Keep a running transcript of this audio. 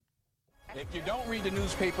If you don't read the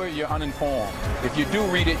newspaper, you're uninformed. If you do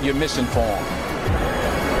read it, you're misinformed.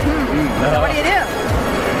 So what do you do?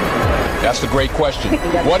 That's the great question.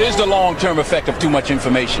 What is the long-term effect of too much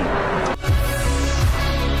information?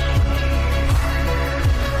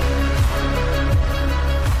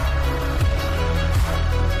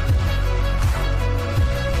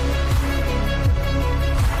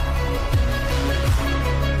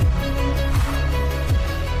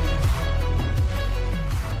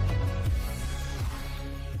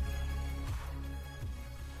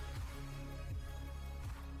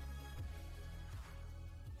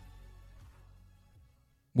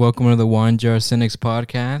 Welcome to the Wine Jar Cynics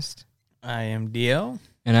podcast. I am Dio.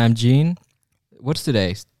 And I'm Gene. What's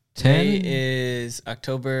today? Today is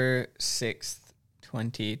October 6th,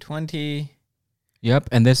 2020. Yep,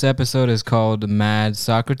 and this episode is called Mad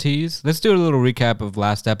Socrates. Let's do a little recap of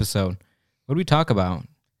last episode. What did we talk about?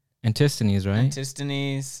 Antisthenes, right?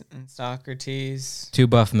 Antisthenes and Socrates. Two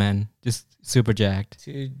buff men, just super jacked.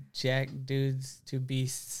 Two jack dudes, two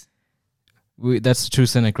beasts. That's the true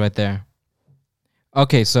cynic right there.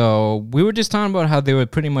 Okay, so we were just talking about how they were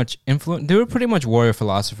pretty much they were pretty much warrior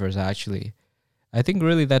philosophers, actually. I think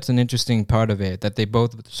really that's an interesting part of it, that they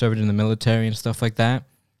both served in the military and stuff like that.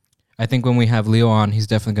 I think when we have Leo on, he's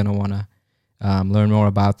definitely going to want to learn more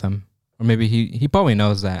about them. Or maybe he probably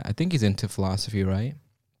knows that. I think he's into philosophy, right?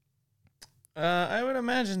 I would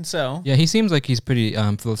imagine so. Yeah, he seems like he's pretty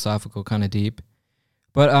philosophical, kind of deep.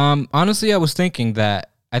 But honestly, I was thinking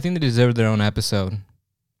that I think they deserve their own episode.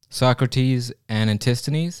 Socrates and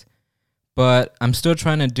Antisthenes, but I'm still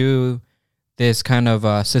trying to do this kind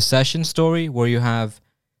of secession story where you have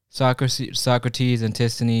Socrates,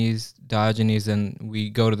 Antisthenes, Diogenes, and we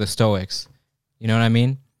go to the Stoics. You know what I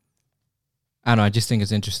mean? I don't know. I just think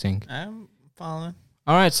it's interesting. I'm following.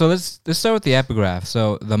 All right, so let's start with the epigraph.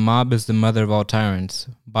 So, the mob is the mother of all tyrants,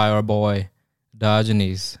 by our boy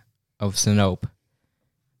Diogenes of Sinope.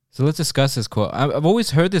 So let's discuss this quote. I've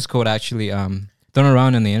always heard this quote actually thrown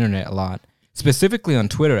around on the internet a lot, specifically on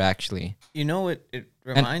Twitter, actually. You know what it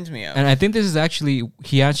reminds me of? And I think this is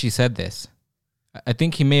he actually said this. I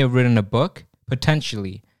think he may have written a book,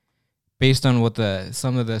 potentially, based on what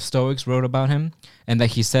some of the Stoics wrote about him, and that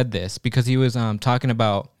he said this, because he was talking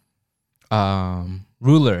about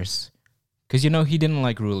rulers. Because, he didn't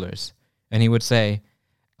like rulers. And he would say,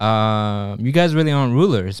 you guys really aren't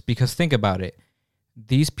rulers, because think about it.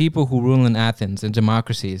 These people who rule in Athens and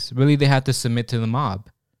democracies, really they have to submit to the mob.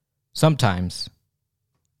 Sometimes.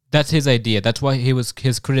 That's his idea. That's why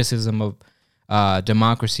his criticism of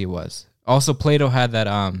democracy was. Also, Plato had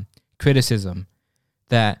that criticism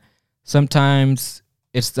that sometimes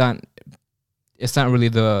it's not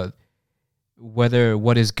really whether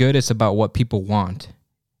what is good, it's about what people want.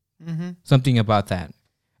 Mm-hmm. Something about that.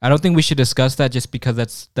 I don't think we should discuss that just because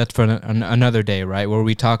that's for another day, right? Where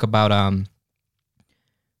we talk about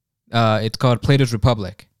it's called Plato's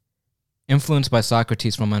Republic, influenced by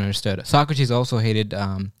Socrates from Understood. Socrates also hated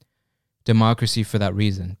democracy for that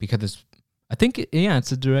reason, because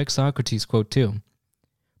it's a direct Socrates quote too.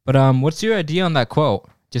 But what's your idea on that quote?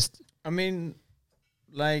 It just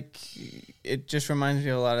reminds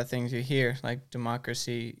me of a lot of things you hear, like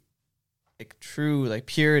democracy, like true, like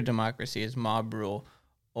pure democracy is mob rule,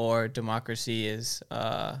 or democracy is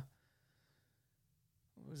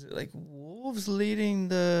was it like wolves leading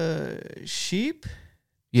the sheep?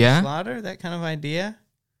 Yeah. Slaughter, that kind of idea.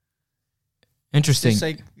 Interesting. It's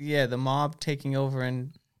like, the mob taking over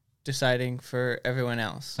and deciding for everyone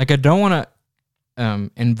else. Like, I don't want to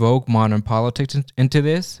invoke modern politics into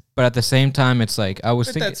this, but at the same time, it's like,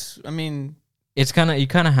 it's kind of, you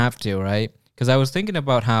kind of have to, right? Because I was thinking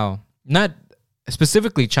about how, not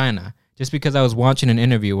specifically China, just because I was watching an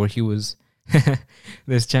interview where he was,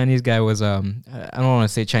 this Chinese guy was, I don't want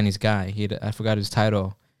to say Chinese guy, I forgot his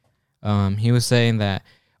title. He was saying that,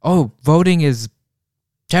 voting is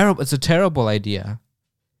terrible. It's a terrible idea.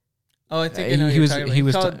 Oh, I think I know what you're talking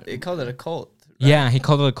about. He called it a cult. Right? Yeah, he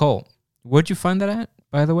called it a cult. Where'd you find that at,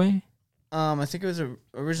 by the way? I think it was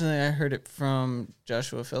originally I heard it from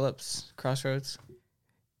Joshua Phillips, Crossroads.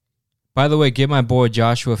 By the way, give my boy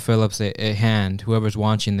Joshua Phillips a hand, whoever's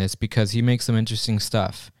watching this, because he makes some interesting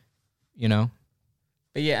stuff, But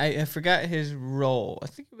yeah, I forgot his role. I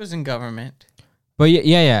think it was in government. But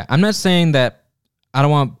yeah. I'm not saying that I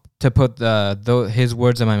don't want to put his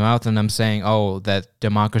words in my mouth, and I'm saying, that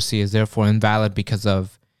democracy is therefore invalid because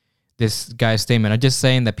of this guy's statement. I'm just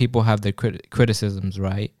saying that people have their criticisms,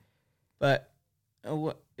 right? But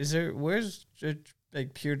where's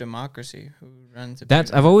like pure democracy? Who runs it?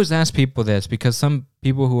 I've always asked people this, because some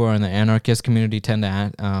people who are in the anarchist community tend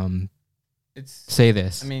to say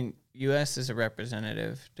this. I mean, U.S. is a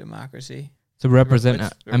representative democracy, To represent,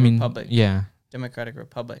 It's a I mean, republic. yeah. democratic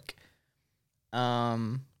republic.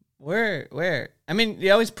 Where? I mean,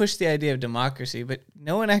 you always push the idea of democracy, but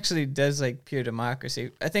no one actually does like pure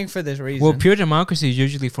democracy. I think for this reason. Well, pure democracy is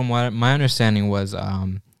usually, from what my understanding was,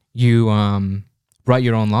 you write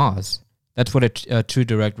your own laws. That's what a true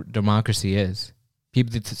direct democracy is.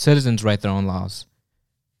 People, the citizens write their own laws.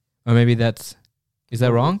 Or maybe is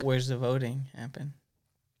that wrong? Where's the voting happen?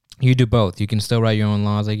 You do both. You can still write your own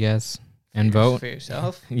laws, I guess, and vote. For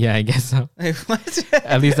yourself? Yeah, I guess so. Like, what?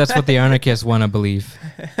 At least that's what the anarchists want to believe.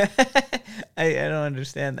 I don't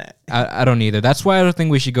understand that. I don't either. That's why I don't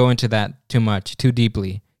think we should go into that too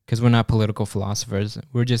deeply, because we're not political philosophers.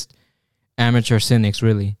 We're just amateur cynics,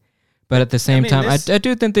 really. But at the same time, I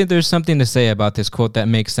do think that there's something to say about this quote that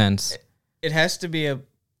makes sense. It has to be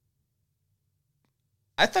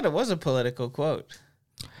I thought it was a political quote.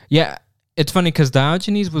 Yeah, it's funny because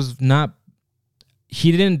Diogenes was not.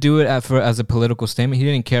 He didn't do it as a political statement. He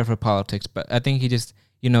didn't care for politics, but I think he just,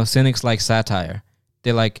 cynics like satire.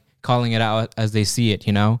 They like calling it out as they see it,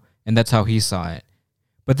 and that's how he saw it.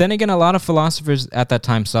 But then again, a lot of philosophers at that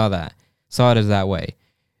time saw it as that way.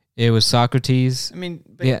 It was Socrates. I mean,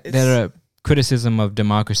 but Yeah, they're a criticism of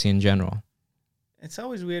democracy in general. it's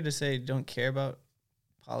always weird to say don't care about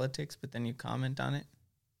politics, but then you comment on it.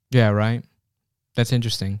 Yeah, right. That's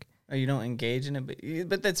interesting. Or you don't engage in it,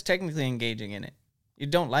 but that's technically engaging in it. You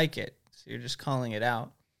don't like it, so you're just calling it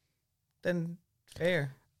out. Then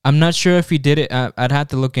fair. I'm not sure if he did it. I'd have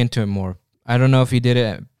to look into it more. I don't know if he did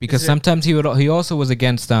it because sometimes he also was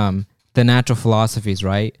against the natural philosophies,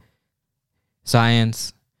 right?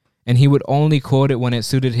 Science, and he would only quote it when it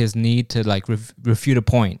suited his need to like refute a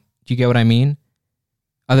point. Do you get what I mean?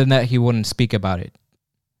 Other than that, he wouldn't speak about it.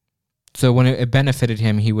 So when it benefited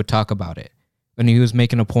him, he would talk about it. When he was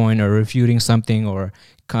making a point or refuting something or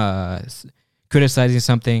criticizing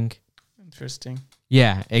something. Interesting.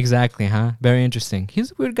 Yeah, exactly, huh? Very interesting.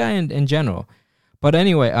 He's a weird guy in general. But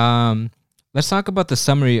anyway, let's talk about the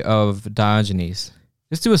summary of Diogenes.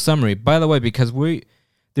 Let's do a summary. By the way, because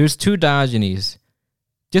there's two Diogenes.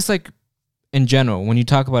 Just like in general, when you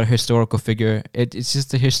talk about a historical figure, it's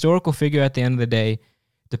just a historical figure at the end of the day,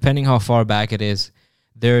 depending how far back it is.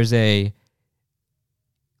 There's a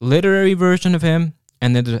literary version of him,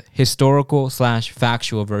 and then the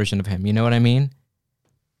historical/factual version of him. You know what I mean?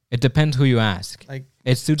 It depends who you ask. Like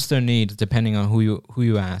it suits their needs depending on who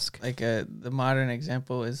you ask. Like the modern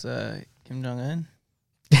example is Kim Jong Un.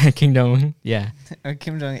 Kim Jong-un, yeah. Or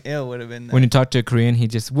Kim Jong Il would have been there. When you talk to a Korean,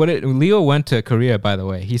 Leo went to Korea, by the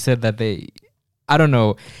way. He said that I don't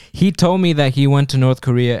know. He told me that he went to North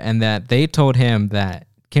Korea and that they told him that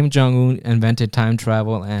Kim Jong-un invented time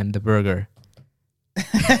travel and the burger.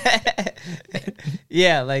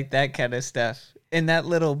 Yeah, like that kind of stuff. In that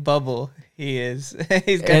little bubble, he's got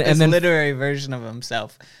And this then- literary version of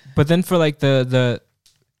himself. But then for like there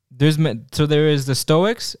is the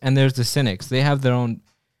Stoics and there's the Cynics. They have their own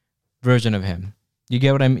version of him. You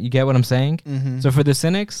get what I'm saying? Mm-hmm. So for the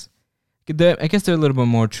Cynics, I guess they're a little bit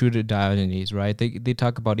more true to Diogenes, right? They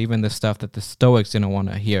talk about even the stuff that the Stoics didn't want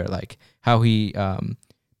to hear, like how he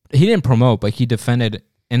didn't promote, but he defended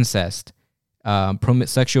incest,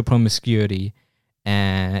 sexual promiscuity,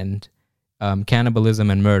 and cannibalism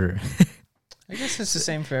and murder. I guess it's the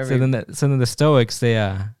same for So every. then the Stoics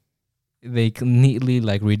they neatly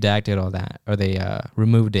like redacted all that, or they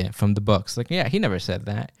removed it from the books. Like, yeah, he never said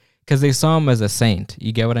that, because they saw him as a saint.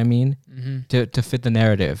 You get what I mean? Mm-hmm. To fit the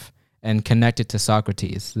narrative and connect it to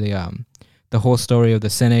Socrates, the whole story of the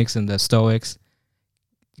Cynics and the Stoics.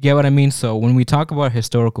 You get what I mean? So when we talk about a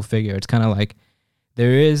historical figure, it's kind of like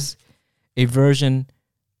there is a version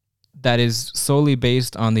that is solely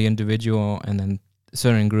based on the individual and then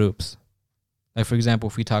certain groups. Like, for example,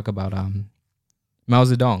 if we talk about Mao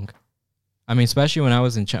Zedong, I mean, especially when I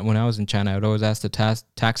was in China, I would always ask the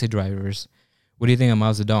taxi drivers, "What do you think of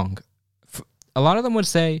Mao Zedong?" A lot of them would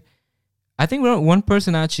say, I think one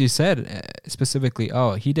person actually said specifically,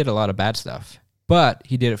 "Oh, he did a lot of bad stuff, but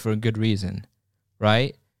he did it for a good reason,"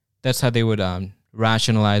 right? That's how they would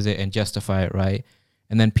rationalize it and justify it, right?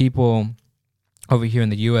 And then people over here in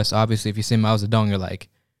the U.S., obviously, if you say Mao Zedong, you're like,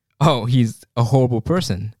 "Oh, he's a horrible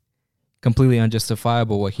person, completely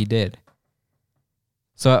unjustifiable what he did."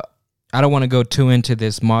 So I don't want to go too into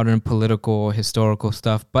this modern political, historical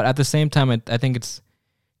stuff, but at the same time, I think it's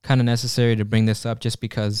kind of necessary to bring this up just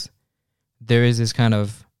because there is this kind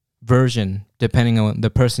of version depending on the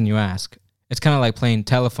person you ask. It's kind of like playing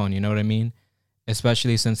telephone, you know what I mean?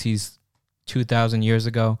 Especially since he's 2,000 years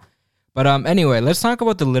ago. But anyway, let's talk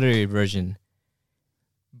about the literary version,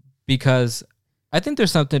 because I think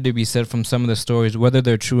there's something to be said from some of the stories, whether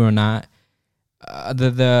they're true or not.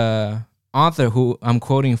 The author who I'm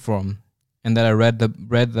quoting from, and that I read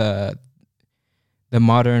the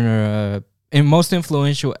modern and most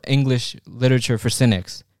influential English literature for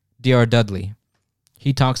cynics, D.R. Dudley.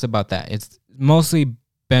 He talks about that. It's mostly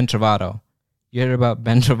Ben Trovato. You heard about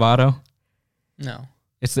Ben Trovato? No.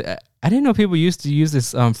 It's I didn't know people used to use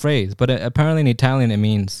this phrase, but apparently in Italian it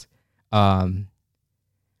means something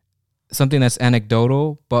that's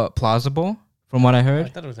anecdotal but plausible, from what I heard. I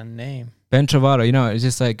thought it was a name. Ben Trovato, it's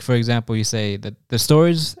just like, for example, you say that the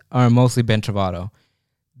stories are mostly Ben Trovato.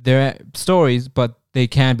 They're stories, but they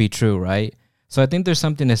can be true, right? So I think there's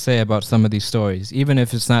something to say about some of these stories. Even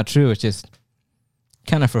if it's not true, it's just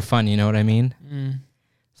kind of for fun, you know what I mean? Mm.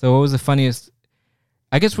 So what was the funniest?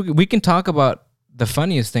 I guess we can talk about the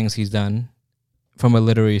funniest things he's done from a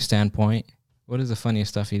literary standpoint. What is the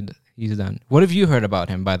funniest stuff he's done? What have you heard about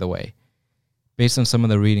him, by the way? Based on some of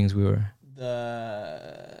the readings we were...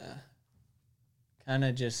 The kind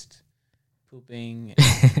of just pooping,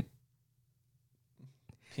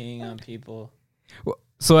 peeing on people.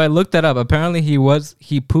 So I looked that up. Apparently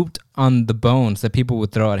he pooped on the bones that people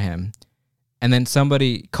would throw at him. And then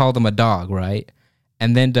somebody called him a dog, right?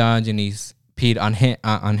 And then Diogenes peed on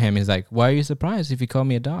him. He's like, why are you surprised if you call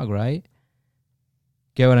me a dog, right?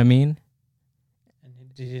 Get what I mean? And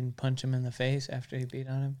he didn't punch him in the face after he peed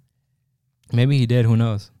on him? Maybe he did. Who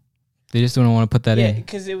knows? They just don't want to put that in. Yeah,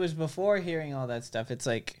 because it was before hearing all that stuff. It's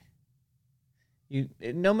like,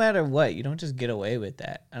 no matter what, you don't just get away with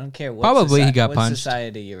that. I don't care what Probably he got punched.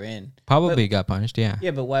 Society you're in. Probably got punched, yeah.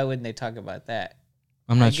 Yeah, but why wouldn't they talk about that?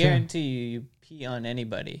 I'm not sure. I guarantee you pee on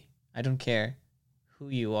anybody. I don't care who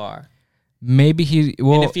you are. Maybe he...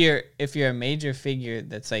 Well, and if you're a major figure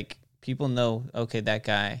that's like, people know, okay, that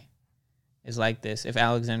guy is like this. If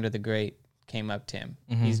Alexander the Great came up to him,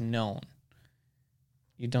 he's known.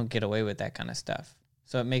 You don't get away with that kind of stuff.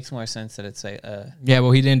 So it makes more sense that it's like... yeah,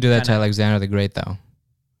 well, he didn't do that to Alexander the Great, though.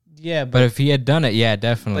 Yeah, but if he had done it, yeah,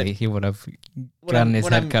 definitely, he would have gotten his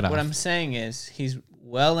head cut off. What I'm saying is he's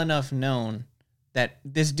well enough known that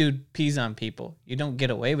this dude pees on people. You don't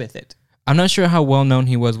get away with it. I'm not sure how well known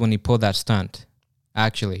he was when he pulled that stunt,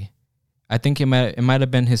 actually. I think it might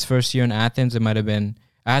have been his first year in Athens. It might have been...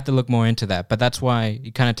 I had to look more into that, but that's why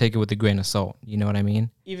you kind of take it with a grain of salt. You know what I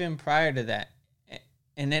mean? Even prior to that,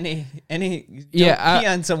 and any pee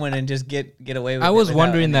on someone and just get away with it. I was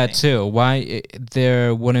wondering that too. Why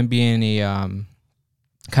there wouldn't be any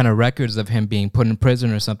kind of records of him being put in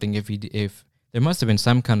prison or something if there must have been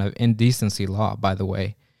some kind of indecency law, by the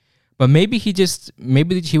way. But maybe he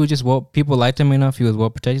was just well, people liked him enough. He was well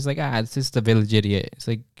protected. He's like, it's just a village idiot. It's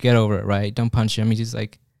like, get over it, right? Don't punch him. He's just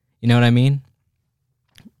like, you know what I mean?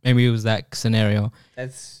 Maybe it was that scenario.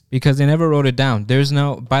 That's because they never wrote it down.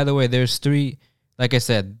 By the way, there's three, like I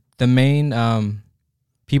said, the main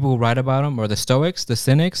people who write about him are the Stoics, the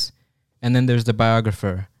Cynics, and then there's the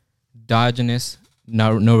biographer, Diogenes,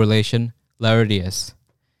 no relation, Laertius.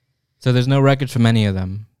 So there's no records from any of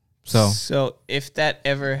them. So if that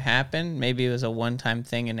ever happened, maybe it was a one-time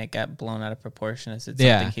thing and it got blown out of proportion. Is it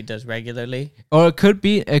something he does regularly? Or it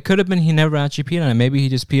could have been he never actually peed on it. Maybe he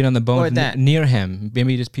just peed on the bones near him.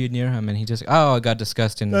 Maybe he just peed near him and he just, I got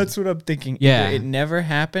disgusted. That's what I'm thinking. Yeah. Either it never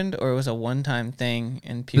happened or it was a one-time thing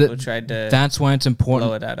and people tried to that's why it's important,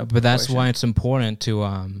 blow it out of proportion. But that's why it's important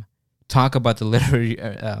to talk about the literary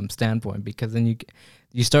standpoint, because then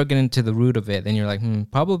you start getting to the root of it, and you're like,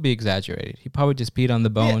 probably exaggerated. He probably just peed on the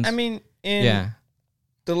bones. Yeah, I mean, in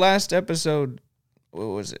the last episode, what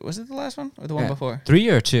was it? Was it the last one or the one before? 3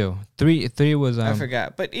 or 2? 3 was... I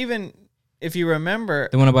forgot. But even if you remember...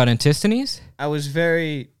 The one about Antisthenes? I was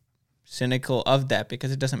very cynical of that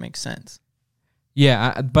because it doesn't make sense.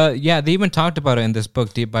 Yeah, they even talked about it in this book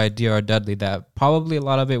by D.R. Dudley, that probably a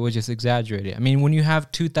lot of it was just exaggerated. I mean, when you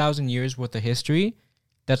have 2,000 years worth of history...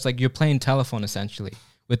 That's like you're playing telephone, essentially,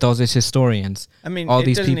 with all these historians. I mean, all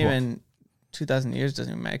these people. 2,000 years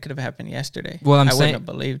doesn't even matter. It could have happened yesterday. Well, I wouldn't have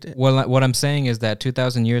believed it. Well, what I'm saying is that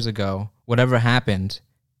 2,000 years ago, whatever happened,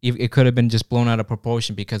 it could have been just blown out of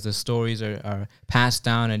proportion because the stories are passed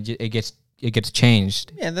down and it gets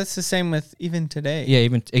changed. Yeah, that's the same with even today. Yeah,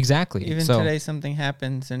 exactly. Even today, something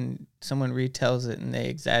happens and someone retells it and they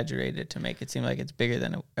exaggerate it to make it seem like it's bigger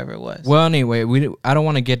than it ever was. Well, anyway, I don't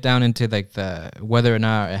want to get down into like the whether or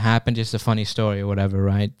not it happened, just a funny story or whatever,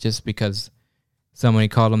 right? Just because somebody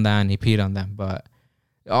called him that and he peed on them. But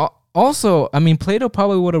also, I mean, Plato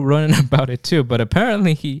probably would have run about it too, but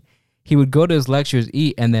apparently he would go to his lectures,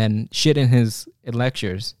 eat, and then shit in his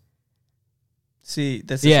lectures. See,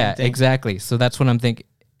 that's the same thing. Exactly. So that's what I'm thinking.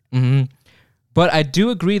 Mm-hmm. But I do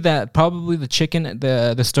agree that probably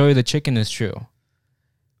the story of the chicken is true.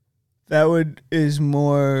 is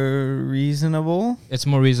more reasonable. It's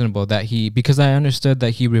more reasonable that because I understood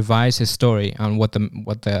that he revised his story on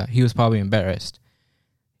he was probably embarrassed.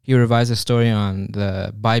 He revised his story on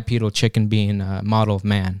the bipedal chicken being a model of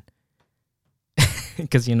man.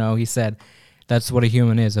 Because, he said that's what a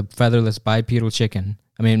human is, a featherless bipedal chicken.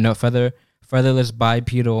 I mean, no, featherless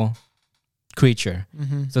bipedal creature.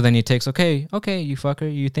 Mm-hmm. So then he takes, okay, you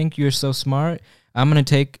fucker, you think you're so smart? I'm going to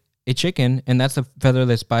take a chicken, and that's a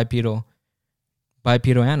featherless bipedal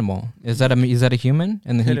animal. Is that a human?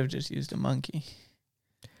 And then Could have just used a monkey.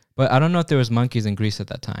 But I don't know if there was monkeys in Greece at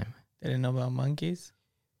that time. They didn't know about monkeys?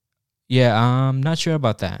 Yeah, I'm not sure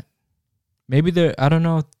about that. Maybe I don't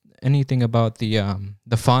know anything about the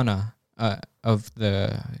fauna of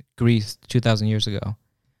the Greece 2,000 years ago.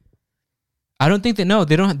 I don't think they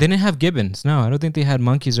didn't have gibbons. No, I don't think they had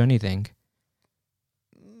monkeys or anything.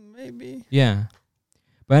 Maybe. Yeah.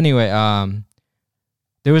 But anyway,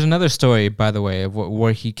 there was another story, by the way, of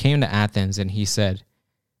where he came to Athens and he said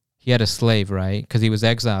he had a slave, right? Because he was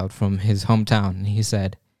exiled from his hometown. And he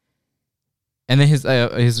said, and then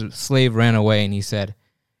his slave ran away and he said,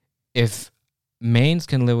 if Manes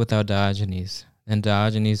can live without Diogenes, then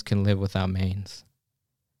Diogenes can live without Manes.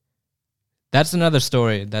 That's another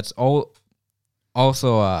story that's also,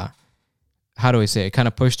 how do we say it, kind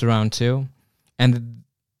of pushed around too. And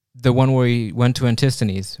the one where he went to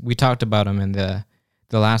Antisthenes, we talked about him in the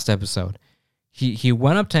last episode. He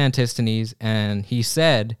went up to Antisthenes and he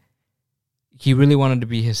said he really wanted to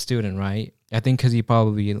be his student, right? I think because he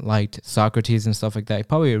probably liked Socrates and stuff like that. He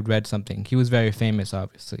probably read something. He was very famous,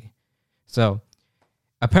 obviously. So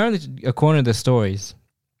apparently, according to the stories,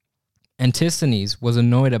 Antisthenes was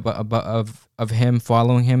annoyed of him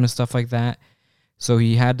following him and stuff like that. So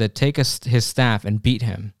he had to take his staff and beat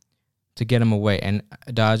him to get him away. And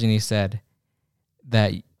Diogenes said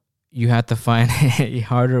that you have to find a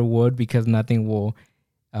harder wood because nothing will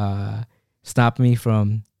stop me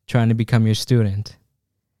from trying to become your student.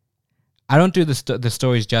 I don't do the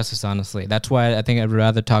stories justice, honestly. That's why I think I'd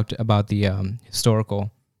rather talk about the historical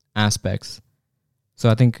aspects. So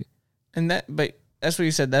I think... But that's what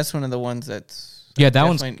you said. That's one of the ones that's that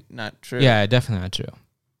one's not true. Yeah, definitely not true.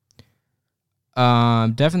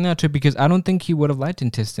 Definitely not true because I don't think he would have liked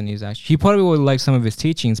Antisthenes, actually. He probably would have liked some of his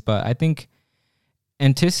teachings, but I think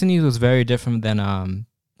Antisthenes was very different than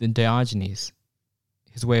Diogenes,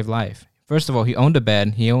 his way of life. First of all, he owned a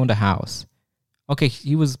bed, he owned a house. Okay,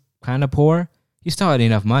 he was kind of poor. He still had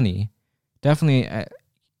enough money. Definitely,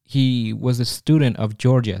 he was a student of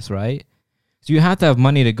Gorgias, right? So you have to have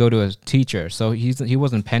money to go to a teacher. So he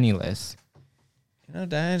wasn't penniless.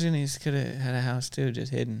 Diogenes could have had a house too,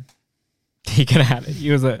 just hidden. He could have had it.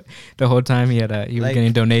 He was the whole time he was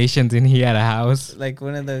getting donations and he had a house. Like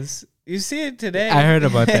one of those. You see it today. I heard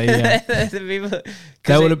about that. Yeah, the people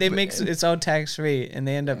because they make it's all tax free and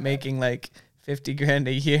they end up making like $50,000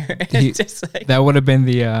 a year. It's just like, that would have been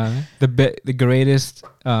the greatest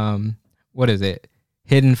what is it,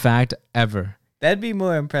 hidden fact ever. That'd be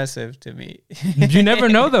more impressive to me. You never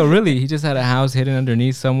know though, really. He just had a house hidden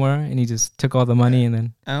underneath somewhere and he just took all the money and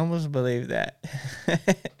then I almost believe that.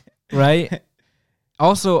 Right?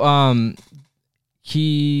 Also, I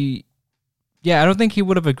don't think he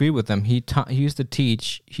would have agreed with them. He used to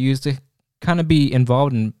teach. He used to kind of be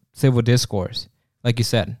involved in civil discourse. Like you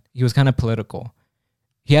said, he was kind of political.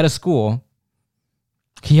 He had a school.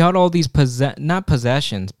 He had all these not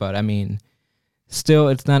possessions, but I mean, still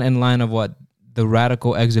it's not in line of what the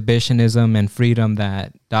radical exhibitionism and freedom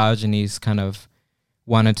that Diogenes kind of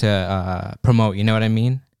wanted to promote. You know what I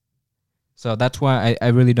mean? So that's why I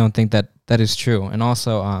really don't think that is true. And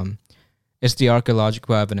also, it's the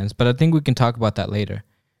archaeological evidence, but I think we can talk about that later.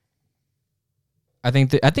 I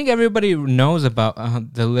think everybody knows about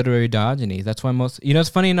the literary Diogenes. That's why most... it's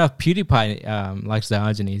funny enough, PewDiePie likes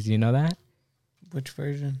Diogenes. You know that? Which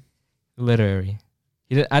version? Literary.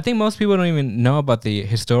 I think most people don't even know about the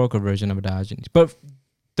historical version of Diogenes. But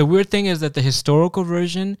the weird thing is that the historical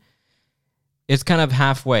version is kind of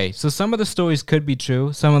halfway. So some of the stories could be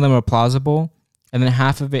true. Some of them are plausible. And then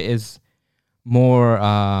half of it is more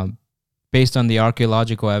based on the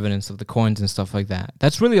archaeological evidence of the coins and stuff like that.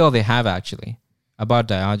 That's really all they have, actually, about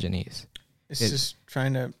Diogenes. It's just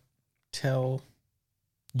trying to tell...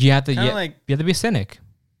 You have to be a cynic.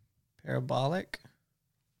 Parabolic.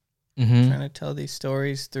 Mm-hmm. Trying to tell these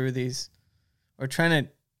stories through these... Or trying to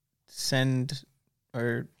send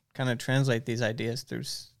or kind of translate these ideas through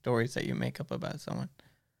stories that you make up about someone.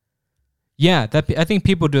 Yeah, I think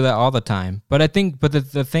people do that all the time. But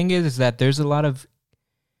the thing is that there's a lot of...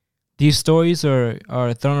 These stories are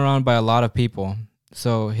thrown around by a lot of people.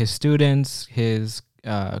 So his students, his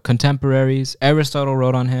contemporaries, Aristotle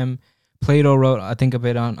wrote on him, Plato wrote, I think, a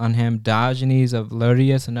bit on him. Diogenes of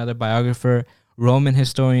Laertius, another biographer. Roman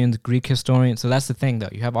historians, Greek historians. So that's the thing, though.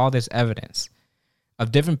 You have all this evidence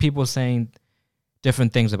of different people saying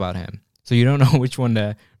different things about him. So you don't know which one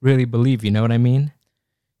to really believe. You know what I mean?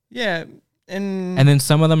 Yeah. And then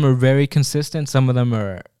some of them are very consistent. Some of them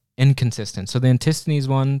are inconsistent. So the Antisthenes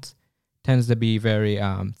ones tends to be very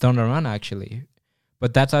thrown around, actually.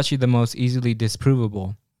 But that's actually the most easily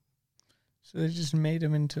disprovable. So they just made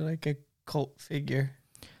him into like a cult figure.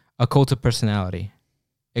 A cult of personality.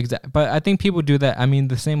 But I think people do that. I mean,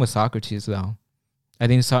 the same with Socrates, though. I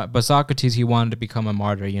think, but Socrates, he wanted to become a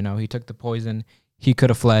martyr, you know. He took the poison. He could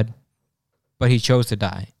have fled, but he chose to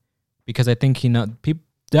die. Because I think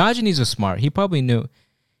Diogenes was smart. He probably knew.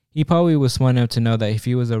 He probably was smart enough to know that if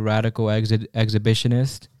he was a radical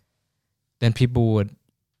exhibitionist, then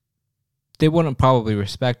they wouldn't probably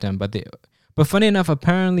respect him. But funny enough,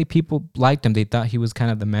 apparently people liked him. They thought he was kind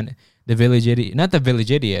of the village idiot. Not the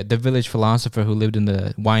village idiot, the village philosopher who lived in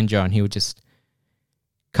the wine jar, and he would just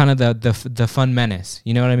kind of the fun menace.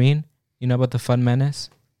 You know what I mean? You know about the fun menace?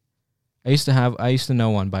 I used to know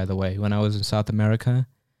one, by the way, when I was in South America.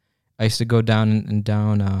 I used to go down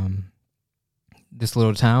this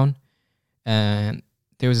little town, and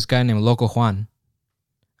there was this guy named Loco Juan.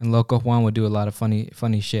 And Loco Juan would do a lot of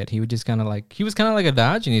funny shit. He was kind of like a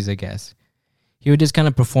Diogenes, I guess. He would just kind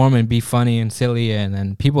of perform and be funny and silly, and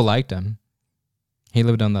then people liked him. He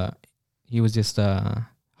was just a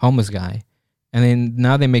homeless guy. And then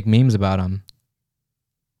now they make memes about him.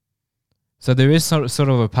 So there is sort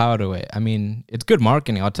of a power to it. I mean, it's good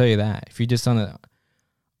marketing, I'll tell you that. If you're just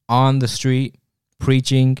on the street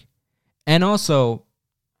preaching, and also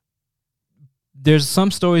there's some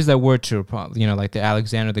stories that were true, you know, like the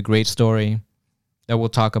Alexander the Great story that we'll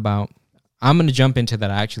talk about. I'm going to jump into that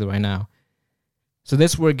actually right now. So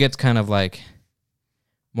this where it gets kind of like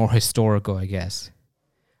more historical, I guess.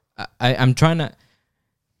 I'm trying to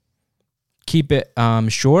keep it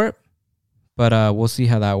short, but we'll see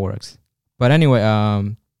how that works. But anyway,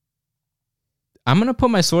 I'm going to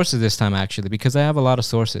put my sources this time, actually, because I have a lot of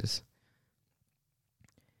sources.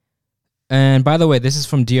 And by the way, this is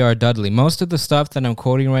from D.R. Dudley. Most of the stuff that I'm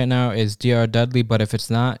quoting right now is D.R. Dudley, but if it's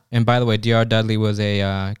not, and by the way, D.R. Dudley was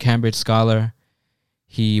a Cambridge scholar.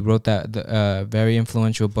 He wrote that very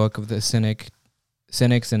influential book of the Cynics in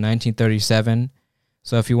 1937.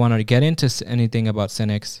 So if you want to get into anything about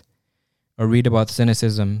Cynics or read about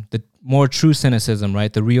cynicism, the more true cynicism,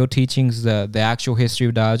 right? The real teachings, the actual history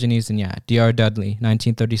of Diogenes, and yeah, D.R. Dudley,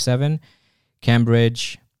 1937,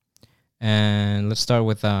 Cambridge. And let's start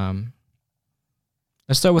with the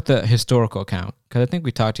historical account, because I think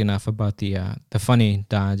we talked enough about the funny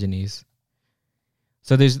Diogenes.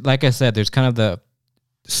 So there's, like I said, there's kind of the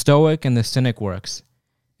Stoic and the Cynic works,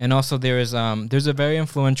 and also there's a very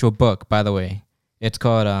influential book, by the way. It's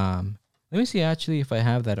called let me see actually if I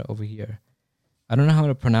have that over here. I don't know how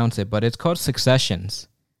to pronounce it, but it's called Successions.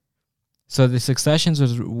 So the Successions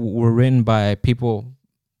were written by people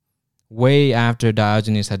way after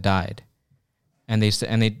Diogenes had died. And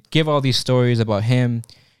they give all these stories about him,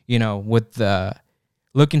 you know, with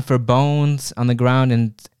looking for bones on the ground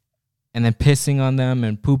and then pissing on them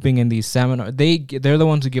and pooping in these seminars. They're the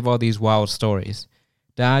ones who give all these wild stories.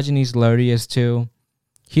 Diogenes Laertius too.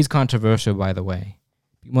 He's controversial, by the way.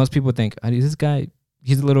 Most people think, this guy,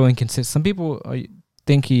 he's a little inconsistent. Some people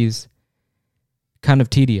think he's kind of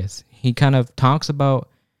tedious. He kind of talks about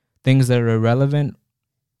things that are irrelevant.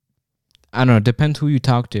 I don't know. Depends who you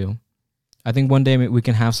talk to. I think one day we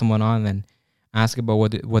can have someone on and ask about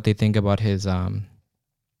what they think about his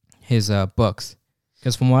books.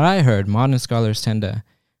 Because from what I heard, modern scholars tend to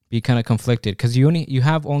be kind of conflicted. Because you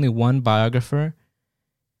have only one biographer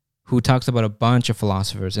who talks about a bunch of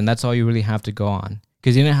philosophers, and that's all you really have to go on.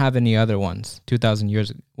 Because you didn't have any other ones 2,000 years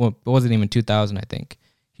ago. Well, it wasn't even 2,000, I think.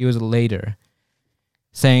 He was later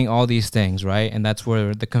saying all these things, right? And that's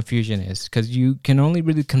where the confusion is. Because you can only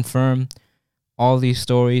really confirm all these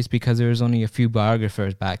stories because there was only a few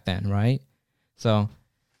biographers back then, right? So,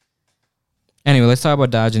 anyway, let's talk about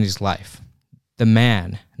Diogenes' life. The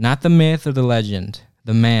man, not the myth or the legend,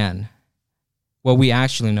 the man. What we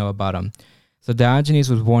actually know about him. So Diogenes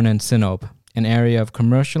was born in Sinope, an area of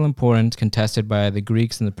commercial importance contested by the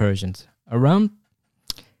Greeks and the Persians.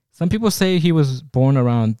 Some people say he was born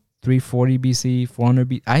around 340 BC, 400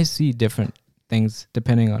 BC. I see different things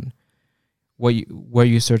depending on where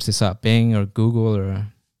you search this up, Bing or Google or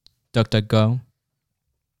DuckDuckGo.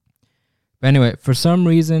 But anyway, for some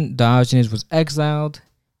reason, Diogenes was exiled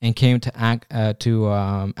and came to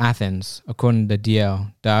Athens, according to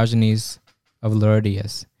DL, Diogenes of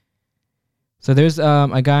Laertius. So there's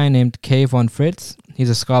a guy named K. von Fritz. He's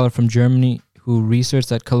a scholar from Germany who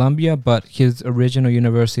researched at Columbia, but his original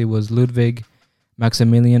university was Ludwig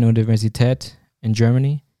Maximilian Universität in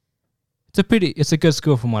Germany. It's a good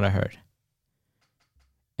school from what I heard.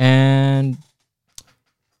 And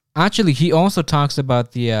actually, he also talks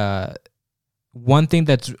about the one thing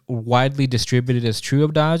that's widely distributed as true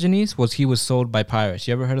of Diogenes was he was sold by pirates.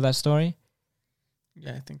 You ever heard of that story?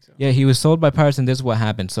 Yeah, I think so. Yeah, he was sold by pirates, and this is what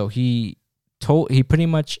happened. So he told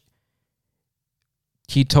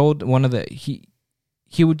one of the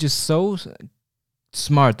he was just so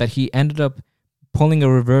smart that he ended up pulling a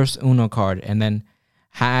reverse Uno card and then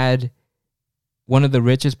had one of the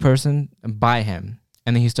richest person buy him,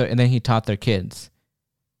 and then he taught their kids,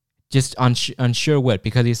 just unsure what,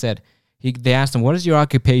 because he said they asked him, "What is your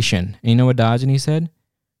occupation?" And you know what Diogenes said?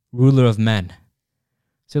 "Ruler of men."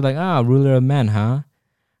 So like, ruler of men, huh?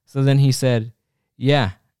 So then he said,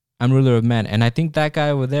 "Yeah, I'm ruler of men." And I think that guy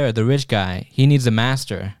over there, the rich guy, he needs a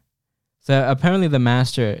master. So apparently the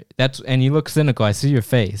master, and you look cynical, I see your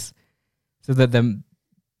face. So that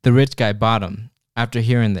the rich guy bought him after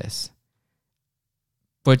hearing this.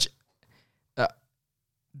 Which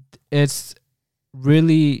it's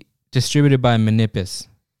really distributed by Menippus.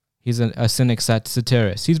 He's a cynic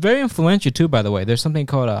satirist. He's very influential too, by the way. There's something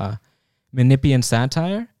called Menippian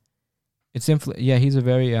satire. He's a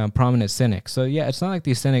very prominent cynic. So yeah, it's not like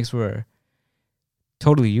these cynics were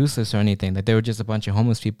totally useless or anything, that they were just a bunch of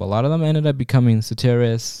homeless people. A lot of them ended up becoming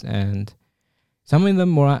satirists, and some of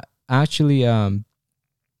them were actually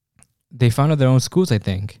they founded their own schools, I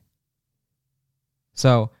think.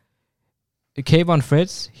 So K. von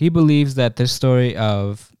Fritz, he believes that this story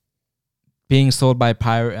of being sold by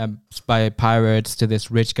pirates to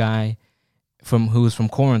this rich guy who's from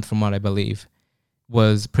Corinth, from what I believe,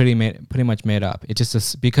 was pretty much made up. It's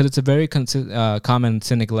just because it's a very common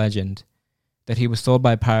cynic legend that he was sold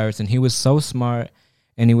by pirates, and he was so smart,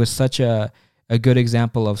 and he was such a good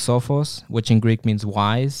example of sophos, which in Greek means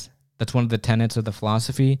wise. That's one of the tenets of the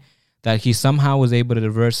philosophy, that he somehow was able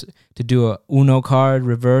to do a Uno card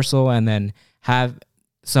reversal and then have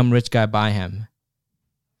some rich guy buy him.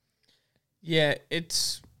 Yeah,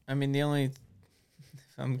 the only, if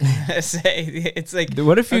I'm gonna say, it's like,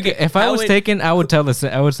 what if if I was taken, I would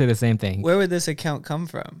say the same thing. Where would this account come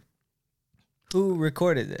from? Who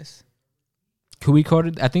recorded this? Who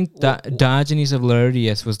recorded? I think Diogenes of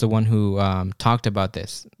Laertius was the one who talked about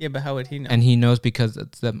this. Yeah, but how would he know? And he knows because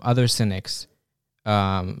the other cynics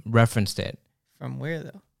referenced it. From where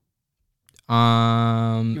though?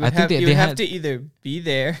 I think they have to either be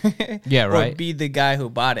there, yeah, right, or be the guy who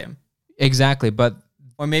bought him. Exactly, but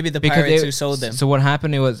or maybe the pirates who sold them. So what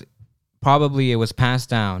happened? It was passed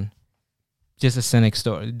down. Just a cynic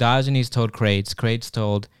story. Diogenes told Crates. Crates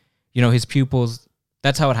told, his pupils.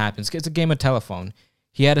 That's how it happens. It's a game of telephone.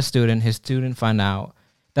 He had a student. His student found out.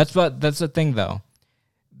 That's the thing, though,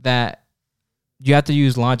 that you have to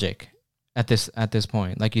use logic at this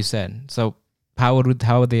point, like you said. So how would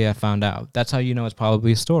they have found out? That's how you know it's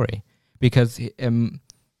probably a story, because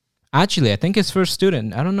actually, I think his first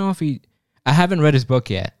student. I don't know if I haven't read his book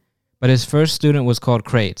yet, but his first student was called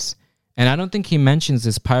Crates, and I don't think he mentions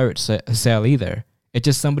this pirate sale either. It's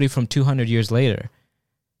just somebody from 200 years later.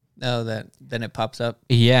 Oh, then it pops up.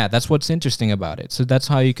 Yeah, that's what's interesting about it. So that's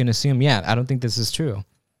how you can assume. Yeah, I don't think this is true.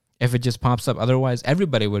 If it just pops up, otherwise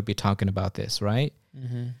everybody would be talking about this, right?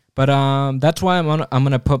 Mm-hmm. But that's why I'm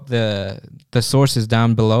gonna put the sources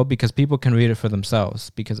down below, because people can read it for themselves.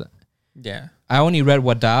 Because yeah, I only read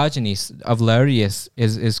what Diogenes of Laertius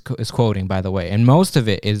is quoting, by the way, and most of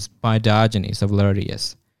it is by Diogenes of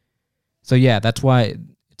Laertius. So yeah, that's why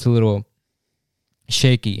it's a little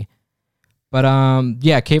shaky. But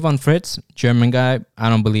yeah, K. von Fritz, German guy, I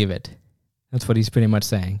don't believe it. That's what he's pretty much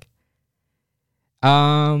saying.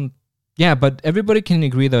 Yeah, but everybody can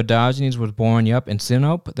agree though Diogenes was born in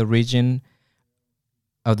Sinope, the region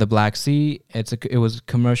of the Black Sea. It was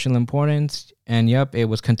commercial importance, and it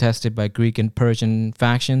was contested by Greek and Persian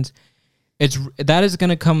factions. That is going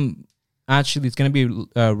to come. Actually, it's going to be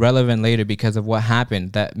relevant later because of what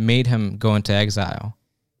happened that made him go into exile.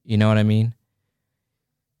 You know what I mean?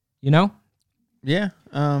 Yeah.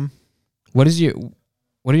 What are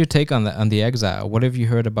your take on the exile? What have you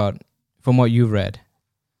heard about from what you've read?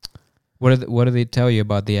 What do they tell you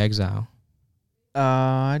about the exile?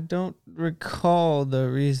 I don't recall the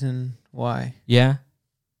reason why. Yeah,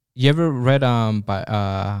 you ever read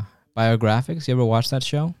Biographics? You ever watched that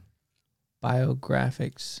show?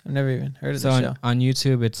 Biographics. I've never even heard of the show. On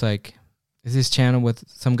YouTube, it's like there's this channel with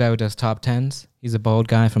some guy who does top tens. He's a bald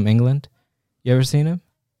guy from England. You ever seen him?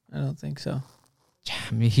 I don't think so.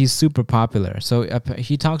 I mean, he's super popular. So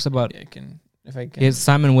he talks about If I can. It's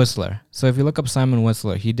Simon Whistler. So if you look up Simon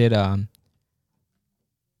Whistler, he did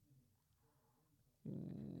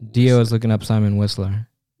Dio is looking up Simon Whistler.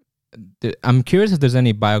 I'm curious if there's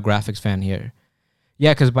any Biographics fan here.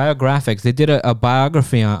 Yeah, because Biographics, they did a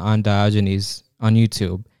biography on Diogenes on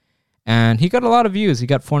YouTube. And he got a lot of views. He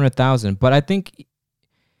got 400,000. But I think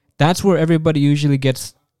that's where everybody usually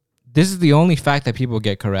gets... This is the only fact that people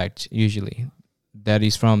get correct, usually. That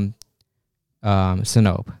he's from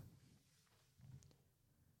Sinope.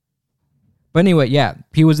 But anyway, yeah,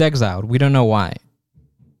 he was exiled. We don't know why.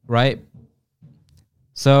 Right?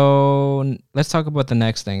 So let's talk about the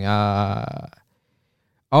next thing. All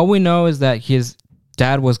we know is that his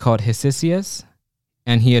dad was called Hesychius,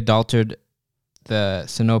 and he adulterated the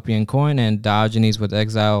Sinopian coin, and Diogenes was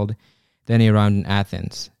exiled then he arrived in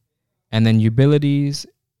Athens. And then Eubylides,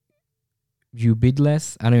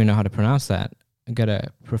 I don't even know how to pronounce that. I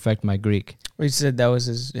gotta perfect my Greek. You said that was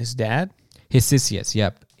his dad? Hesychius,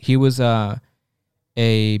 yep. He was by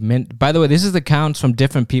the way, this is accounts from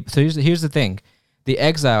different people. So here's the thing. The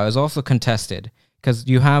exile is also contested because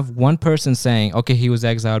you have one person saying, okay, he was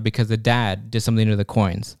exiled because the dad did something to the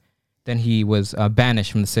coins. Then he was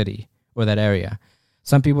banished from the city or that area.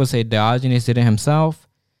 Some people say Diogenes did it himself.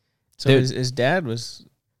 So his dad was...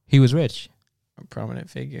 He was rich. A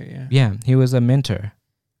prominent figure, yeah. Yeah, he was a mentor.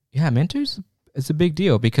 Yeah, mentors, it's a big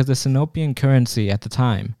deal because the Sinopian currency at the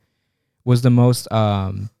time was the most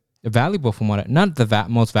valuable not the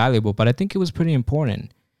most valuable, but I think it was pretty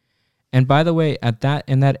important. And by the way,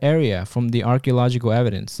 in that area, from the archaeological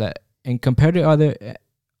evidence, and compared to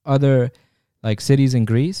other like cities in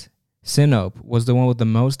Greece, Sinope was the one with the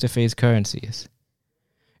most defaced currencies.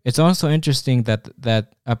 It's also interesting that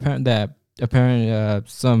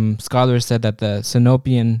some scholars said that the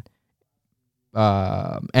Sinopian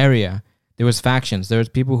area, there was factions. There was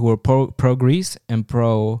people who were pro Greece and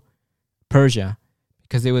pro Persia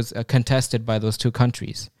because it was contested by those two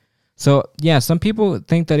countries. So, yeah, some people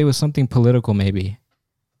think that it was something political, maybe.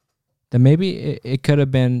 That maybe it could have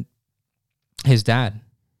been his dad.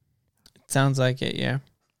 Sounds like it, yeah.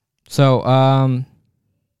 So,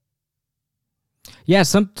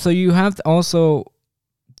 so you have to also...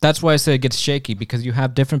 That's why I said it gets shaky, because you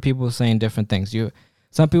have different people saying different things.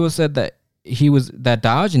 Some people said that that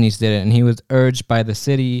Diogenes did it, and he was urged by the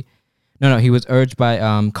city... No, he was urged by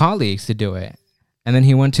colleagues to do it. And then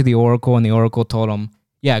he went to the oracle, and the oracle told him,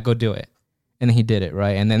 yeah, go do it. And then he did it,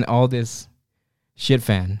 right? And then all this shit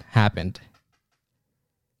happened.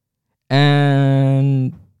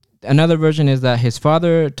 And another version is that his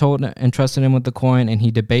father entrusted him with the coin, and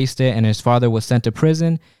he debased it, and his father was sent to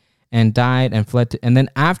prison and died and fled. And then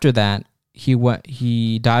after that,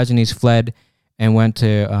 Diogenes fled and went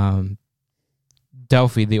to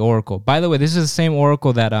Delphi, the oracle. By the way, this is the same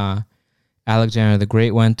oracle that Alexander the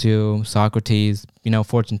Great went to, Socrates,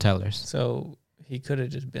 fortune tellers. So... He could have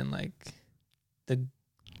just been like the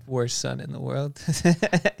worst son in the world.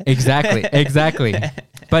 Exactly.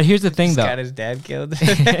 But here's the thing, though. Got his dad killed.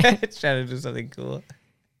 Trying to do something cool.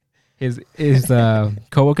 His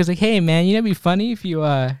coworker's like, "Hey, man, it'd be funny if you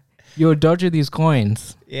adulterate these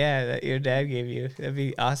coins." Yeah, that your dad gave you. That'd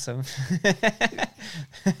be awesome.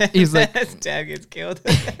 He's like, his dad gets killed.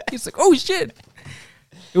 He's like, "Oh shit,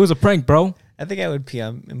 it was a prank, bro." I think I would pee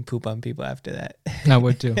on and poop on people after that. I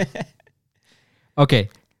would too. Okay,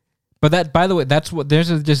 but that, by the way, there's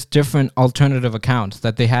just different alternative accounts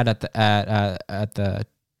that they had at the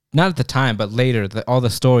not at the time, but later, all the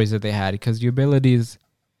stories that they had, because Eubylides,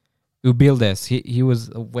 he was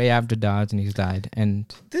way after Diogenes died,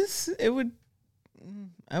 and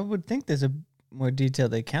I would think there's a more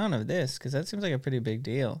detailed account of this, because that seems like a pretty big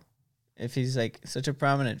deal. If he's like such a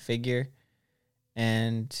prominent figure,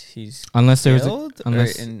 and he's killed,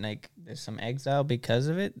 there's some exile because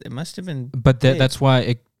of it. It must have been. But that's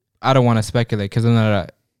why I don't want to speculate, because I'm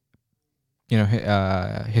not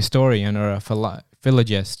a historian or a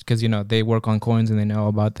philologist, because they work on coins and they know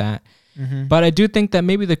about that. Mm-hmm. But I do think that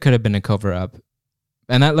maybe there could have been a cover up,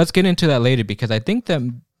 and let's get into that later, because I think that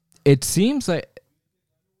it seems like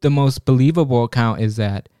the most believable account is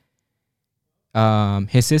that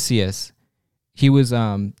Hesychius, he was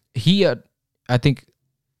I think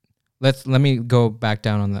let me go back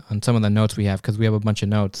down on some of the notes we have, because we have a bunch of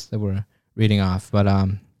notes that we're reading off. But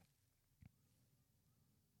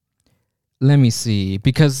let me see,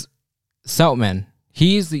 because Seltman,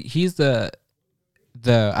 he's the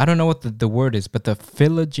I don't know what the word is, but the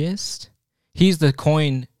philologist. He's the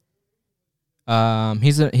coin.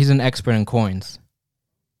 He's an expert in coins,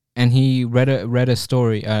 and he read a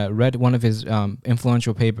story. Read one of his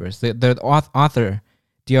influential papers. The author,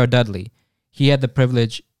 D.R. Dudley. He had the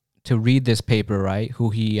privilege to read this paper, right? Who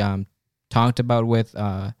he talked about with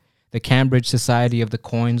the Cambridge Society of the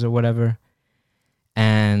Coins or whatever.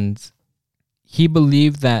 And he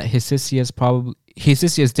believed that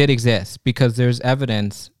Hesychius did exist because there's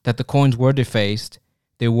evidence that the coins were defaced,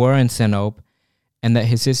 they were in Sinope, and that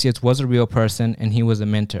Hesychius was a real person and he was a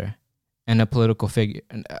minter and a political figure.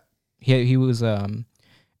 And he was an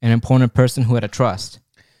important person who had a trust.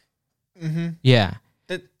 Mm-hmm. Yeah.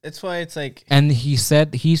 That's why it's like... And he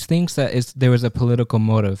said he thinks that there was a political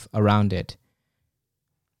motive around it.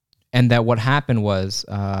 And that what happened was...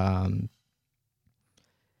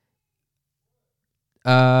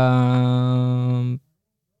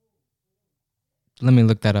 let me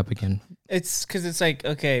look that up again. It's because it's like,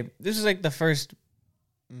 okay, this is like the first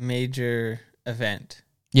major event.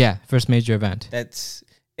 Yeah, first major event.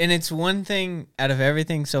 And it's one thing out of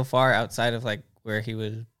everything so far outside of like where he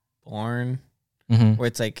was born, where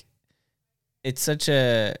it's like, it's such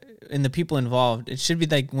a, and the people involved, it should be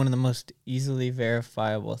like one of the most easily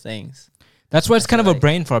verifiable things. That's why it's kind of a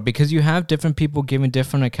brain fart, because you have different people giving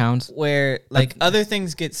different accounts. Where like other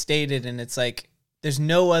things get stated and it's like, there's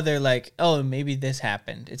no other like, oh, maybe this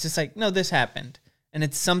happened. It's just like, no, this happened. And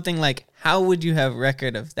it's something like, how would you have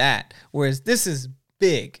record of that? Whereas this is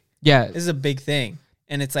big. Yeah. This is a big thing.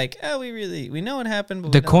 And it's like, oh, we know what happened.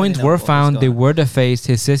 But the coins were found. They were defaced.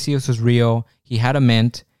 Hesychius was real. He had a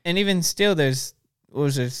mint. And even still, there's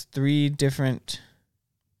 3 different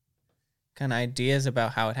kind of ideas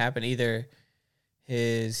about how it happened. Either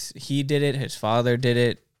he did it, his father did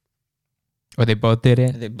it, or they both did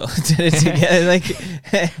it. They both did it together, like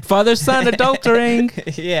father son adultering.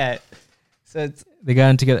 Yeah. So they got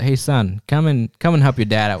in together. Hey son, come and help your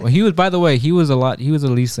dad out. Well, he was, by the way, he was at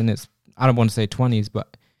least in his, I don't want to say 20s,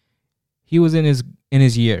 but he was in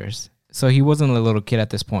his years. So he wasn't a little kid at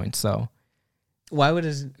this point. So why would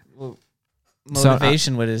his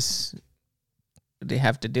motivation would they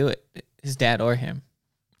have to do it? His dad or him?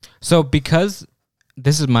 So because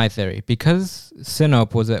this is my theory, because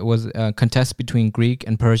Sinope was a contest between Greek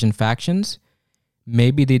and Persian factions,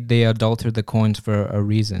 maybe they adulterated the coins for a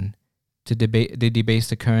reason, to debase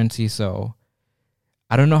the currency. So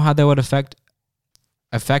I don't know how that would affect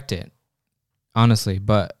it, honestly.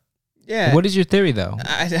 But yeah, what is your theory though?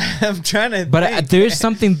 I'm trying to. But there is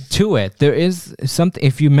something to it. There is something.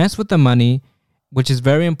 If you mess with the money, which is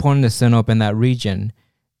very important to Sinope in that region,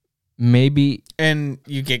 maybe, and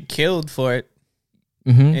you get killed for it.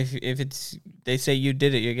 Mm-hmm. If they say you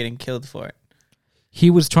did it, you're getting killed for it.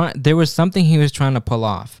 There was something he was trying to pull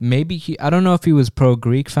off. Maybe I don't know if he was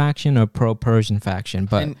pro-Greek faction or pro-Persian faction,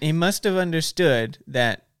 but and he must have understood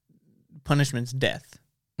that punishment's death.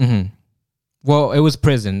 Mm-hmm. Well, it was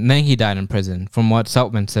prison. And then he died in prison, from what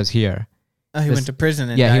Seltman says here. Oh, he went to prison.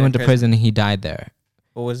 He went to prison and he died there.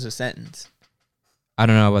 What was the sentence? I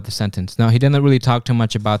don't know about the sentence. No, he didn't really talk too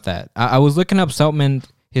much about that. I was looking up Seltman,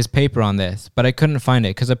 his paper on this, but I couldn't find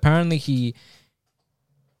it because apparently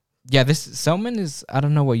this Seltman is, I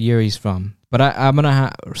don't know what year he's from, but I'm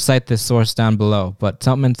gonna cite this source down below. But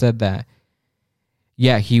Seltman said that,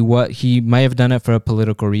 he might have done it for a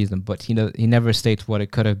political reason, but he never states what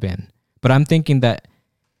it could have been. But I'm thinking that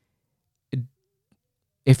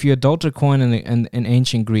if you adulterate coin in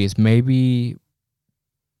ancient Greece, maybe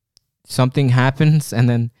something happens, and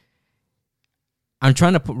then I'm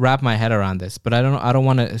trying to wrap my head around this, but I don't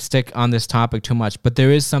want to stick on this topic too much. But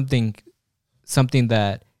there is something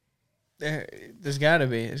that there's got to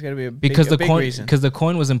be. There's got to be a big reason. Because the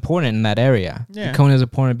coin was important in that area. Yeah. The coin is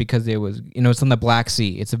important because it was, it's on the Black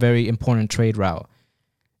Sea. It's a very important trade route,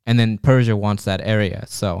 and then Persia wants that area.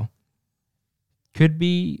 So could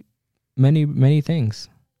be many things.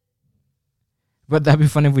 But that'd be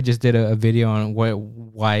funny if we just did a video on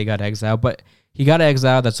why he got exiled. But he got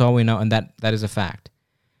exiled. That's all we know, and that is a fact.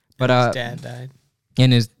 But his dad died.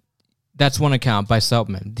 That's one account by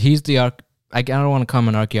Seltman. He's I don't want to call him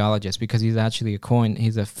an archaeologist because he's actually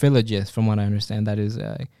he's a philologist, from what I understand. That is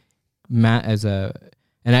an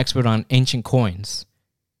expert on ancient coins.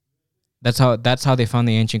 That's how they found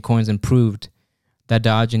the ancient coins and proved that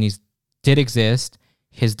Diogenes did exist.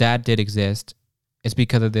 His dad did exist. It's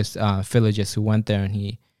because of this philologist who went there and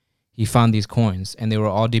he found these coins, and they were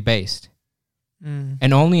all debased.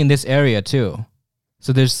 And only in this area too.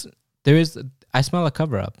 So there is I smell a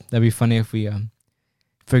cover up. That'd be funny if we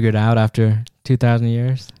figured out after 2,000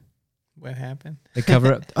 years. What happened? The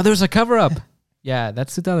cover up. Oh, there was a cover up. Yeah,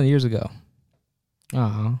 that's 2,000 years ago.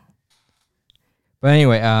 Oh. But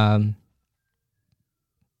anyway,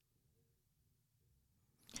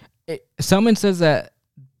 someone says that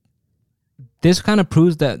this kind of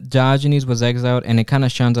proves that Diogenes was exiled, and it kind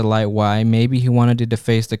of shines a light why. Maybe he wanted to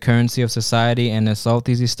deface the currency of society and assault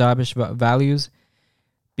these established values.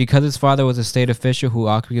 because his father was a state official who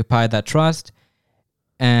occupied that trust,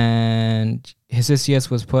 and Hesychius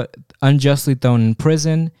was put unjustly thrown in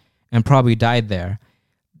prison and probably died there.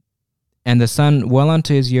 And the son, well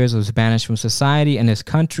into his years, was banished from society and his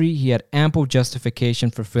country. He had ample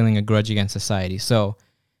justification for feeling a grudge against society. So,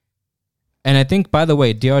 and I think, by the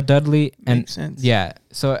way, D.R. Dudley and Makes sense. yeah.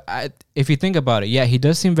 So, if you think about it, yeah, he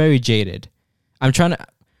does seem very jaded. I'm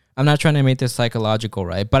not trying to make this psychological,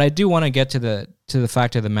 right? But I do want to get to the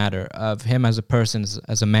fact of the matter of him as a person,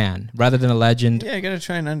 as a man, rather than a legend. Yeah, I gotta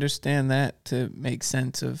try and understand that to make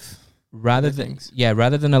sense of Rather other than things.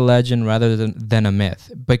 rather than a legend, rather than a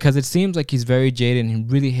myth, because it seems like he's very jaded and he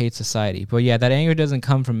really hates society. But yeah, that anger doesn't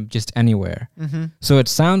come from just anywhere. Mm-hmm. So it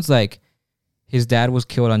sounds like his dad was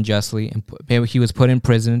killed unjustly, and maybe he was put in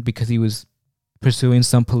prison because he was pursuing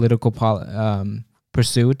some political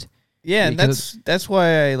pursuit. Yeah, Because- that's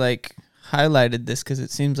why I like highlighted this, because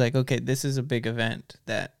it seems like, okay, this is a big event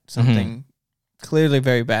that something clearly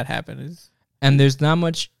very bad happened. And there's not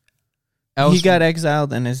much else. He got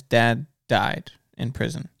exiled and his dad died in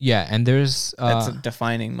prison. yeah, and there's That's a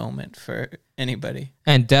defining moment for anybody.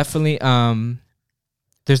 and definitely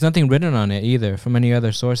there's nothing written on it either from any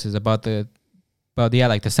other sources about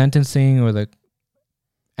like the sentencing or the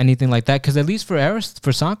anything like that. Because at least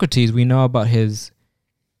for Socrates, we know about his,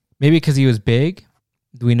 maybe because he was big,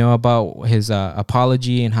 we know about his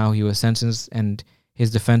apology and how he was sentenced and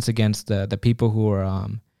his defense against the people who were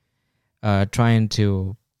trying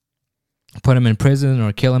to put him in prison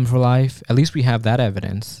or kill him for life. At least we have that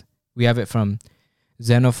evidence. We have it from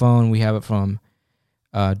Xenophon. We have it from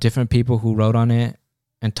different people who wrote on it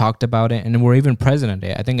and talked about it, and were even present at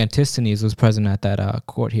it. I think Antisthenes was present at that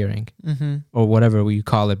court hearing, Mm-hmm. or whatever we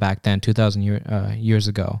call it back then, 2,000 years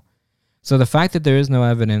ago. So the fact that there is no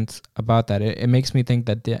evidence about that, it makes me think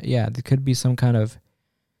that, there could be some kind of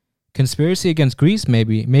conspiracy against Greece,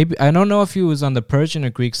 maybe. I don't know if he was on the Persian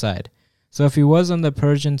or Greek side. So if he was on the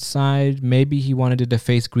Persian side, maybe he wanted to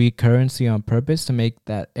deface Greek currency on purpose to make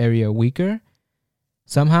that area weaker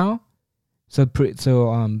somehow. So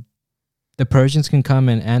the Persians can come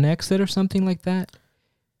and annex it or something like that.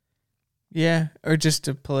 Yeah, or just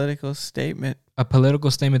a political statement. A political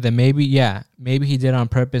statement that maybe he did on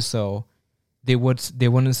purpose, so they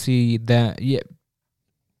wouldn't see that. Yeah,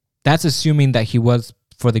 that's assuming that he was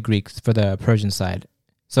for the Greeks, for the Persian side.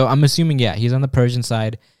 So I'm assuming he's on the Persian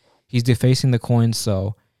side. He's defacing the coins,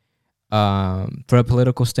 so for a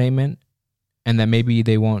political statement, and then maybe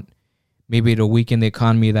it'll weaken the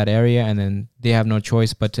economy of that area, and then they have no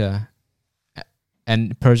choice but to.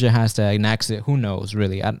 And Persia has to annex it. Who knows,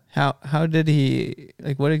 really? How did he,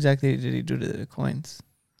 like, what exactly did he do to the coins?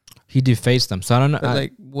 He defaced them. So I don't know.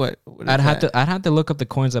 But what is I'd have that? to look up the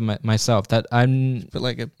coins myself. That I'm Put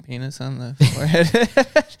like a penis on the forehead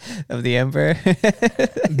of the emperor.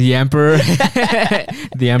 the emperor.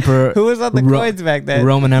 The emperor. Who was on the coins back then?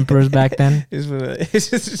 Roman emperors back then. It's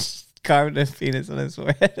just carved a penis on his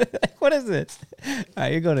forehead. Like, what is this?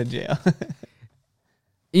 You're going to jail.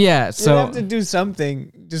 Yeah. You So have to do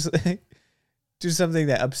something. Just do something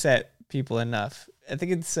that upset people enough. I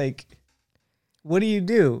think it's like, what do you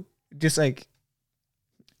do? Just like,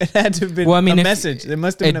 it had to have been a message. There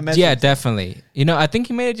must have been a message. Yeah, definitely. I think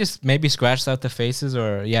he may have just maybe scratched out the faces,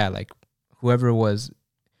 or like whoever was.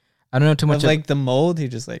 I don't know too much. Of like the mold, he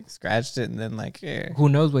just like scratched it and then like here. Who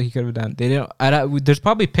knows what he could have done? They don't. There's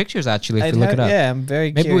probably pictures actually if you look it up. Yeah, I'm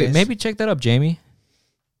very curious. Maybe check that up, Jamie.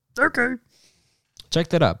 Okay. Check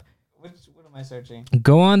that up. What am I searching?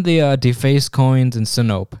 Go on the defaced coins in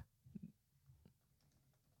Sinope.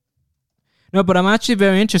 No, but I'm actually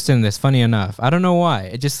very interested in this, funny enough. I don't know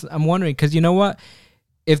why. I'm wondering, because you know what?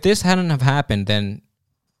 If this hadn't have happened, then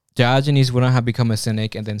Diogenes wouldn't have become a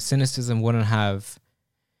cynic, and then cynicism wouldn't have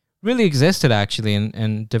really existed, actually,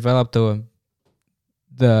 and developed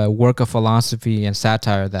the work of philosophy and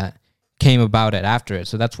satire that came about it after it.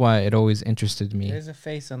 So that's why it always interested me. There's a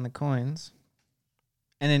face on the coins.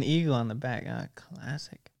 And an eagle on the back.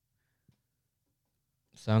 Classic.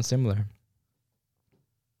 Sounds similar.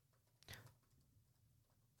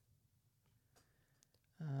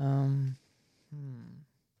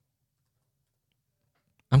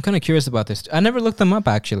 I'm kind of curious about this. I never looked them up,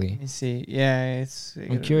 actually. Let me see. Yeah,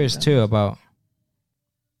 I'm curious too about.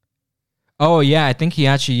 Oh yeah, I think he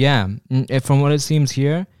actually from what it seems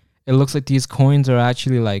here, it looks like these coins are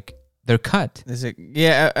actually like they're cut. I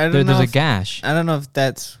don't know. There's a gash. I don't know if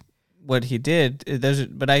that's what he did.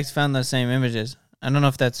 But I found the same images. I don't know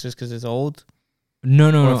if that's just because it's old.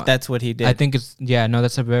 No. If that's what he did. I think it's no.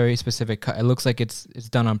 That's a very specific cut. It looks like it's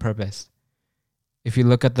done on purpose. If you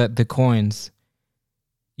look at the coins,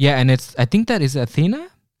 and I think that is Athena.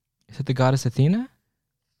 Is it the goddess Athena?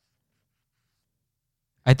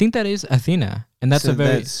 I think that is Athena, and that's So a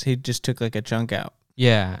very he just took like a chunk out.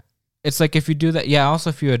 yeah. It's like if you do that, yeah. Also,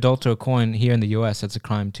 if you adulterate a coin here in the U.S., that's a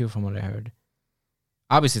crime too, from what I heard.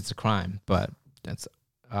 Obviously, it's a crime, but that's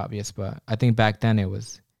obvious. But I think back then it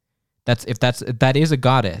was. If that is a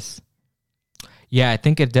goddess. Yeah, I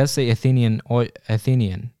think it does say Athenian or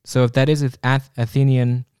Athenian. So if that is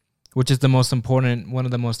Athenian, which is one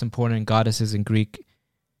of the most important goddesses in Greek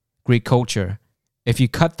culture, if you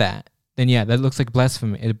cut that, then yeah, that looks like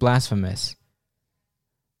blasphemous.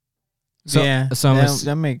 So, yeah, so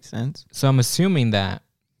that makes sense. So I'm assuming that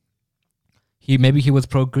he was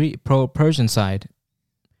pro Persian side.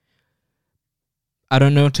 I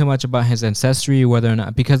don't know too much about his ancestry, whether or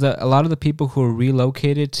not, because a lot of the people who were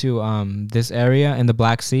relocated to this area in the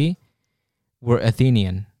Black Sea were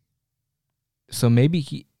Athenian. So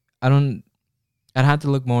maybe I'd have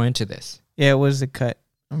to look more into this. Yeah, it was the cut.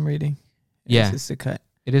 I'm reading. Yeah, it's the cut.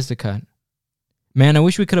 It is the cut. Man, I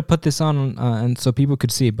wish we could have put this on and so people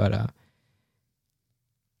could see, but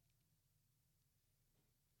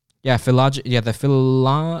yeah, the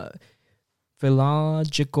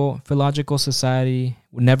Philological Society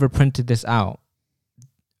never printed this out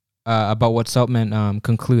about what Seltman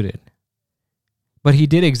concluded. But he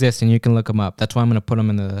did exist, and you can look him up. That's why I'm going to put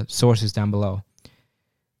him in the sources down below.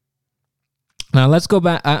 Now, let's go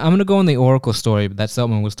back. I'm going to go on the Oracle story that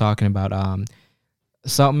Seltman was talking about.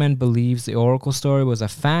 Seltman believes the Oracle story was a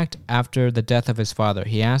fact after the death of his father.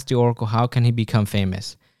 He asked the Oracle, how can he become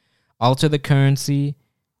famous? Alter the currency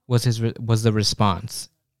was the response.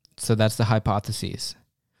 So that's the hypothesis.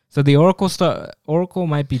 So the Oracle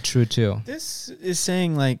might be true too. This is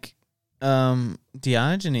saying like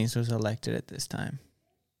Diogenes was elected at this time.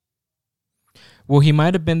 Well, he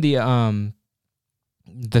might have been the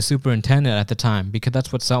superintendent at the time, because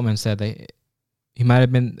that's what Seltman said. He might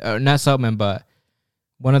have been not Seltman, but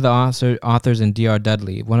one of the authors in D.R.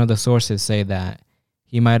 Dudley. One of the sources say that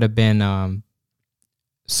he might have been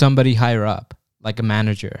somebody higher up, like a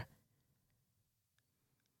manager.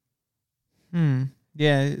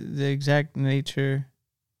 Yeah, the exact nature,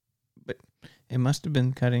 but it must have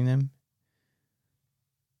been cutting them.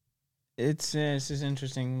 It's this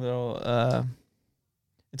interesting little.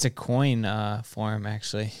 It's a coin form,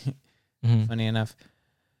 actually. Mm-hmm. Funny enough.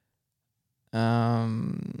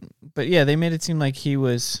 But yeah, they made it seem like he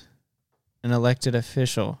was an elected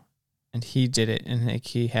official, and he did it, and like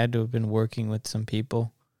he had to have been working with some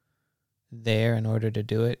people there in order to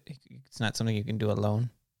do it. It's not something you can do alone.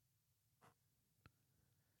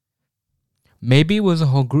 Maybe it was a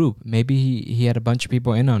whole group. Maybe he had a bunch of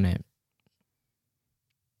people in on it.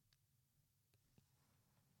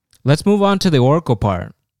 Let's move on to the Oracle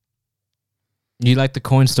part. You like the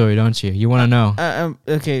coin story, don't you? You want to know?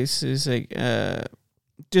 Okay, so it's like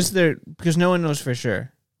just there because no one knows for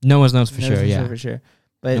sure. No one knows for sure. Yeah, for sure.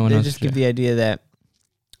 But No one they knows just for give sure. the idea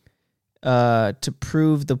that to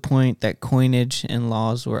prove the point that coinage and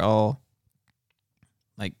laws were all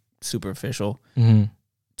like superficial Mm-hmm.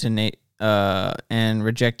 and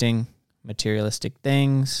rejecting materialistic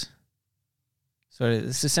things. So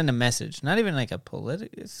it's to send a message, not even like a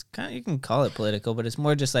political. It's kind of, you can call it political, but it's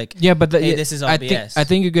more just like, Yeah, but hey, this is all BS. I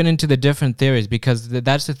think you're getting into the different theories, because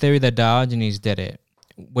that's the theory that Diogenes did it,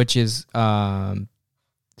 which is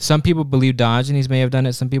some people believe Diogenes may have done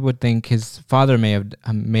it. Some people think his father may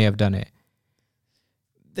have done it.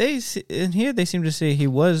 In here they seem to say he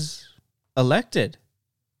was elected,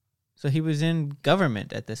 so he was in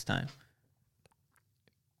government at this time.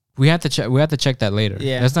 We have to check that later.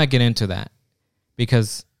 Yeah. Let's not get into that,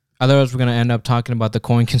 because otherwise we're gonna end up talking about the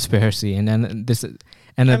coin conspiracy, and then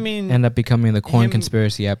end up becoming the coin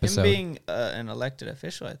conspiracy episode. Him being an elected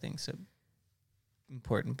official, I think, is an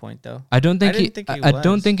important point, though. I don't think I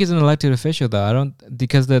don't think he's an elected official, though.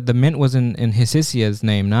 Because the mint was in Hesesia's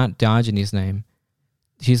name, not Diogenes' name.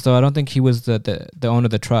 So I don't think he was the owner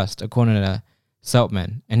of the trust, according to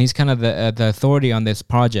Seltman, and he's kind of the authority on this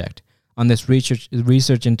project, on this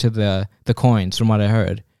research into the coins, from what I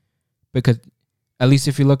heard. Because at least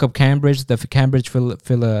if you look up Cambridge, the Cambridge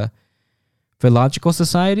Philological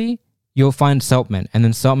Society, you'll find Seltman, and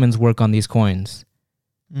then Seltman's work on these coins.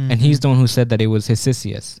 Mm-hmm. And he's the one who said that it was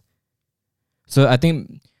Hesesius. So I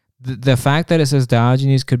think the fact that it says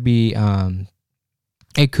Diogenes could be,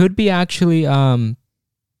 it could be actually on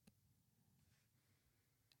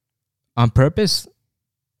purpose.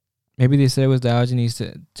 Maybe they said it was Diogenes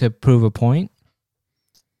to prove a point.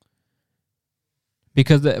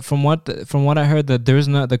 Because from what I heard, that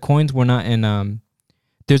the coins were not in.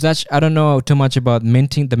 There's actually, I don't know too much about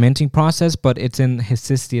the minting process, but it's in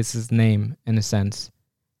Hesesius's name in a sense.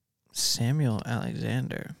 Samuel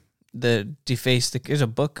Alexander, there's a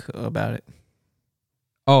book about it.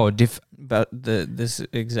 about this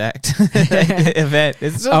exact event.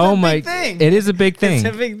 It's a big thing. It is a big thing.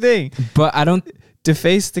 It's a big thing. But I don't.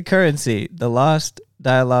 Deface the Currency: The Lost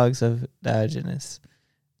Dialogues of Diogenes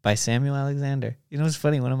by Samuel Alexander. You know what's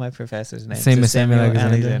funny? One of my professors' names Same is as Samuel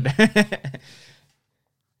Alexander.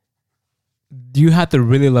 You have to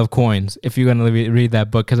really love coins if you're going to read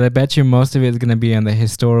that book, because I bet you most of it is going to be on the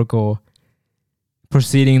historical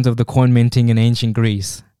proceedings of the coin minting in ancient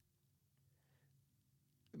Greece.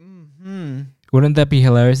 Mm-hmm. Wouldn't that be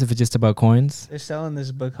hilarious if it's just about coins? They're selling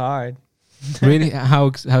this book hard. Really? How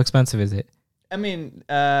expensive is it? I mean,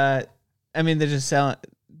 they're just selling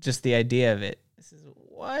just the idea of it.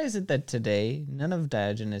 Why is it that today none of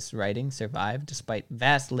Diogenes' writings survived, despite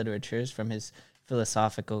vast literatures from his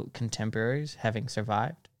philosophical contemporaries having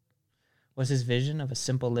survived? Was his vision of a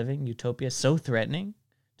simple living utopia so threatening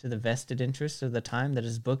to the vested interests of the time that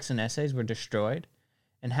his books and essays were destroyed?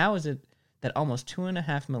 And how is it that almost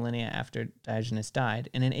 2.5 millennia after Diogenes died,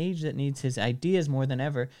 in an age that needs his ideas more than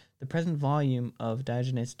ever, the present volume of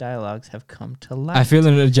Diogenes' dialogues have come to light? I feel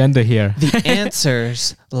an agenda here. The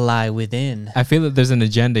answers lie within. I feel that there's an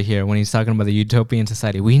agenda here when he's talking about the utopian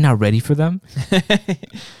society. We not ready for them?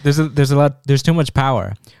 There's too much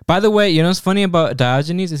power. By the way, you know what's funny about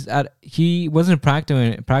Diogenes is that he wasn't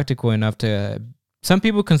practical enough to. Some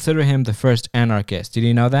people consider him the first anarchist. Did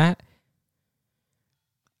you know that?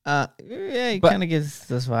 Yeah, he kind of gives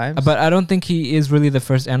those vibes. But I don't think he is really the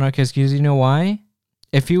first anarchist, because you know why?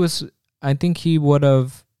 If he was, I think he would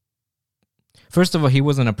have. First of all, he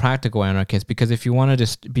wasn't a practical anarchist, because if you wanted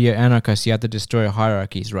to be an anarchist, you have to destroy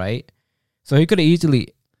hierarchies, right? So he could have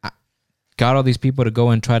easily got all these people to go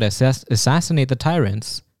and try to assassinate the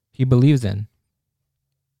tyrants he believes in.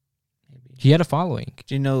 Maybe. He had a following.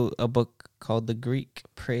 Do you know a book called The Greek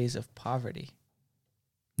Praise of Poverty?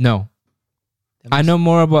 No. I know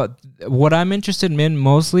more about what I'm interested in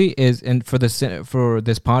mostly is, and for this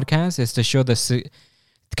podcast, is to show the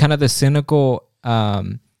kind of the cynical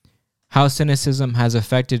how cynicism has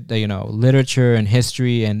affected literature and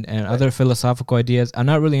history and other philosophical ideas. I'm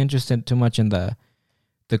not really interested too much in the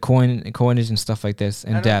coinage and stuff like this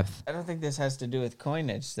in depth. I don't think this has to do with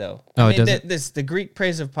coinage though. Oh, it doesn't. The Greek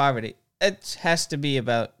Praise of Poverty. It has to be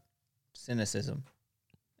about cynicism.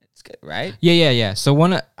 Good, right? Yeah. So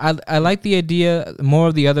I like the idea more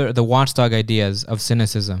of the watchdog ideas of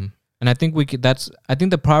cynicism, and I think I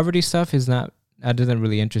think the poverty stuff that doesn't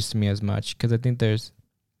really interest me as much, because I think there's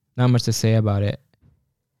not much to say about it.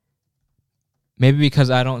 Maybe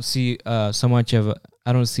because I don't see I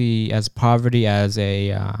don't see as poverty as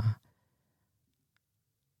a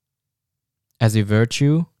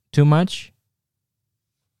virtue too much.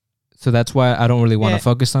 So that's why I don't really want to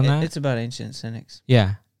focus on that. It's about ancient cynics.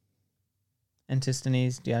 Yeah.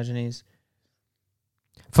 Antisthenes, Diogenes.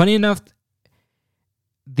 Funny enough,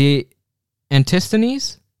 the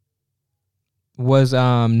Antisthenes was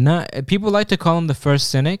not. People like to call him the first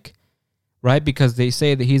cynic, right? Because they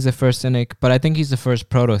say that he's the first cynic, but I think he's the first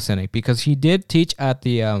proto-cynic, because he did teach at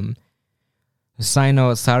the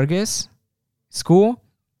Cynosarges school.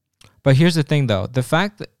 But here's the thing, though: the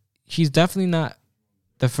fact that he's definitely not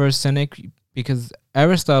the first cynic, because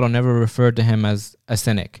Aristotle never referred to him as a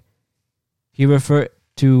cynic. He referred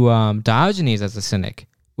to Diogenes as a cynic,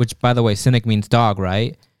 which, by the way, cynic means dog,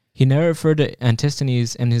 right? He never referred to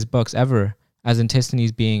Antisthenes in his books ever as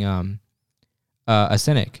Antisthenes being a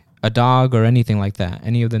cynic, a dog, or anything like that.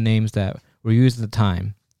 Any of the names that were used at the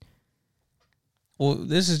time. Well,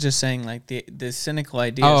 this is just saying like the cynical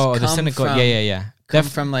ideas. Oh, the cynical, yeah. Come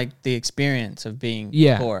from like the experience of being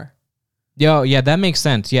poor. Yeah, that makes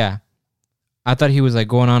sense. Yeah. I thought he was like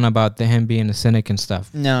going on about him being a cynic and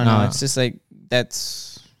stuff. No, it's just like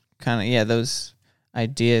that's kind of those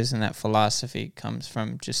ideas and that philosophy comes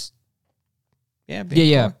from just being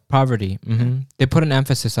poor. Poverty. Mm-hmm. They put an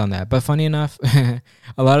emphasis on that, but funny enough, a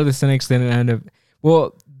lot of the cynics didn't end up.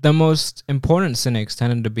 Well, the most important cynics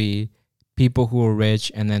tended to be people who were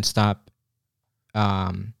rich and then stop.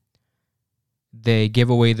 They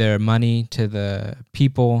give away their money to the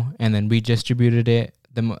people and then redistributed it.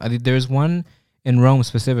 There's one in Rome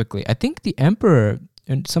specifically. I think the emperor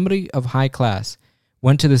and somebody of high class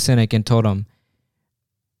went to the cynic and told him,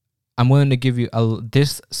 I'm willing to give you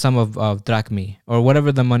this sum of drachmae, or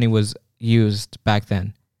whatever the money was used back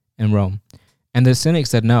then in Rome. And the cynic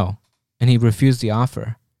said no, and he refused the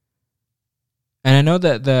offer. And I know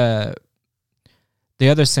that the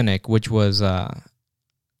other cynic, which was the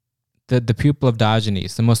pupil of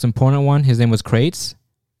Diogenes, the most important one, his name was Crates,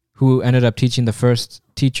 who ended up teaching the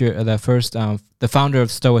founder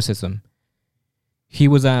of Stoicism. He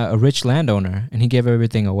was a rich landowner, and he gave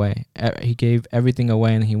everything away. He gave everything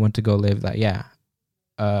away, and he went to go live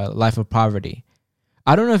a life of poverty.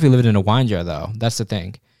 I don't know if he lived in a wine jar though. That's the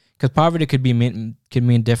thing, because poverty could mean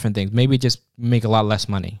different things. Maybe just make a lot less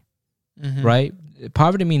money, right?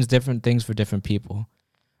 Poverty means different things for different people.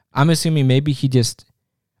 I'm assuming maybe he just,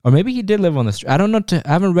 or maybe he did live on the street. I don't know. I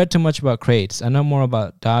haven't read too much about Crates. I know more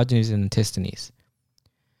about Diogenes and Antisthenes,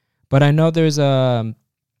 but I know there's a.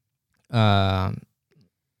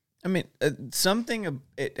 I mean, something.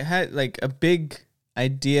 It had like a big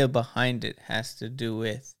idea behind it has to do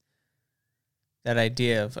with that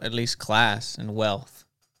idea of at least class and wealth.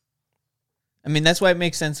 I mean, that's why it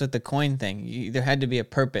makes sense with the coin thing. There had to be a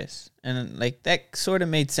purpose, and like that sort of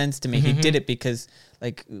made sense to me. He did it because,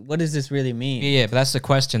 like, what does this really mean? Yeah, but that's the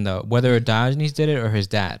question though. Whether Diogenes did it or his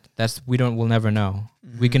dad, we'll never know.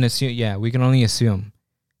 We can assume. Yeah, we can only assume.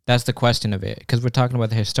 That's the question of it, because we're talking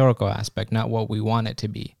about the historical aspect, not what we want it to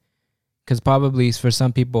be. Because probably for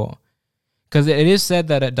some people, because it is said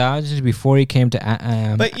that at Diogenes before he came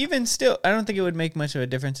to, but even still, I don't think it would make much of a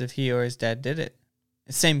difference if he or his dad did it.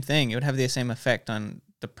 Same thing. It would have the same effect on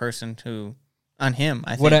the person on him.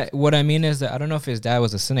 I think. What I mean is that I don't know if his dad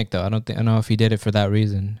was a cynic though. I don't know if he did it for that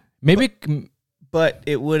reason. Maybe, but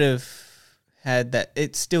it would have had that.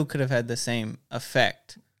 It still could have had the same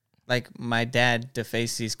effect. Like my dad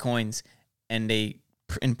defaced these coins, and they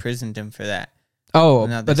imprisoned him for that. Oh,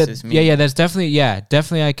 now but this is me. that's definitely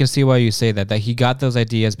I can see why you say that he got those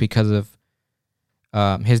ideas because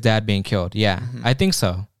of his dad being killed. Yeah, I think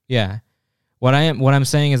so. Yeah. What I'm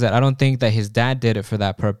saying is that I don't think that his dad did it for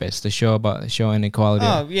that purpose, to show inequality.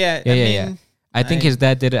 Oh, yeah. I think his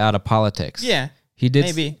dad did it out of politics. Yeah. He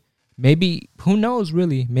did. Maybe, who knows,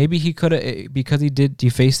 really? Maybe he could have, because he did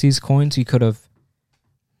deface these coins, he could have,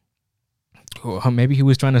 maybe he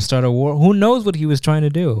was trying to start a war. Who knows what he was trying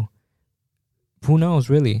to do? Who knows,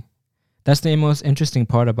 really? That's the most interesting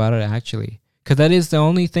part about it, actually. Because that is the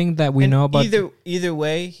only thing that we know about. Either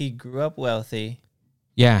way, he grew up wealthy.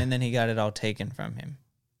 Yeah. And then he got it all taken from him.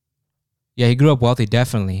 Yeah, he grew up wealthy,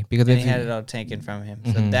 definitely. Because he had it all taken from him.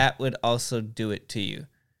 So that would also do it to you.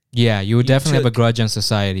 Yeah, you would definitely have a grudge on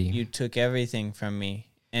society. You took everything from me.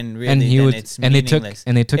 And really, it's meaningless.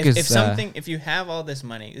 They took his... If you have all this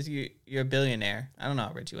money, you're a billionaire. I don't know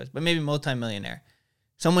how rich he was, but maybe multimillionaire.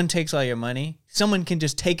 Someone takes all your money. Someone can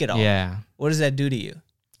just take it all. Yeah. What does that do to you?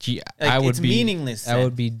 Gee, it's meaningless. I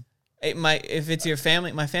would be... If it's your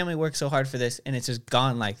family, my family worked so hard for this, and it's just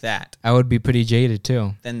gone like that. I would be pretty jaded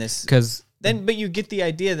too. But you get the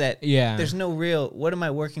idea that yeah, there's no real. What am I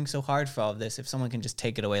working so hard for all of this? If someone can just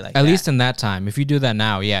take it away like that. At least in that time, if you do that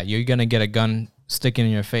now, yeah, you're gonna get a gun sticking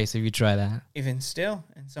in your face if you try that. Even still,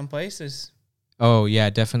 in some places. Oh yeah,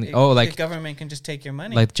 definitely. The government can just take your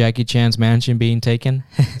money. Like Jackie Chan's mansion being taken.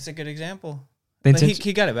 It's a good example. But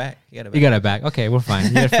he got it back. You got it back. Okay, we're fine.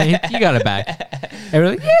 You got it back. And we're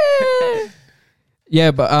like, yeah. Yeah,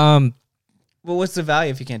 but well, what's the value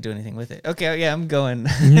if you can't do anything with it? Okay, yeah, I'm going.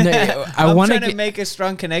 No, I'm trying to make a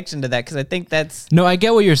strong connection to that because I think that's... No, I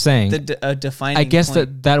get what you're saying. The defining I guess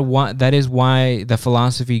point. that is why the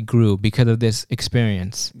philosophy grew, because of this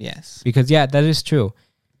experience. Yes. Because, yeah, that is true.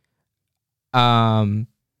 I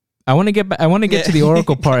want to get back. I want to get to the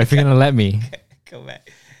oracle part if you're gonna let me. Go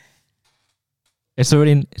back. It's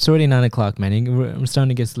already 9:00, man. I'm starting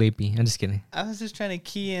to get sleepy. I'm just kidding. I was just trying to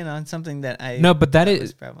key in on something that I... No, but that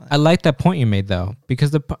is... I like that point you made, though,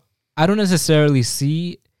 because I don't necessarily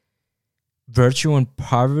see virtue in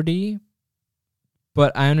poverty,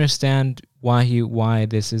 but I understand why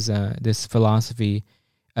this philosophy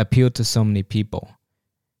appealed to so many people.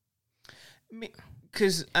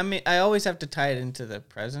 Because I always have to tie it into the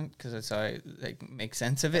present because that's how I make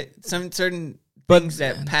sense of it. Some certain things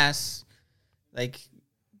that pass,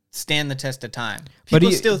 stand the test of time. People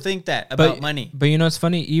still think that about money. But it's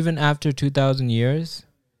funny. Even after 2,000 years,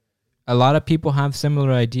 a lot of people have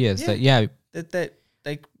similar ideas. That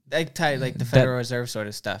tie the Federal Reserve sort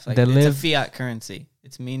of stuff. It's a fiat currency.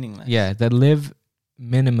 It's meaningless. Yeah, that live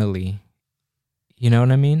minimally. You know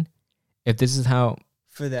what I mean? If this is how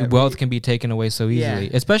wealth can be taken away so easily,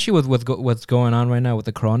 especially with what's going on right now with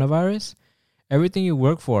the coronavirus, everything you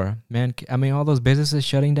work for, man. I mean, all those businesses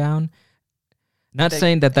shutting down. Not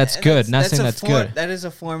saying that's good. Not saying that's good. That is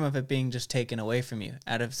a form of it being just taken away from you,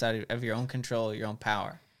 out of your own control, your own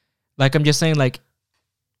power. Like, I'm just saying,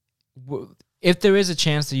 if there is a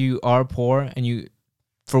chance that you are poor and you,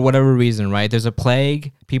 for whatever reason, right? There's a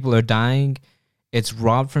plague, people are dying, it's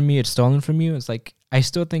robbed from you, it's stolen from you. It's like, I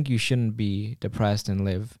still think you shouldn't be depressed and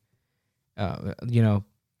live a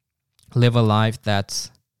life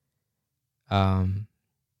that's,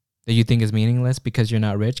 that you think is meaningless because you're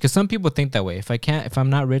not rich. Because some people think that way. If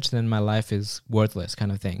I'm not rich, then my life is worthless,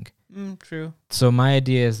 kind of thing. True. So my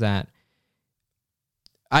idea is that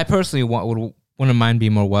I personally wouldn't mind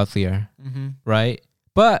being more wealthier, right?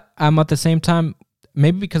 But I'm at the same time,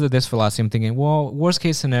 maybe because of this philosophy, I'm thinking, well, worst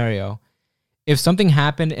case scenario, if something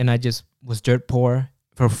happened and I just was dirt poor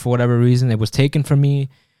for whatever reason, it was taken from me,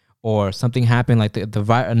 or something happened like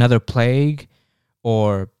another plague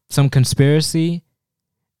or some conspiracy,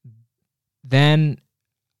 then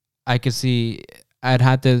I could see I'd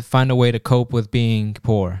have to find a way to cope with being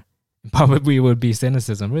poor. Probably would be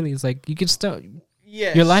cynicism. Really, it's like you can still.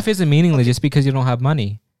 Yes. Your life isn't meaningless just because you don't have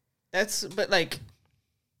money. But like,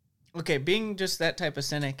 okay, being just that type of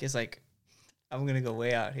cynic is like, I'm gonna go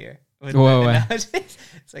way out here. With Whoa, my analogy.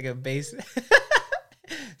 It's like a base.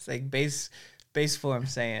 It's like base form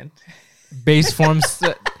saying. Base forms.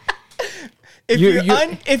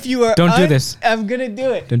 If you are don't do this. I'm gonna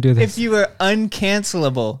do it. Don't do this. If you are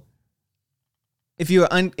uncancelable. If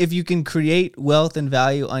you can create wealth and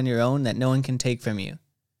value on your own that no one can take from you,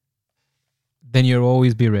 then you'll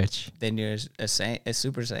always be rich. then you're a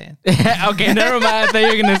Super Saiyan. Okay, never mind. I thought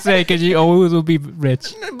you were gonna say because you always will be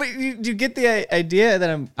rich. But you get the idea that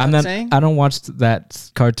I'm not saying? I don't watch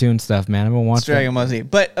that cartoon stuff, man. I haven't watched Dragon Ball Z.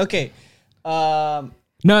 But okay, No,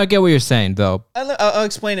 I get what you're saying though. I'll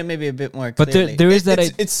explain it maybe a bit more But clearly. there is that.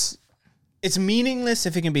 It's meaningless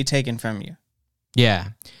if it can be taken from you. Yeah.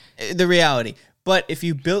 The reality. But if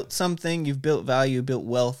you built something, you've built value, you built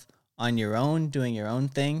wealth on your own, doing your own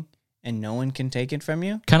thing, and no one can take it from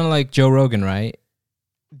you. Kind of like Joe Rogan, right?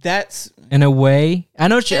 That's in a way. I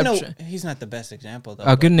know. He's not the best example though.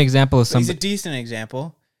 I'll give an example of something. He's a decent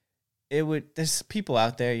example. There's people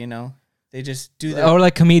out there, they just do that. Or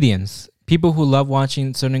like comedians, people who love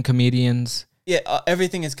watching certain comedians. Yeah,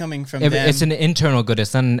 everything is coming from them. It's an internal good.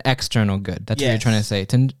 It's not an external good. That's what you're trying to say.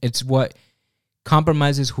 It's what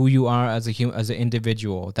compromises who you are as an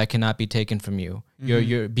individual that cannot be taken from you.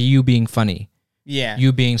 Mm-hmm. You being funny. Yeah.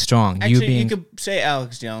 You being strong. Actually, you could say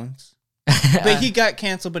Alex Jones. But he got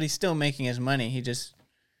canceled, but he's still making his money. He just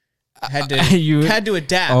had to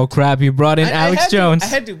adapt. Oh crap, you brought in Alex Jones. I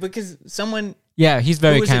had to because someone. Yeah, he's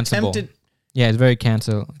very cancelable. Yeah, he's very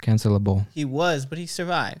cancelable. He was, but he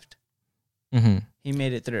survived. Mm-hmm. He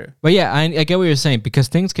made it through. But yeah, I get what you're saying because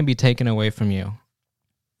things can be taken away from you.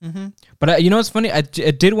 Mm-hmm. But it's funny. I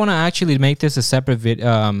did want to actually make this a separate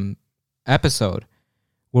episode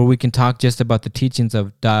where we can talk just about the teachings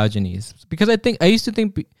of Diogenes, because I used to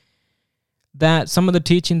think that some of the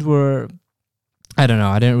teachings were, I don't know,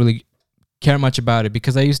 I didn't really care much about it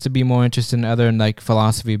because I used to be more interested in other like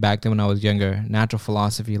philosophy back then when I was younger, natural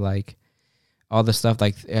philosophy, like all the stuff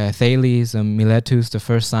like Thales and Miletus, the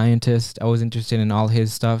first scientist. I was interested in all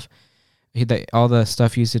his stuff. All the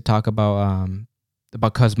stuff he used to talk about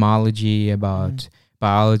cosmology, about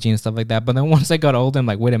biology and stuff like that. But then once I got older, I'm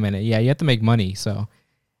like, wait a minute, you have to make money. So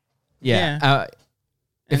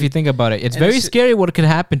if you think about it, it's very scary what could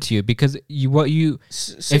happen to you because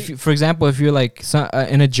for example, if you're like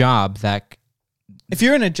in a job that. If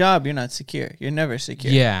you're in a job, you're not secure. You're never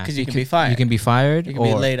secure. Yeah. Because you can be fired. You can be fired. You can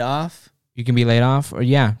be laid off. You can be laid off or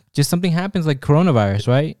just something happens like coronavirus,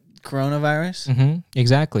 right? Coronavirus? Mm-hmm.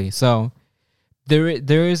 Exactly. So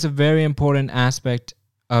there is a very important aspect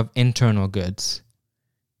of internal goods.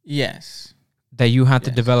 Yes. That you have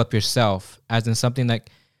to develop yourself as in something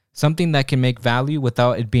that can make value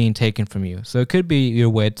without it being taken from you. So it could be your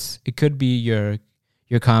wits. It could be your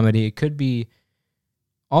comedy. It could be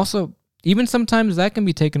also, even sometimes that can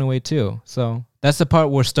be taken away too. So that's the part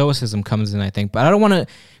where stoicism comes in, I think. But I don't want to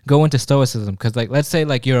go into stoicism because, like, let's say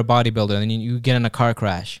like you're a bodybuilder and you get in a car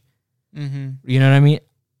crash. Mm-hmm. You know what I mean?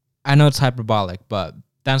 I know it's hyperbolic, but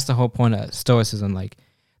that's the whole point of stoicism. Like,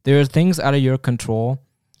 there are things out of your control,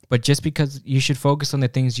 but just because you should focus on the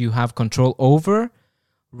things you have control over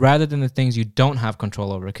rather than the things you don't have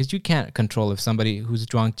control over. Because you can't control if somebody who's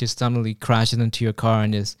drunk just suddenly crashes into your car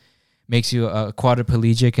and just makes you a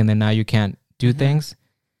quadriplegic and then now you can't do things.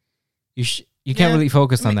 You can't really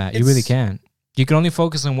focus on that. You really can't. You can only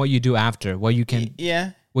focus on what you do after, what you can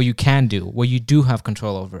do, what you do have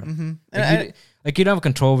control over. Mm-hmm. You don't have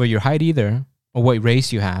control over your height either, or what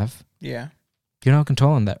race you have. Yeah. You don't have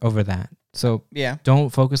control over that. So don't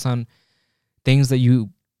focus on things that you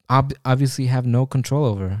obviously have no control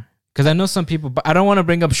over. Because I know some people, but I don't want to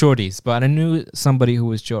bring up shorties, but I knew somebody who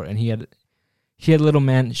was short and he had little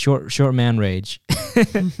man, short man rage.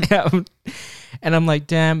 And I'm like,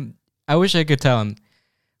 damn, I wish I could tell him,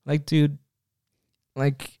 like, dude,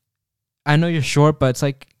 like, I know you're short, but it's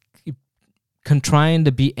like trying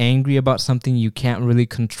to be angry about something you can't really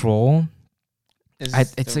control.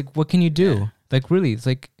 It's like, what can you do? Yeah. Like, really, it's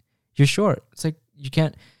like, you're short. It's like, you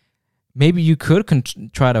can't, maybe you could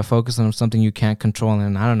try to focus on something you can't control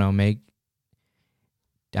and, I don't know,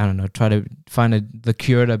 I don't know, try to find the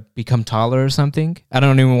cure to become taller or something. I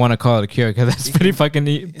don't even want to call it a cure because that's pretty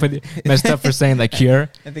fucking pretty messed up for saying that cure.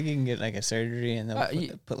 I think you can get like a surgery and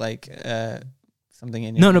they'll put like something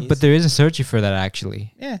in your No, knees. no, but there is a surgery for that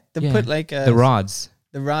actually. Yeah, they put like the rods.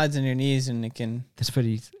 The rods in your knees and it can... That's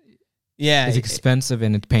pretty... Yeah. It's expensive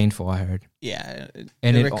and it's painful, I heard. Yeah.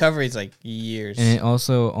 And the recovery is like years. And it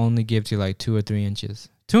also only gives you like 2 or 3 inches.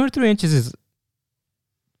 2 or 3 inches is... Do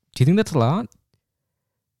you think that's a lot?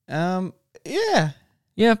 Yeah.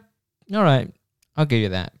 Yeah. All right. I'll give you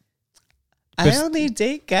that. I only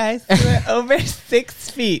date guys who are over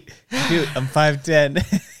 6 feet. Dude, I'm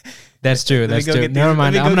 5'10". That's true. That's true. Never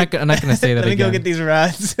mind. I'm not going to say that again. Let me go get these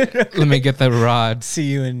rods. Let me get the rods. See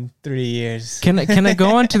you in 3 years. Can I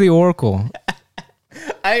go on to the Oracle?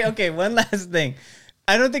 Okay, one last thing.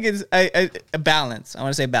 I don't think it's a balance. I want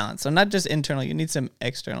to say balance. So not just internal. You need some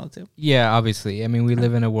external too. Yeah, obviously. I mean, we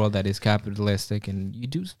live in a world that is capitalistic, and you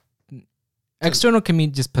do... External can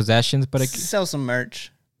mean just possessions, but... Sell some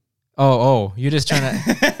merch. Oh, you're just trying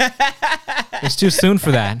to... It's too soon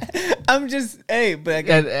for that. I'm just... Hey, but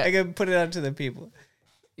I can put it out to the people.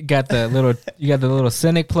 You got the little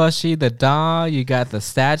Cynic plushie, the doll, you got the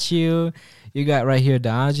statue, you got right here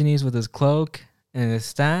Diogenes with his cloak and his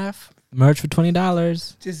staff. Merch for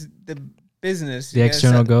 $20. Just the business. The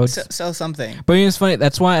external goods. Sell something. But it's funny.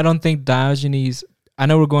 That's why I don't think Diogenes... I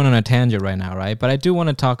know we're going on a tangent right now, right? But I do want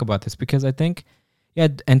to talk about this because I think,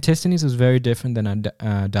 Antisthenes was very different than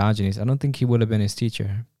Diogenes. I don't think he would have been his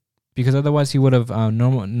teacher. Because otherwise he would have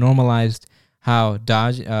normalized how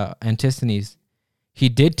Antisthenes, he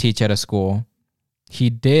did teach at a school. He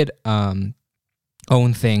did own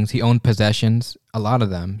things. He owned possessions, a lot of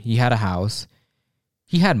them. He had a house.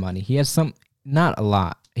 He had money. He has some, not a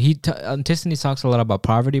lot. Antisthenes talks a lot about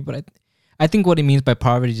poverty, but I think what he means by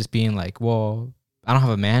poverty is just being like, well, I don't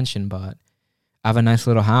have a mansion, but I have a nice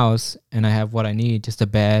little house and I have what I need, just a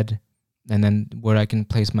bed and then where I can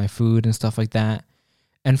place my food and stuff like that.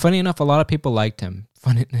 And funny enough, a lot of people liked him,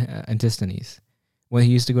 Antisthenes. When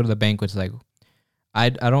he used to go to the banquets, like, I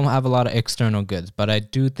don't have a lot of external goods, but I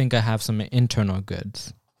do think I have some internal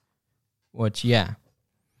goods. Which, yeah.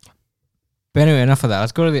 But anyway, enough of that.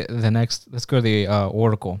 Let's go to let's go to the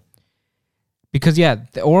Oracle. Because,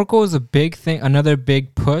 the Oracle is a big thing, another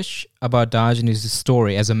big push about Diogenes'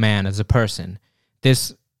 story as a man, as a person.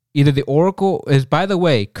 Either the Oracle is, by the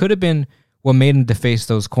way, could have been what made him deface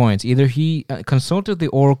those coins. Either he consulted the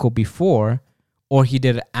Oracle before, or he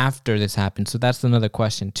did it after this happened. So that's another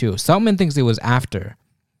question too. Seltman thinks it was after,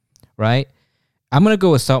 right? I'm going to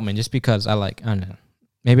go with Seltman just because I don't know.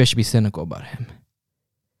 Maybe I should be cynical about him.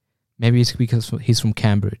 Maybe it's because he's from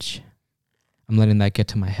Cambridge. I'm letting that get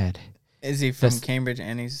to my head. Is he from Cambridge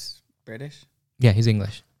and he's British? Yeah, he's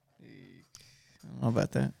English. I don't know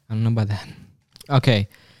about that. I don't know about that. Okay.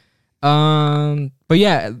 But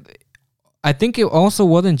yeah, I think it also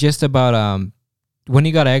wasn't just about when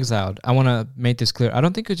he got exiled. I want to make this clear. I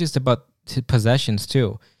don't think it was just about his possessions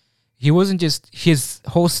too. He wasn't just, his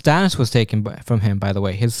whole status was taken from him, by the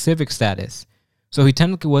way, his civic status. So he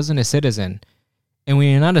technically wasn't a citizen. And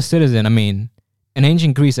when you're not a citizen, I mean, in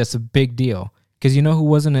ancient Greece, that's a big deal. Because you know who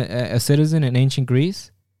wasn't a citizen in ancient Greece?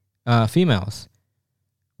 Females.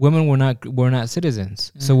 Women were not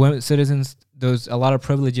citizens. Mm. So women, citizens, there's a lot of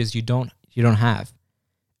privileges you don't have.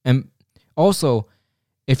 And also,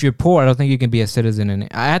 if you're poor, I don't think you can be a citizen. And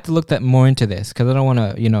I have to look more into this because I don't want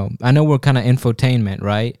to, I know we're kind of infotainment,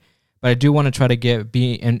 right? But I do want to try to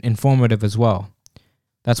be informative as well.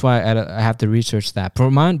 That's why I have to research that.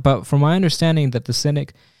 But from my understanding, that the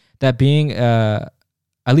Cynic, that being, at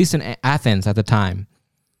least in Athens at the time,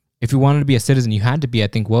 if you wanted to be a citizen, you had to be, I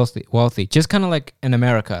think, wealthy. Just kind of like in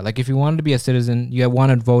America. Like if you wanted to be a citizen, you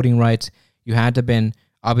wanted voting rights, you had to have been,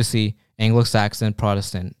 obviously, Anglo-Saxon,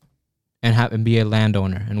 Protestant, and be a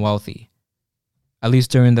landowner and wealthy. At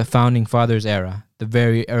least during the Founding Fathers era, the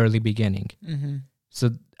very early beginning. Mm-hmm.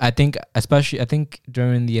 So I think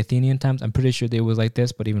during the Athenian times, I'm pretty sure it was like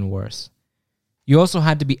this, but even worse. You also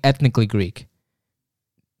had to be ethnically Greek.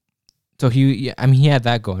 So he had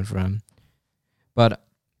that going for him. But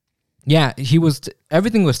yeah,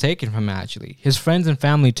 everything was taken from him, actually. His friends and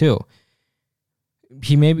family too.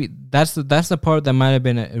 That's the part that might have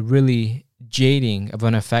been a really jading of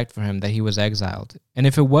an effect for him, that he was exiled. And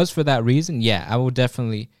if it was for that reason, I would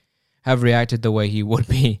definitely have reacted the way he would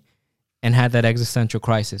be and had that existential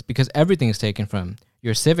crisis, because everything is taken from him.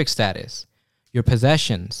 Your civic status, your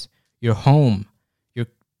possessions, your home,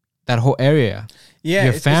 that whole area,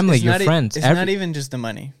 your family, your friends. It's not even just the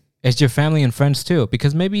money. It's your family and friends too,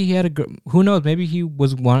 because maybe he had who knows, maybe he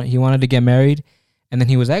wanted to get married and then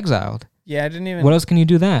he was exiled. Yeah, I didn't even. What else can you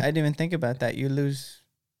do that? I didn't even think about that. You lose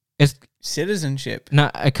It's citizenship.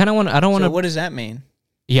 not. I kind of want. I don't want So to. what does that mean?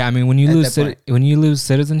 Yeah, I mean, when you At lose that point. when you lose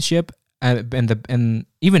citizenship, and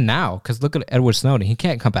even now, because look at Edward Snowden, he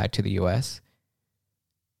can't come back to the U.S.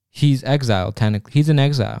 He's exiled. Technically, he's in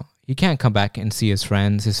exile. He can't come back and see his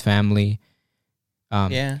friends, his family.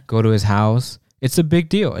 Yeah. Go to his house. It's a big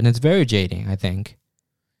deal, and it's very jading, I think.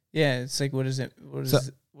 Yeah, it's like what is it? What is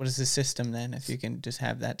So- what is the system then? If you can just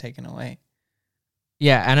have that taken away.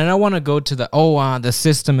 Yeah, and I don't want to go to the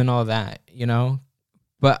system and all that, you know.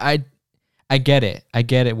 But I get it. I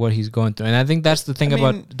get it what he's going through, and I think that's the thing I mean-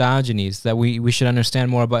 about Diogenes, that we should understand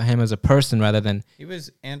more about him as a person rather than. He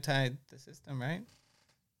was anti the system, right?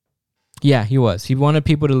 Yeah, he was. He wanted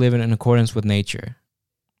people to live in accordance with nature,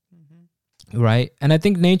 right? And I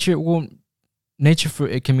think nature for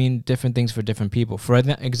it can mean different things for different people. For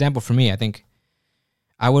example, for me, I think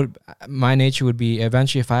my nature would be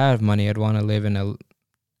eventually, if I have money, I'd want to live in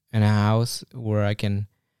a house where I can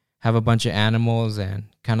have a bunch of animals and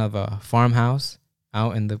kind of a farmhouse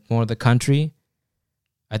out in more of the country.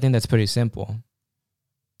 I think that's pretty simple.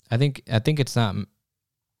 I think it's not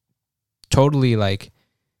totally like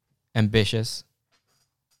ambitious,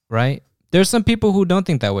 right? There's some people who don't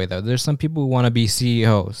think that way though. There's some people who want to be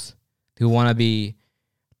CEOs, who want to be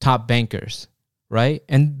top bankers, right?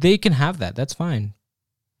 And they can have that. That's fine.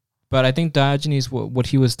 But I think Diogenes, what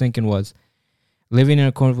he was thinking was living in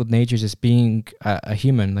accordance with nature, just being a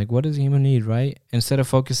human. Like, what does a human need, right? Instead of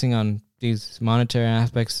focusing on these monetary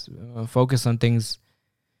aspects, focus on things,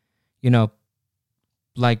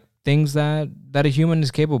 like things that a human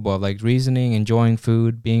is capable of, like reasoning, enjoying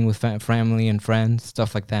food, being with family and friends,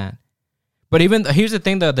 stuff like that. But here's the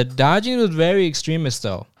thing, though. The Diogenes was very extremist,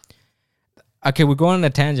 though. Okay, we're going on a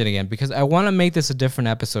tangent again because I want to make this a different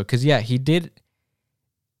episode. Because, yeah, he did.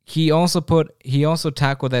 He also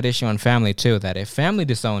tackled that issue on family, too, that if family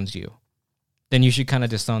disowns you, then you should kind of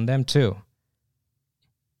disown them, too.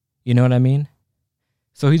 You know what I mean?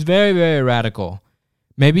 So he's very, very radical.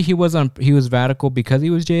 Maybe he was radical because he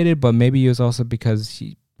was jaded, but maybe it was also because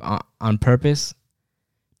he, on purpose,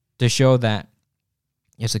 to show that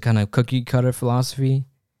it's a kind of cookie cutter philosophy.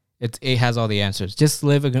 It has all the answers. Just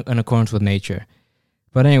live in accordance with nature.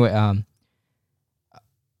 But anyway,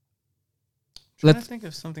 Trying to think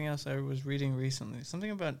of something else I was reading recently. Something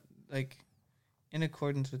about like in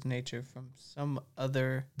accordance with nature from some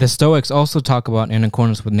other. The Stoics also talk about in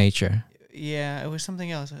accordance with nature. Yeah, it was something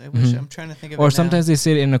else. I wish I'm trying to think of it Or now. sometimes they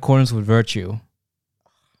say it in accordance with virtue.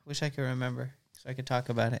 Wish I could remember so I could talk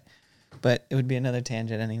about it. But it would be another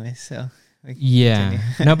tangent anyway, so we can Yeah.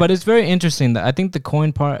 continue. No, but it's very interesting that I think the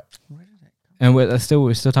coin part, Where did that and we're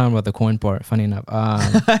still talking about the coin part, funny enough.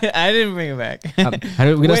 I didn't bring it back.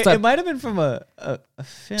 We're gonna Wait, start. it might have been from a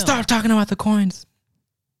film. Start talking about the coins.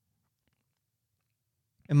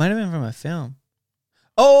 It might have been from a film.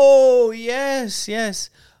 Oh, yes.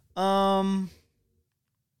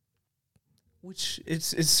 Which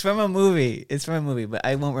it's from a movie. It's from a movie, but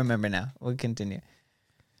I won't remember now. We'll continue.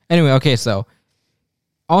 Anyway, okay, so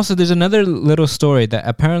also there's another little story that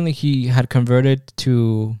apparently he had converted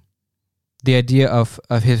to the idea of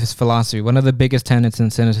his philosophy. One of the biggest tenets in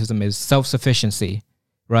Cynicism is self-sufficiency,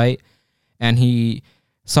 right? And he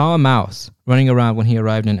saw a mouse running around when he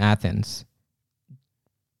arrived in Athens.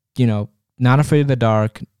 Not afraid of the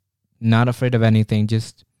dark, not afraid of anything,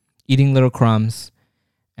 just eating little crumbs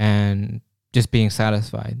and just being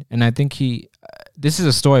satisfied. And I think this is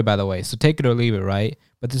a story, by the way, so take it or leave it, right?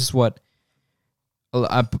 But this is what a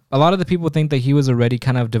lot of the people think, that he was already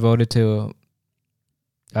kind of devoted to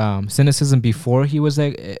cynicism before he was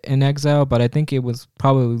in exile, but I think it was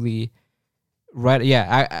probably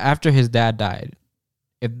after his dad died.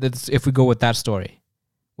 If we go with that story,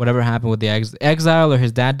 whatever happened with the exile or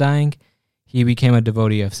his dad dying, he became a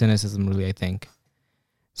devotee of cynicism, really, I think.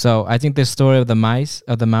 So I think this story of the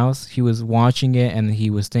mouse, he was watching it and he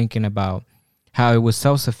was thinking about how it was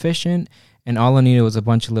self-sufficient and all it needed was a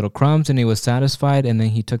bunch of little crumbs and he was satisfied, and then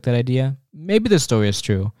he took that idea. Maybe the story is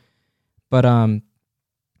true, but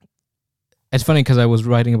it's funny because I was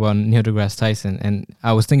writing about Neil deGrasse Tyson and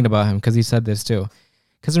I was thinking about him because he said this too.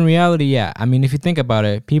 Because in reality, yeah, I mean, if you think about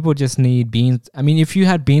it, people just need beans. I mean, if you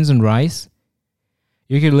had beans and rice,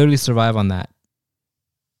 you could literally survive on that.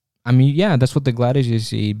 I mean, yeah, that's what the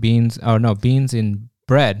gladiators eat, beans in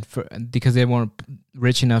bread, because they weren't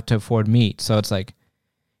rich enough to afford meat. So it's like,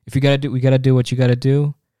 if we gotta do what you gotta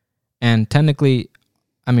do. And technically,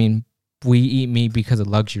 I mean, we eat meat because of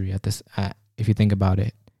luxury if you think about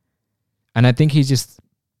it. And I think he's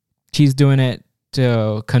doing it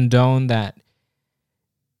to condone that.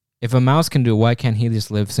 If a mouse can do it, why can't he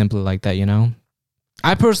just live simply like that,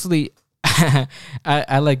 I personally,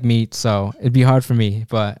 I like meat, so it'd be hard for me.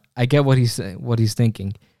 But I get what he's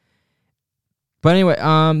thinking. But anyway,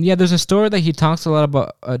 yeah, there's a story that he talks a lot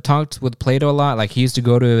about. Talked with Plato a lot. Like he used to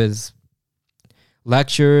go to his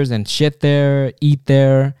lectures and shit there, eat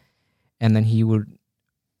there, and then he would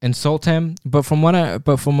insult him. But from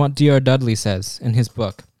what D.R. Dudley says in his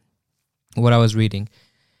book, what I was reading,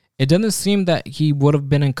 it doesn't seem that he would have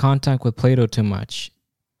been in contact with Plato too much.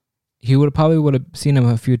 He would have seen him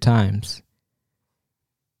a few times.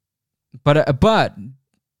 But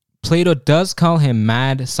Plato does call him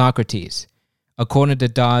Mad Socrates, according to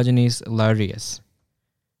Diogenes Laertius.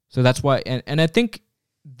 So that's why, and I think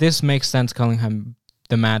this makes sense calling him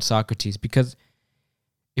the Mad Socrates, because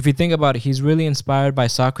if you think about it, he's really inspired by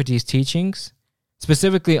Socrates' teachings,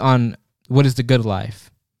 specifically on what is the good life.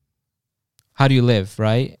 How do you live,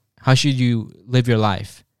 right? How should you live your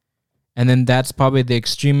life? And then that's probably the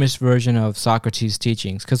extremist version of Socrates'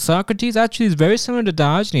 teachings. Because Socrates actually is very similar to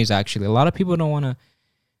Diogenes, actually. A lot of people don't want to,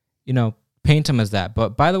 paint him as that.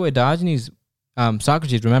 But by the way, Diogenes,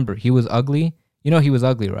 Socrates, remember, he was ugly. He was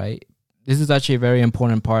ugly, right? This is actually a very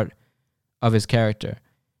important part of his character.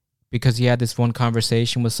 Because he had this one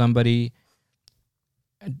conversation with somebody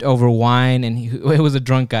over wine, and it was a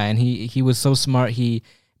drunk guy. And he was so smart, he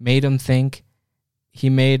made him think. He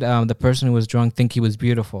made the person who was drunk think he was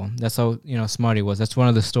beautiful. That's how smart he was. That's one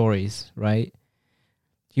of the stories, right?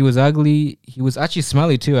 He was ugly. He was actually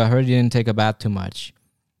smelly too. I heard he didn't take a bath too much.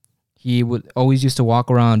 He would always used to walk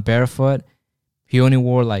around barefoot. He only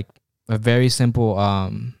wore like a very simple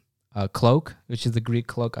cloak, which is the Greek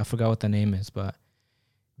cloak. I forgot what the name is, but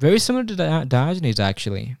very similar to Diogenes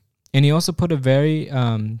actually. And he also put a very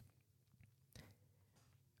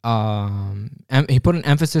he put an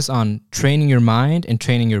emphasis on training your mind and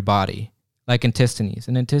training your body, like Antisthenes.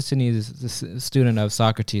 And Antisthenes is a student of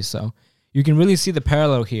Socrates, so you can really see the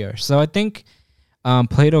parallel here. So I think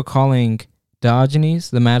Plato calling Diogenes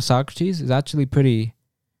the Mad Socrates is actually pretty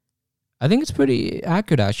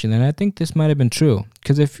accurate, actually. And I think this might have been true,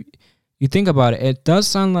 because if you think about it, it does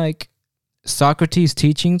sound like Socrates'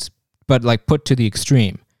 teachings, but like put to the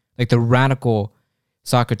extreme, like the radical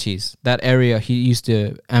Socrates, that area he used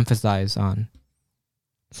to emphasize on.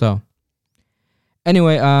 So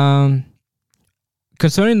anyway,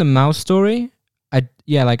 concerning the mouse story,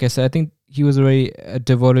 like I said, I think he was already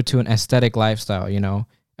devoted to an aesthetic lifestyle,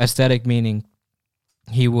 aesthetic meaning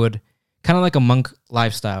he would kind of like a monk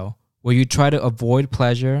lifestyle where you try to avoid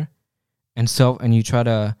pleasure and you try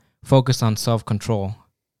to focus on self-control.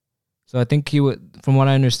 So I think he would, from what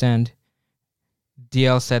I understand,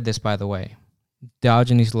 DL said this, by the way,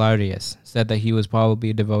 Diogenes Laertius said that he was probably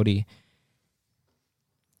a devotee.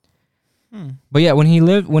 But yeah, when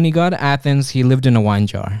he got to Athens, he lived in a wine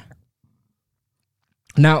jar.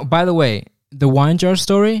 Now, by the way, the wine jar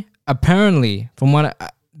story, apparently,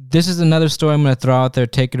 this is another story I'm going to throw out there,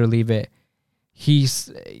 take it or leave it. He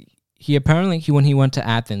apparently, when he went to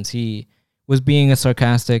Athens, he was being a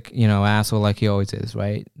sarcastic, asshole like he always is,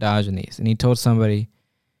 right? Diogenes. And he told somebody,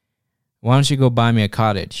 why don't you go buy me a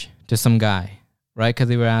cottage, to some guy, right? Because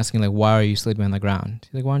they were asking, like, why are you sleeping on the ground?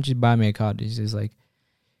 He's like, why don't you buy me a cottage? He's like,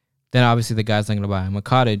 then obviously the guy's not going to buy him a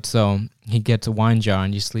cottage. So he gets a wine jar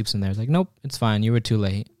and he sleeps in there. He's like, nope, it's fine. You were too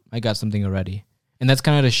late. I got something already. And that's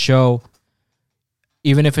kind of to show,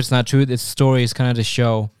 even if it's not true, this story is kind of to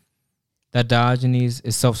show that Diogenes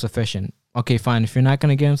is self-sufficient. Okay, fine. If you're not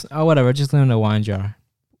going to get him, whatever, just live in a wine jar.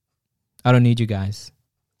 I don't need you guys.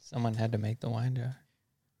 Someone had to make the wine jar.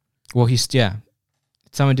 Well,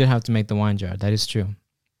 someone did have to make the wine jar. That is true.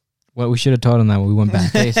 Well, we should have told him that when we went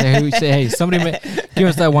back. Hey, somebody give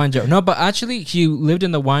us that wine jar. No, but actually, he lived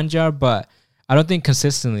in the wine jar, but I don't think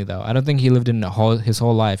consistently, though. I don't think he lived in his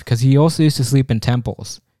whole life, because he also used to sleep in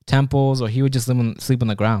temples, or he would just sleep on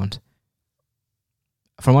the ground.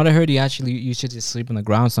 From what I heard, he actually used to just sleep on the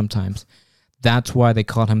ground sometimes. That's why they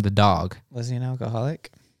called him the dog. Was he an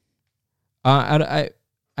alcoholic? I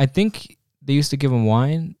think they used to give him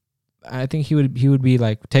wine. I think he would be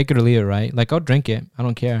like, take it or leave it, right? Like, I'll drink it. I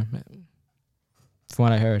don't care. From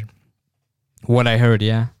what I heard.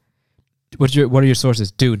 Yeah. What are your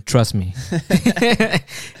sources? Dude, trust me.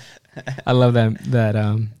 I love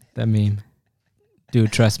that meme.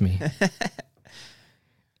 Dude, trust me.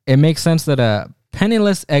 It makes sense that a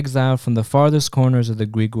penniless exile from the farthest corners of the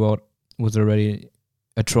Greek world was already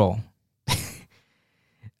a troll.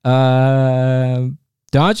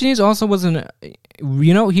 Diogenes also wasn't,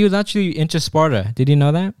 he was actually into Sparta. Did you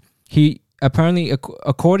know that? He apparently,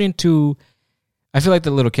 according to, I feel like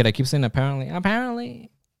the little kid, I keep saying apparently,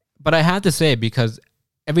 but I had to say it because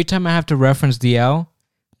every time I have to reference DL,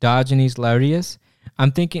 Diogenes Laertius,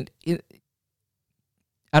 I'm thinking,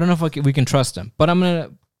 I don't know if we can trust him, but I'm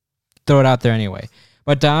gonna throw it out there anyway.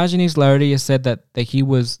 But Diogenes Laertius said that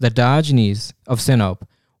Diogenes of Sinope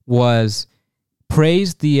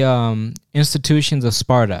praised the institutions of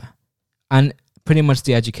Sparta and pretty much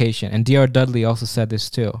the education. And D.R. Dudley also said this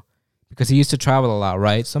too, because he used to travel a lot,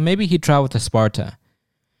 right? So maybe he traveled to Sparta,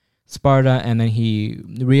 and then he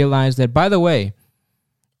realized that, by the way,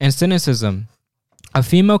 in cynicism, a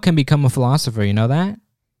female can become a philosopher. You know that?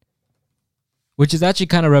 Which is actually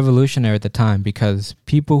kind of revolutionary at the time, because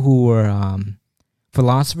people who were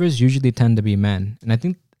philosophers usually tend to be men. And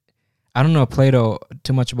I don't know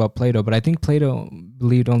too much about Plato, but I think Plato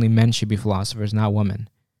believed only men should be philosophers, not women.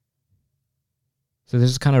 So this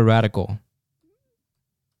is kind of radical.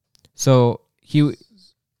 So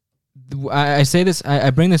I say this, I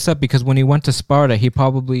bring this up because when he went to Sparta, he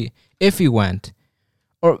probably, if he went,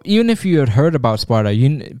 or even if you had heard about Sparta,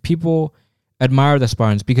 people admire the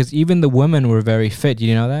Spartans because even the women were very fit.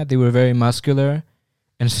 You know that? They were very muscular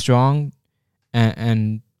and strong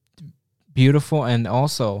and beautiful, and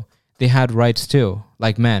also they had rights too,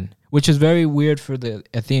 like men, which is very weird for the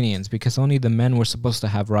Athenians because only the men were supposed to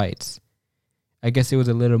have rights. I guess it was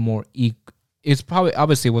a little more it's probably,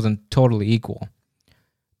 obviously it wasn't totally equal,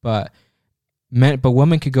 but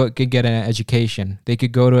women could get an education. They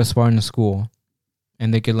could go to a Spartan school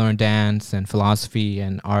and they could learn dance and philosophy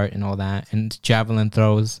and art and all that, and javelin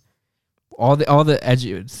throws, all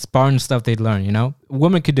the Spartan stuff they'd learn, you know?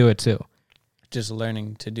 Women could do it too. Just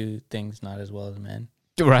learning to do things not as well as men.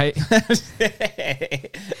 Right?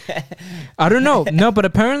 I don't know. No, but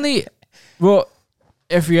apparently, well,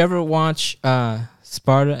 if you ever watch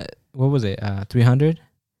Sparta, what was it? 300?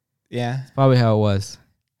 Yeah. That's probably how it was.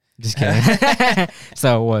 Just kidding.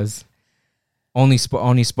 So it was. Only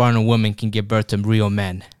Spartan women can give birth to real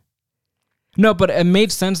men. No, but it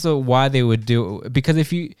made sense though why they would do it. Because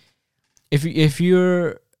if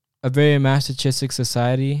you're a very masochistic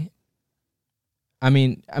society, I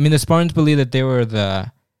mean the Spartans believed that they were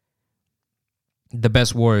the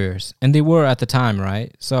best warriors, and they were at the time,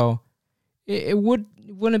 right? So it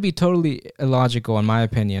wouldn't be totally illogical, in my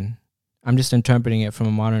opinion. I'm just interpreting it from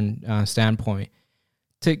a modern standpoint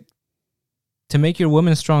to make your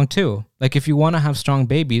women strong too. Like if you want to have strong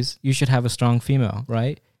babies, you should have a strong female,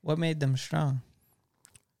 right? What made them strong?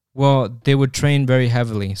 Well, they would train very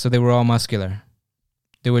heavily, so they were all muscular.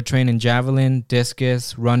 They would train in javelin,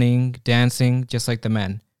 discus, running, dancing, just like the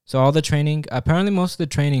men. So all the training, apparently most of the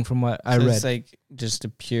training from what I read. It's like just a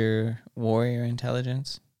pure warrior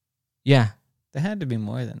intelligence? Yeah. There had to be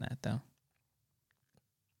more than that, though.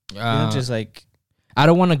 You don't just like... I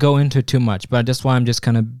don't want to go into too much, but that's why I'm just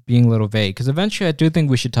kind of being a little vague. Because eventually I do think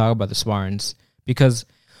we should talk about the Spartans. Because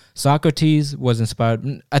Socrates was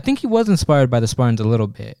inspired... I think he was inspired by the Spartans a little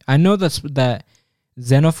bit. I know that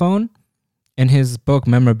Xenophon, in his book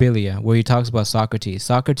Memorabilia, where he talks about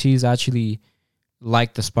Socrates actually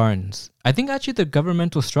liked the Spartans. I think actually the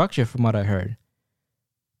governmental structure, from what I heard.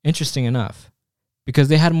 Interesting enough. Because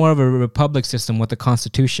they had more of a republic system with a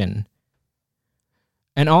constitution.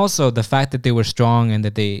 And also the fact that they were strong and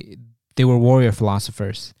that they were warrior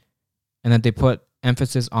philosophers. And that they put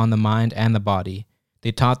emphasis on the mind and the body.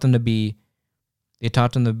 They taught them to be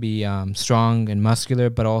strong and muscular,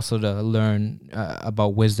 but also to learn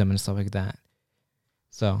about wisdom and stuff like that.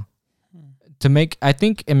 So, I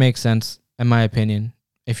think it makes sense, in my opinion.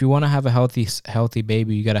 If you want to have a healthy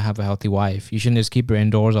baby, you got to have a healthy wife. You shouldn't just keep her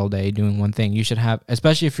indoors all day doing one thing. You should have,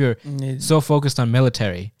 especially if you're so focused on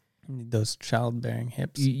military. Those childbearing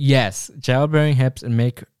hips. Yes, childbearing hips,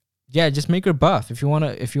 and just make her buff. If you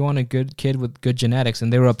want a good kid with good genetics,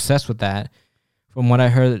 and they were obsessed with that. From what I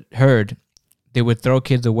heard, they would throw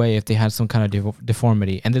kids away if they had some kind of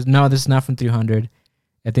deformity. And this is not from 300.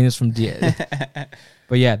 I think it's from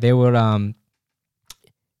But yeah, they would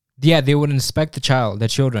they would inspect the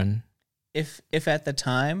children. If at the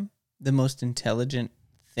time the most intelligent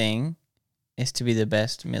thing is to be the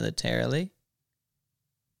best militarily.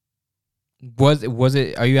 Was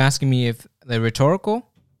it are you asking me if they're rhetorical?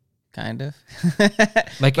 Kind of.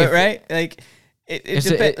 Like but right? Like it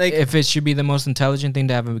depends, like if it should be the most intelligent thing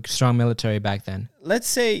to have a strong military back then. Let's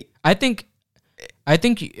say I think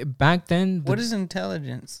back then what is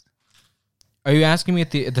intelligence? Are you asking me if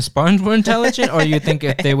the Spartans were intelligent, or you think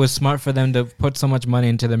if they was smart for them to put so much money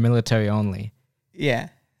into the military only? Yeah,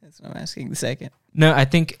 that's what I'm asking the second. No, I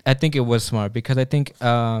think it was smart, because I think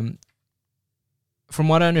from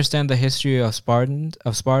what I understand the history of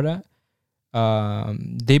Sparta,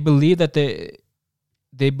 they believe that they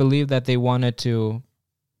wanted to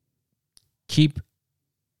keep,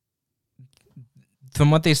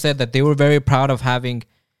 from what they said, that they were very proud of having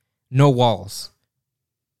no walls.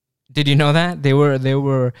 Did you know that they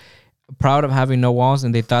were proud of having no walls,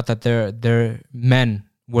 and they thought that their men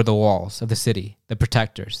were the walls of the city, the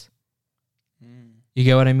protectors. You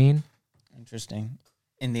get what I mean? Interesting.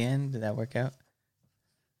 In the end, did that work out?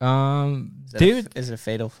 Is it a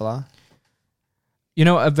fatal flaw?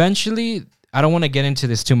 Eventually, I don't want to get into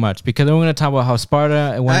this too much because we're going to talk about how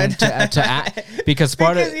Sparta went because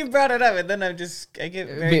Sparta. Because you brought it up, and then I get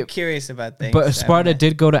very curious about things. But Sparta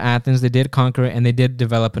did go to Athens. They did conquer it, and they did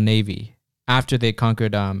develop a navy after they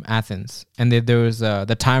conquered Athens. And there was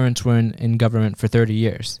the tyrants were in government for 30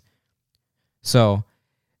 years. So,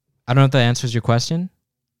 I don't know if that answers your question.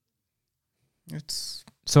 It's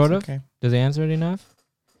sort of. Okay. Does it answer it enough?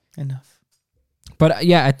 Enough. But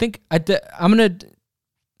yeah, I think I'm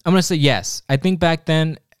gonna say yes. I think back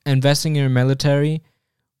then investing in your military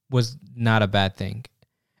was not a bad thing.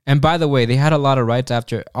 And by the way, they had a lot of rights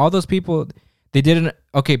after all those people. They didn't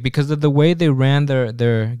because of the way they ran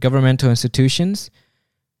their governmental institutions.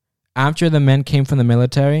 After the men came from the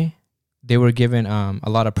military, they were given a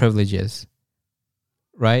lot of privileges.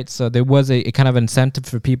 Right, so there was a kind of incentive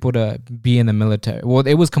for people to be in the military. Well,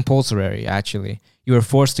 it was compulsory, actually. You were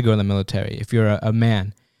forced to go in the military if you're a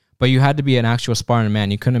man. But you had to be an actual Spartan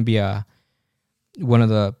man. You couldn't be one of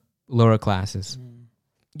the lower classes.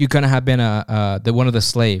 You couldn't have been one of the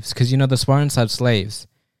slaves. Because, the Spartans had slaves.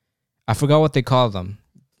 I forgot what they called them.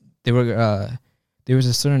 They were there was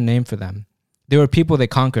a certain name for them. They were people they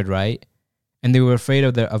conquered, right? And they were afraid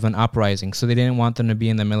of an uprising. So they didn't want them to be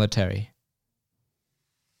in the military.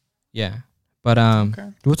 Yeah, but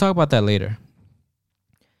we'll talk about that later.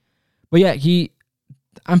 But yeah,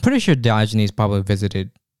 I'm pretty sure Diogenes probably visited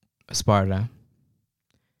Sparta.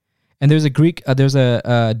 And there's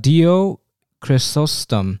a Dio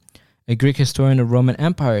Chrysostom, a Greek historian of Roman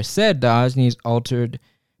Empire, said Diogenes altered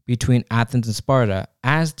between Athens and Sparta,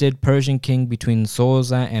 as did Persian king between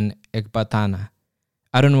Solza and Ecbatana.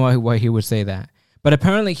 I don't know why he would say that. But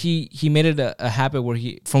apparently he made it a habit where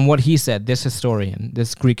from what he said, this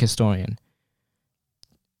Greek historian,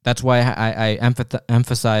 that's why I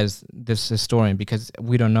emphasize this historian, because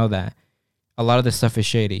we don't know that. A lot of this stuff is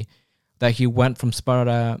shady. That he went from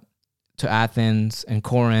Sparta to Athens and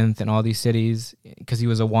Corinth and all these cities because he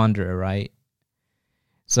was a wanderer, right?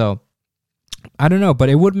 So, I don't know, but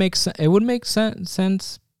it would make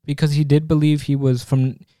sense because he did believe he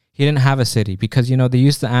didn't have a city, because, they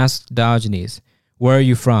used to ask Diogenes, where are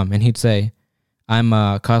you from? And he'd say, I'm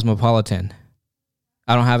a cosmopolitan.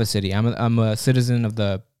 I don't have a city. I'm a citizen of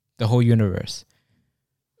the whole universe.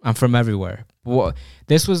 I'm from everywhere. Well,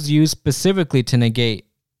 this was used specifically to negate.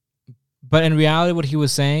 But in reality, what he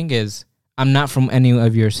was saying is, I'm not from any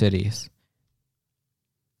of your cities.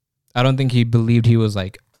 I don't think he believed he was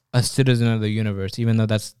like a citizen of the universe, even though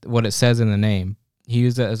that's what it says in the name. He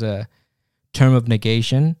used it as a term of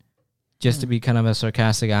negation, just to be kind of a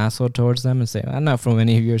sarcastic asshole towards them and say, I'm not from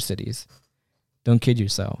any of your cities. Don't kid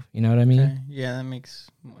yourself. You know what I mean? Okay. Yeah, that makes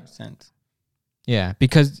more sense. Yeah,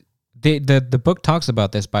 because the book talks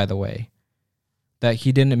about this, by the way, that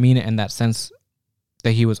he didn't mean it in that sense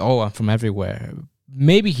that he was, I'm from everywhere.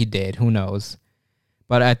 Maybe he did. Who knows?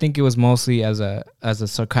 But I think it was mostly as a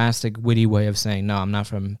sarcastic, witty way of saying, no, I'm not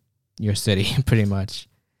from your city, pretty much.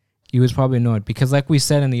 He was probably annoyed because, like we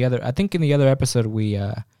said in the other episode, we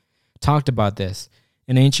talked about this.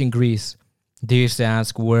 In ancient Greece, they used to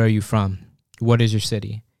ask, where are you from? What is your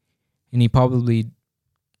city? And he probably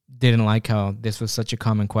didn't like how this was such a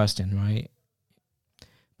common question, right?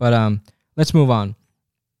 But let's move on.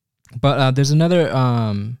 But there's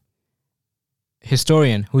another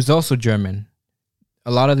historian who's also German.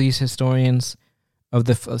 A lot of these historians of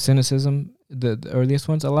the cynicism, the earliest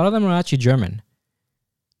ones, a lot of them are actually German.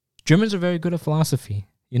 Germans are very good at philosophy.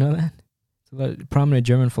 You know that? A lot of prominent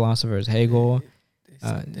German philosophers, Hegel,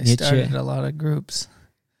 They Nietzsche. started a lot of groups.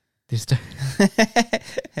 Oh,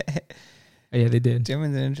 yeah, they did.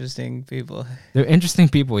 Germans are interesting people. They're interesting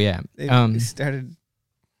people, yeah. They started,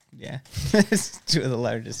 two of the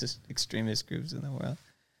largest extremist groups in the world.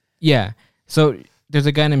 Yeah. So there's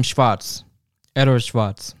a guy named Schwartz, Edward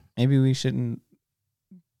Schwartz. Maybe we shouldn't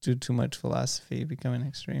do too much philosophy, become an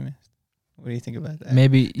extremist. What do you think about that?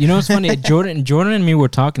 Maybe. You know what's funny? Jordan and me were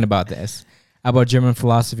talking about this, about German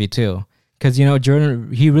philosophy too. Because,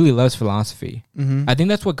 Jordan, he really loves philosophy. Mm-hmm. I think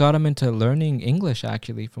that's what got him into learning English,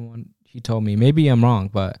 actually, from what he told me. Maybe I'm wrong,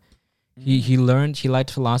 but he liked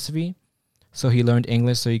philosophy, so he learned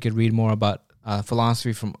English so he could read more about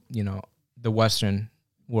philosophy from, the Western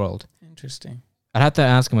world. Interesting. I'd have to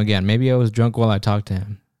ask him again. Maybe I was drunk while I talked to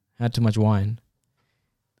him. Had too much wine.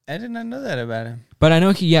 I did not know that about him. But I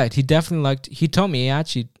know he definitely liked, he told me, he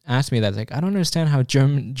actually asked me that. It's like, I don't understand how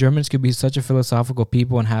Germans could be such a philosophical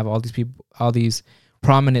people and have all these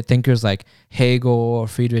prominent thinkers like Hegel or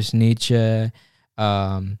Friedrich Nietzsche. Who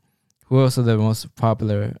else are the most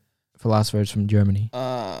popular philosophers from Germany?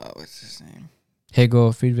 What's his name?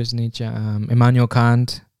 Hegel, Friedrich Nietzsche, Immanuel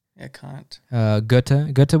Kant. Yeah, Kant.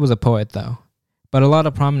 Goethe. Goethe was a poet, though. But a lot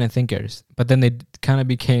of prominent thinkers. But then they kind of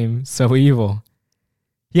became so evil.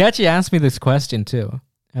 He actually asked me this question, too.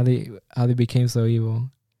 How they became so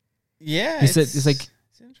evil. Yeah. He said, it's like...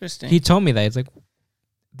 It's interesting. He told me that. It's like,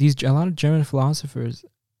 a lot of German philosophers...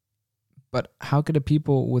 But how could a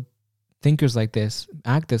people with thinkers like this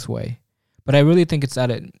act this way? But I really think it's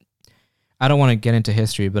at it. I don't want to get into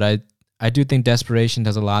history, but I do think desperation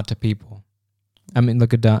does a lot to people. I mean,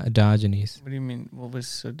 look at Diogenes. What do you mean? What was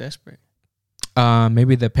so desperate?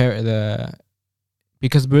 Maybe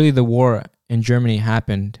because really the war in Germany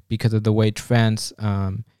happened because of the way France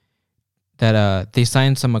they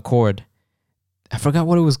signed some accord. I forgot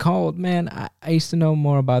what it was called, man. I used to know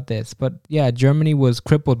more about this, but yeah, Germany was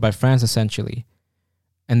crippled by France essentially.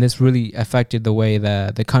 And this really affected the way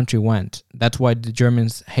the country went. That's why the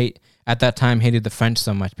Germans at that time hated the French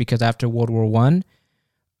so much, because after World War One,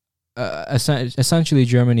 essentially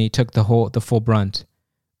Germany took the full brunt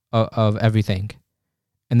of everything,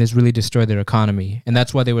 and this really destroyed their economy. And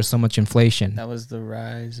that's why there was so much inflation. That was the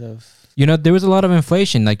rise of. There was a lot of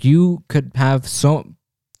inflation. Like you could have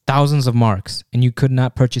thousands of marks, and you could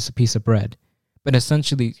not purchase a piece of bread. But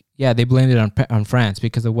essentially, yeah, they blamed it on France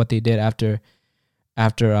because of what they did after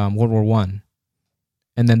World War One,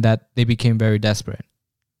 and then that they became very desperate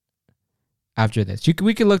after this.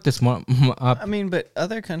 We could look this more up. I mean, but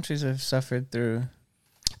other countries have suffered through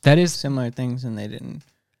similar things, and they didn't.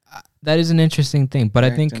 That is an interesting thing, but I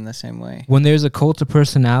think in the same way, when there's a cult of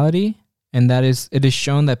personality, and it is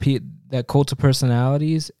shown that that cult of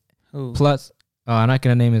personalities plus. Oh, I'm not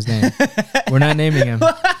gonna name his name. We're not naming him.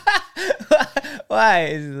 Why?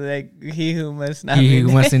 Is it like he who must not he be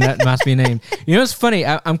who must be named. You know what's funny?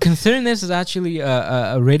 I'm considering this as actually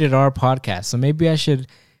a rated R podcast. So maybe I should.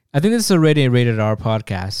 I think this is already a rated R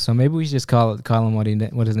podcast. So maybe we should just call him what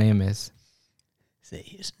his name is. Say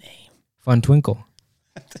his name. Fun Twinkle.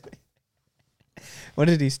 What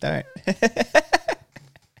did he start?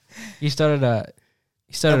 He started a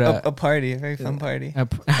party, a very fun party. A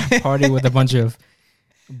party with a bunch of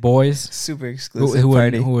boys. Super exclusive who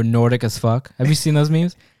party. Who were Nordic as fuck. Have you seen those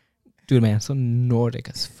memes? Dude, man, so Nordic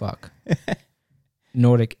as fuck.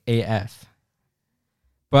 Nordic AF.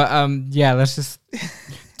 But yeah, let's just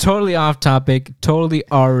totally off topic, totally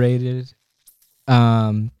R-rated.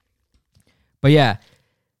 But yeah.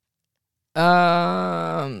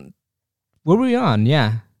 What were we on?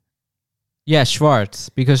 Yeah, Schwartz,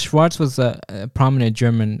 because Schwartz was a prominent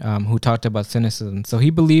German who talked about cynicism. So he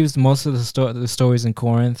believes most of the stories in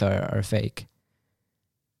Corinth are fake.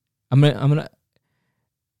 I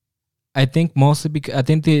think mostly because I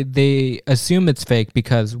think they assume it's fake,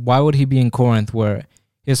 because why would he be in Corinth where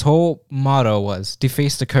his whole motto was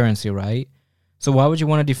deface the currency, right? So why would you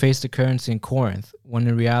want to deface the currency in Corinth when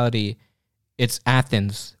in reality it's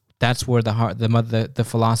Athens? That's where the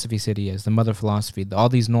philosophy city is, the mother philosophy, all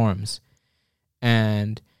these norms.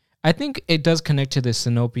 And I think it does connect to the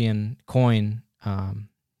Sinopian coin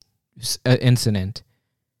incident.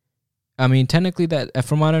 I mean, technically, that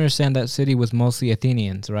from what I understand, that city was mostly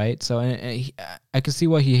Athenians, right? So I can see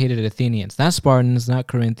why he hated Athenians. Not Spartans, not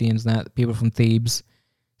Corinthians, not people from Thebes,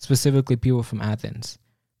 specifically people from Athens.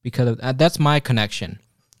 Because of that's my connection.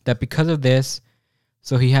 That because of this,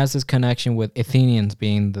 so he has this connection with Athenians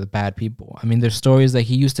being the bad people. I mean, there's stories that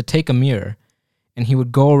he used to take a mirror and he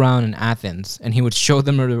would go around in Athens and he would show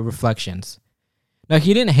them the reflections. Now,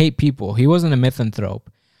 he didn't hate people. He wasn't a misanthrope.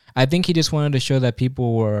 I think he just wanted to show that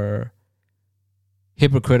people were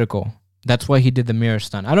hypocritical. That's why he did the mirror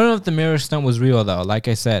stunt. I don't know if the mirror stunt was real, though. Like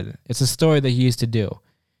I said, it's a story that he used to do.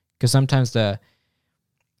 Because sometimes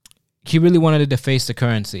he really wanted to deface the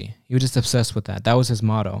currency. He was just obsessed with that. That was his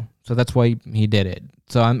motto. So that's why he did it.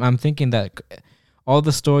 So I'm thinking that all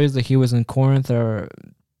the stories that he was in Corinth are...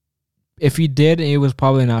 If he did, it was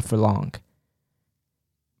probably not for long.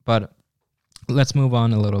 But let's move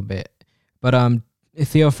on a little bit. But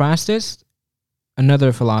Theophrastus,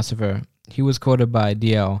 another philosopher, he was quoted by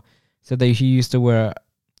DL, said that he used to wear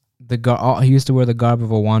the garb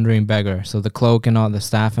of a wandering beggar. So the cloak and all the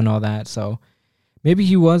staff and all that. So maybe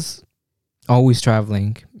he was always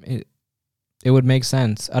traveling. It would make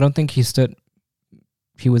sense. I don't think he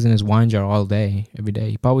was in his wine jar all day, every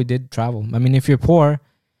day. He probably did travel. I mean, if you're poor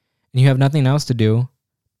and you have nothing else to do,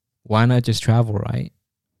 why not just travel, right?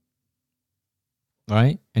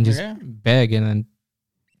 Right? And just beg and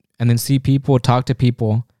then see people, talk to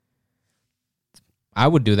people. I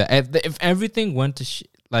would do that. If everything went to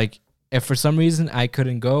like, if for some reason I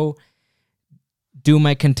couldn't go do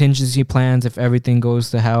my contingency plans, if everything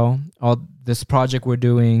goes to hell, all this project we're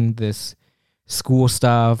doing, this school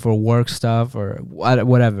stuff or work stuff or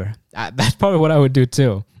whatever, that's probably what I would do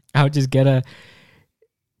too. I would just get I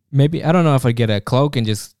don't know if I'd get a cloak and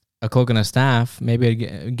just a cloak and a staff. Maybe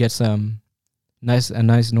I'd get a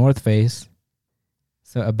nice North Face,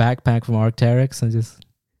 so a backpack from Arc'teryx, and just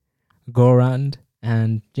go around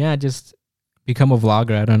and just become a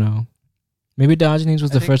vlogger. I don't know. Maybe Diogenes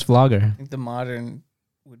was the first vlogger. I think the modern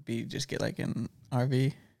would be just get like an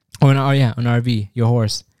RV. Oh, an RV, your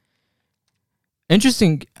horse.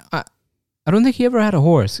 Interesting. I don't think he ever had a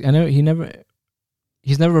horse. I know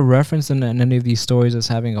he's never referenced in any of these stories as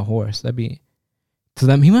having a horse. That'd be, to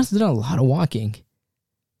them, he must have done a lot of walking.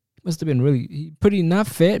 He must have been really pretty, not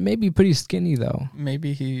fit, maybe pretty skinny though.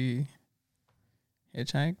 Maybe he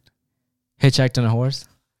hitchhiked. Hitchhiked on a horse?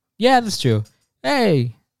 Yeah, that's true.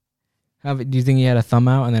 Hey, do you think he had a thumb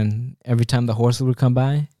out and then every time the horse would come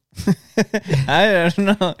by? I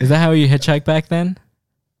don't know. Is that how you hitchhiked back then?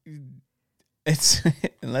 It's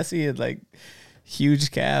unless he had like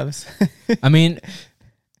huge calves. I mean,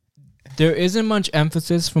 there isn't much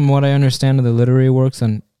emphasis from what I understand of the literary works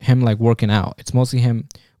on him like working out. It's mostly him.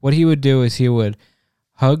 What he would do is he would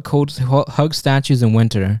hug statues in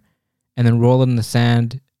winter and then roll it in the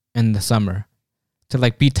sand in the summer to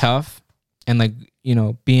like be tough and like, you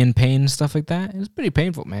know, be in pain and stuff like that. It's pretty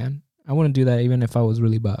painful, man. I wouldn't do that even if I was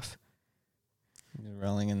really buff. You're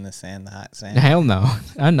rolling in the sand, the hot sand. Hell no.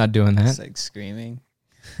 I'm not doing that. It's like screaming.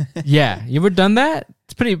 Yeah. You ever done that?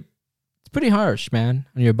 It's pretty harsh, man,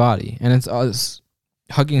 on your body. And it's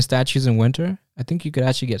hugging statues in winter. I think you could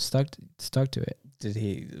actually get stuck to it.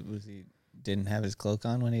 Didn't have his cloak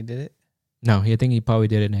on when he did it? No, I think he probably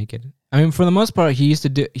did it naked. I mean, for the most part, he used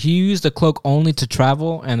the cloak only to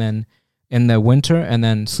travel and then in the winter and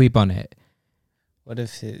then sleep on it. What if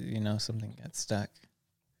something got stuck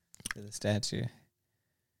to the statue?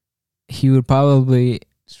 He would probably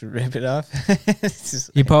just rip it off.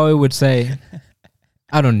 He probably would say,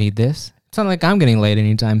 "I don't need this. It's not like I'm getting laid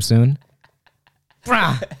anytime soon."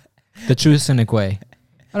 The true cynic way.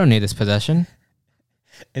 I don't need this possession.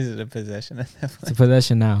 Is it a possession at that point? It's a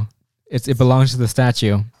possession now. It belongs to the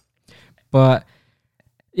statue. But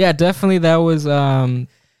yeah, definitely that was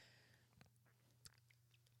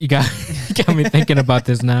you got me thinking about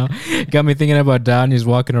this now. You got me thinking about Don. He's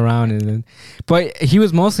walking around but he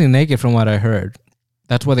was mostly naked from what I heard.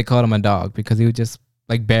 That's why they called him a dog, because he was just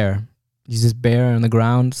like bare. He's just bare on the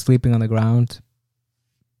ground, sleeping on the ground.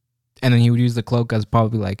 And then he would use the cloak as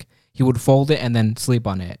probably like he would fold it and then sleep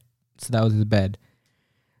on it. So that was his bed.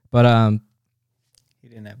 But he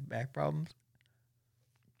didn't have back problems.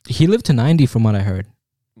 He lived to 90 from what I heard.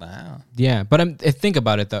 Wow. Yeah, but think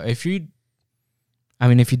about it though. If you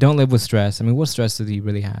don't live with stress, I mean, what stress does he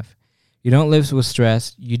really have? You don't live with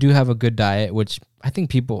stress. You do have a good diet, which I think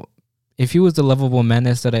people, if he was the lovable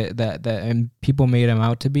menace that and people made him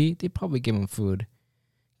out to be, they'd probably give him food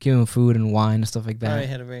and wine and stuff like that. Probably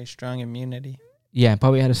had a very strong immunity. Yeah,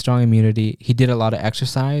 probably had a strong immunity. He did a lot of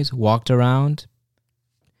exercise, walked around.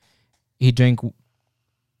 He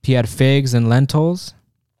had figs and lentils.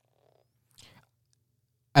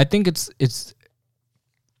 I think it's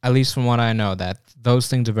at least from what I know, that those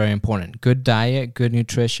things are very important. Good diet, good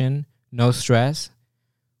nutrition, no stress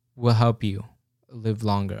will help you live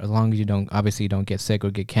longer, as long as you don't get sick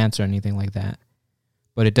or get cancer or anything like that.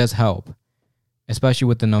 But it does help, especially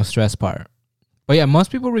with the no stress part. But yeah,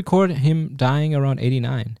 most people record him dying around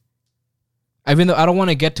 89. Even though I don't want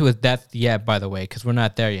to get to his death yet, by the way, because we're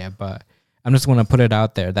not there yet, but I'm just going to put it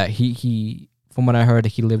out there that he, from what I heard,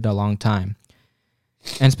 he lived a long time.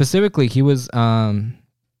 And specifically, he was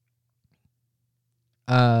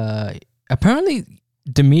apparently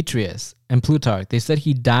Demetrius and Plutarch, they said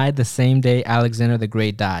he died the same day Alexander the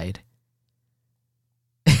Great died.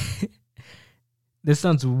 This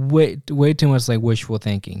sounds way too much like wishful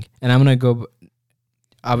thinking. And I'm going to go,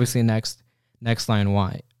 obviously, next line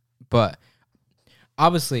why. But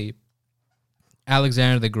obviously,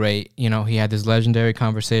 Alexander the Great, he had this legendary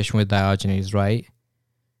conversation with Diogenes, right?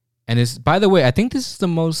 And this, by the way, I think this is the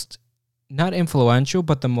most, not influential,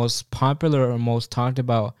 but the most popular or most talked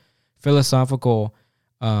about philosophical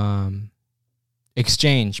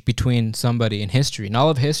exchange between somebody in history. In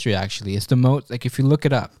all of history, actually. It's the most, like, if you look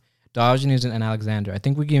it up, Diogenes and Alexander. I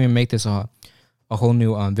think we can even make this a whole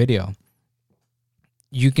new video.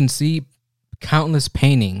 You can see countless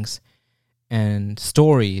paintings and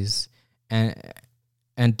stories and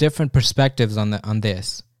different perspectives on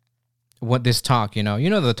this. What this talk, you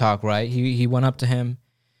know the talk, right? He went up to him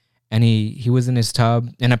and he was in his tub,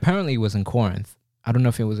 and apparently it was in Corinth. I don't know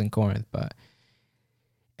if it was in Corinth, but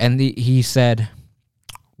he said,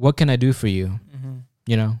 "What can I do for you?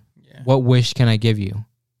 You know, what wish can I give you?"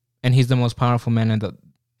 And he's the most powerful man in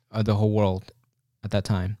the whole world at that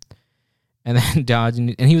time. And then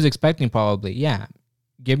Diogenes, and he was expecting probably,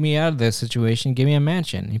 give me out of this situation, give me a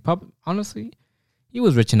mansion. He probably, honestly, he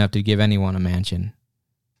was rich enough to give anyone a mansion.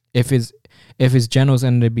 If his generals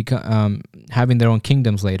ended up having their own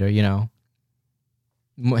kingdoms later, you know,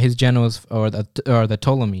 his generals or the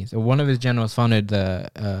Ptolemies, or one of his generals founded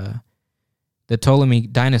the Ptolemy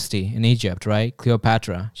dynasty in Egypt, right?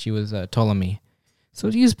 Cleopatra, she was a Ptolemy. So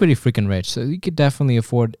he's pretty freaking rich. So he could definitely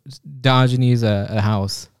afford Diogenes a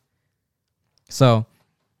house. So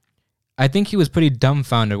I think he was pretty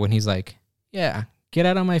dumbfounded when he's like, yeah, get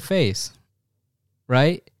out of my face.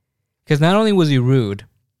 Right? Because not only was he rude,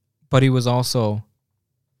 but he was also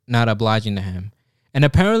not obliging to him. And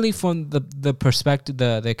apparently from the perspective,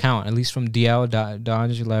 the account, at least from D.L.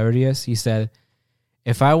 Diogenes Laertius, he said,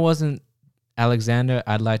 if I wasn't Alexander,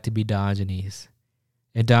 I'd like to be Diogenes.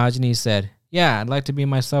 And Diogenes said, yeah, I'd like to be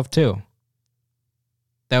myself too.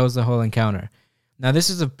 That was the whole encounter. Now, this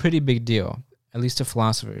is a pretty big deal, at least to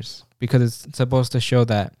philosophers, because it's supposed to show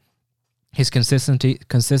that his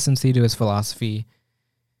consistency to his philosophy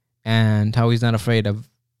and how he's not afraid of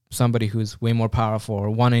somebody who's way more powerful or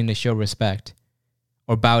wanting to show respect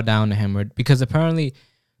or bow down to him. Because apparently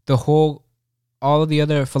all of the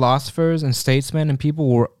other philosophers and statesmen and people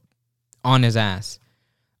were on his ass,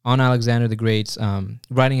 on Alexander the Great's,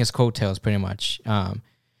 riding his coattails pretty much,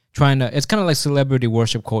 it's kind of like celebrity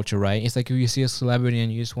worship culture, right? It's like if you see a celebrity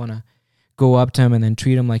and you just want to go up to him and then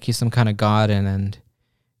treat him like he's some kind of god, and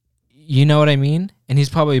you know what I mean? And he's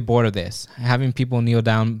probably bored of this, having people kneel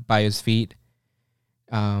down by his feet,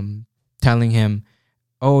 telling him,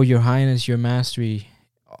 oh, your highness, your mastery,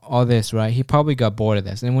 all this, right? He probably got bored of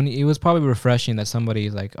this. And when it was probably refreshing that somebody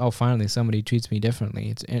is like, oh, finally somebody treats me differently.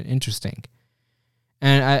 It's interesting.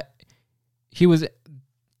 And he was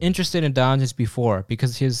interested in Diogenes before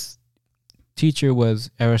because his teacher was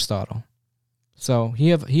Aristotle. So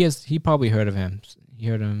he probably heard of him. He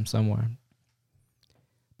heard of him somewhere.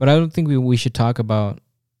 But I don't think we should talk about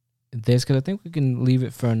this because I think we can leave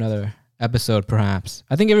it for another episode, perhaps.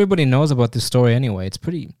 I think everybody knows about this story anyway. It's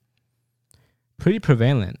pretty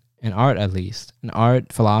prevalent in art, at least. In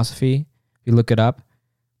art, philosophy, if you look it up.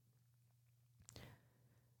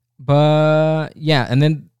 But, yeah, and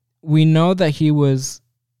then we know that he was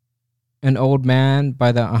an old man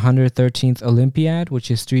by the 113th Olympiad,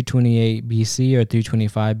 which is 328 BC or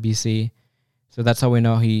 325 BC. So that's how we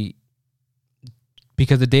know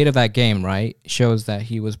because the date of that game, right, shows that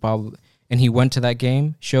he was probably, and he went to that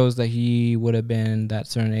game, shows that he would have been that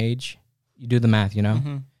certain age. You do the math, you know?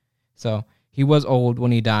 Mm-hmm. So he was old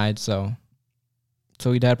when he died, so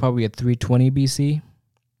he died probably at 320 BC.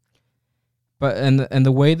 But and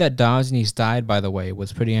the way that Diogenes died, by the way,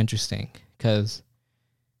 was pretty interesting because,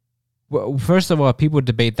 well, first of all, people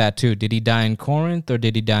debate that too. Did he die in Corinth or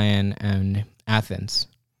did he die in Athens?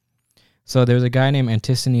 So there's a guy named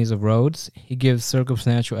Antisthenes of Rhodes. He gives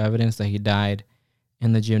circumstantial evidence that he died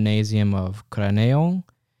in the gymnasium of Cranaeon,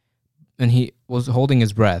 and he was holding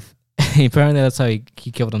his breath. Apparently that's how he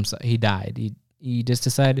killed himself. He died. He just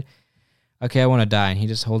decided, okay, I want to die, and he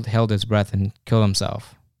just held his breath and killed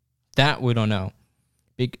himself. That we don't know.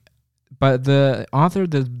 But the author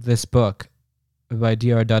of this book by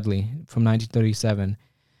D.R. Dudley from 1937,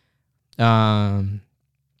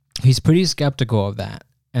 he's pretty skeptical of that.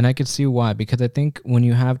 And I could see why, because I think when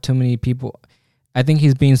you have too many people, I think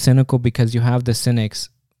he's being cynical because you have the cynics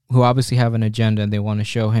who obviously have an agenda and they want to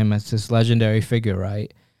show him as this legendary figure,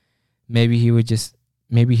 right? Maybe he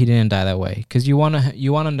didn't die that way because you want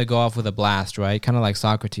him to go off with a blast, right? Kind of like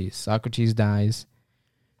Socrates. Socrates dies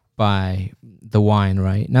by the wine,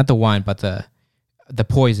 right? Not the wine, but the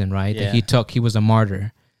poison, right? Yeah. That he took. He was a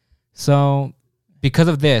martyr. So because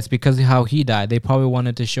of how he died, they probably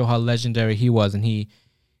wanted to show how legendary he was, and he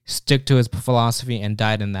stuck to his philosophy and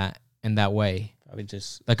died in that way. Probably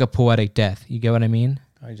just like a poetic death. You get what I mean?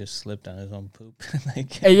 Probably just slipped on his own poop.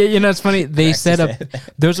 You know, it's funny. They said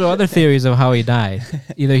there's other theories of how he died.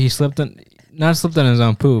 Either he not slipped on his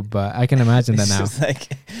own poop, but I can imagine that now. Just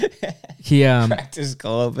like he cracked his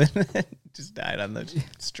skull open and just died on the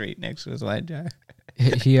street next to his wine jar.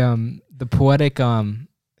 He the poetic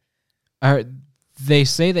they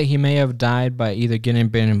say that he may have died by either getting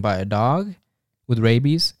bitten by a dog with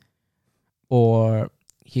rabies, or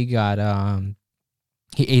he got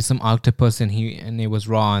he ate some octopus and it was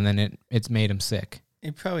raw, and then it's made him sick.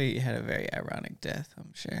 He probably had a very ironic death,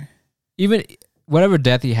 I'm sure. Even whatever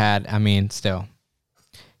death he had, I mean, still,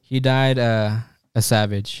 He died a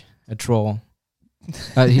savage, a troll.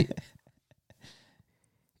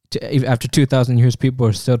 After 2,000 years, people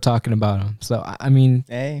are still talking about him. So, I mean,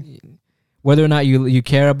 Hey. whether or not you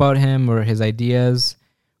care about him or his ideas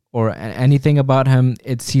or anything about him,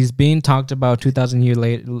 he's being talked about 2,000 years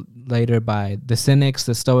later by the Cynics,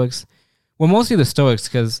 the Stoics. Well, mostly the Stoics,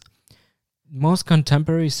 because most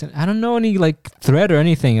contemporary, I don't know any like thread or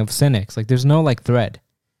anything of Cynics. Like, there's no like thread.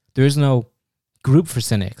 There's no group for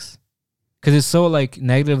Cynics, because it's so like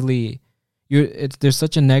negatively. There's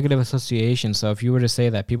such a negative association. So if you were to say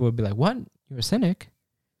that, people would be like, "What? You're a cynic?"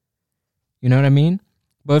 You know what I mean?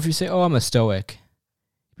 But if you say, "Oh, I'm a Stoic,"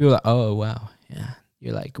 people are like, "Oh, wow, yeah,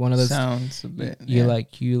 you're like one of those." Sounds a bit. You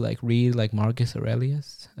read like Marcus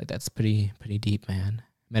Aurelius. Like, that's pretty deep, man.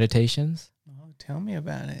 Meditations. Oh, tell me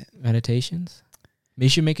about it. Meditations. We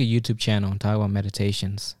should make a YouTube channel and talk about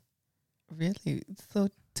meditations. Really? So,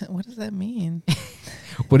 what does that mean?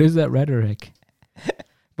 What is that rhetoric?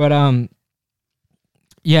 But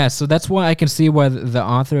yeah, so that's why I can see why the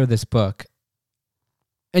author of this book,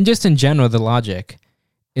 and just in general, the logic,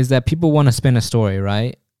 is that people want to spin a story,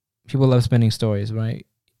 right? People love spinning stories, right?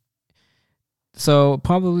 So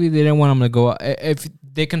probably they didn't want him to go, if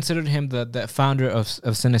they considered him the founder of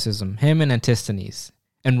cynicism, him and Antisthenes.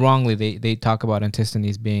 And wrongly, they talk about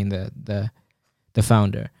Antisthenes being the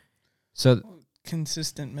founder. So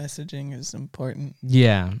Consistent messaging is important.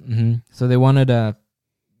 yeah. Mm-hmm. So they wanted to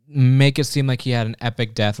make it seem like he had an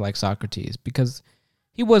epic death like Socrates, because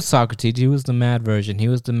he was Socrates. He was the mad version. He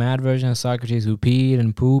was the mad version of Socrates who peed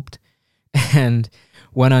and pooped and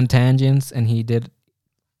went on tangents, and he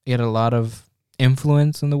had a lot of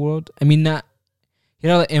influence in the world. I mean, he had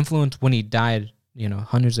a lot of influence when he died,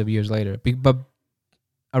 hundreds of years later. But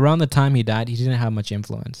around the time he died, he didn't have much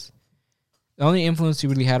influence. The only influence he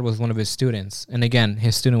really had was one of his students. And again,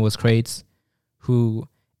 his student was Crates, who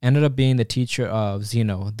ended up being the teacher of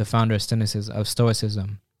Zeno, the founder of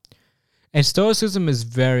Stoicism. And Stoicism is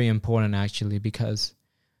very important, actually, because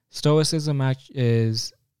Stoicism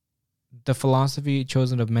is the philosophy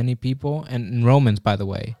chosen of many people, and in Romans, by the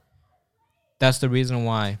way. That's the reason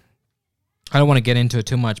why. I don't want to get into it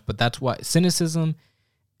too much, but that's why Cynicism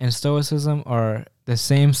and Stoicism are the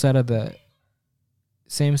same side of the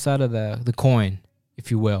coin, if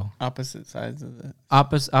you will. Opposite sides of the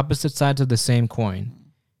opposite sides of the same coin.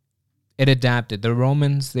 It adapted. The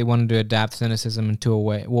Romans, they wanted to adapt Cynicism into a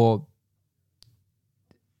way. Well,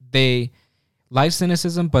 they liked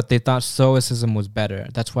Cynicism, but they thought Stoicism was better.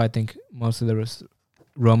 That's why I think most of the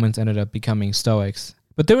Romans ended up becoming Stoics.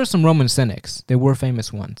 But there were some Roman cynics. They were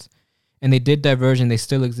famous ones. And they did diverge, and they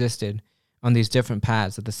still existed on these different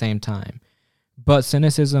paths at the same time. But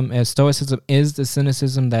Stoicism is the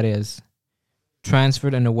cynicism that is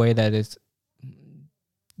transferred in a way that is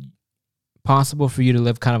possible for you to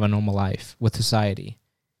live kind of a normal life with society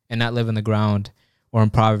and not live in the ground or in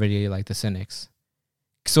poverty like the cynics.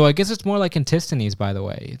 So I guess it's more like Antisthenes, by the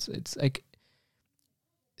way. It's like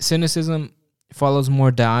cynicism follows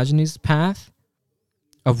more Diogenes' path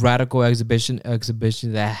of radical exhibition. I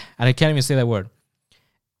can't even say that word.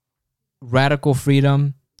 Radical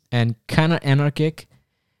freedom and kind of anarchic,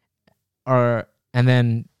 and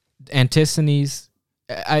then Antisthenes.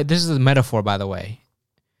 This is a metaphor, by the way.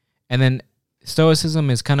 And then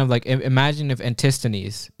Stoicism is kind of like, imagine if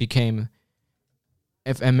Antisthenes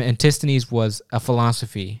was a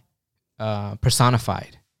philosophy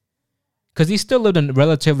personified, because he still lived a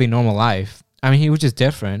relatively normal life. I mean, he was just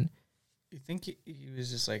different. You think he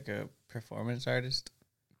was just like a performance artist?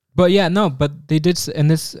 But yeah, no, but they did,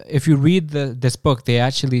 and this, if you read this book, they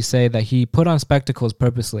actually say that he put on spectacles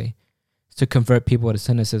purposely to convert people to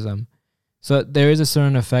cynicism. So there is a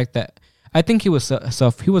certain effect that, I think he was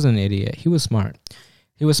he wasn't an idiot. He was smart.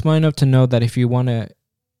 He was smart enough to know that if you want to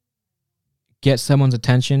get someone's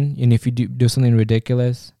attention, and if you do something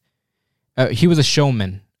ridiculous, he was a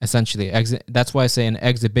showman, essentially. That's why I say an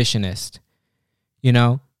exhibitionist.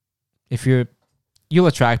 If you'll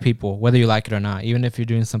attract people, whether you like it or not, even if you're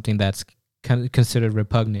doing something that's considered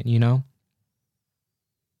repugnant, And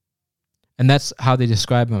that's how they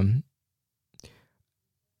describe him.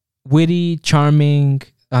 Witty, charming,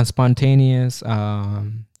 spontaneous,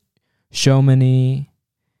 showman-y.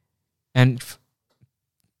 And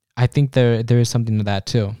I think there is something to that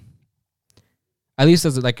too. At least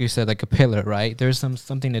as, like you said, like a pillar, right? There's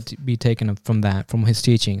something to be taken from his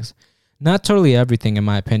teachings. Not totally everything, in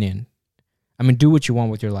my opinion. I mean, do what you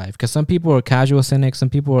want with your life. Because some people are casual cynics.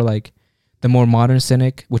 Some people are like the more modern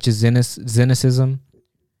cynic, which is Cynicism.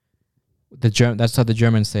 That's how the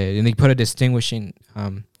Germans say it. And they put a distinguish it.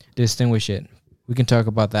 We can talk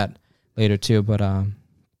about that later too. But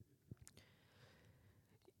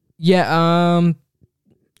Yeah,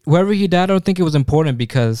 wherever he died, I don't think it was important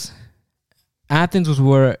because Athens was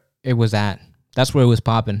where it was at. That's where it was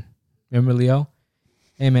popping. Remember, Leo?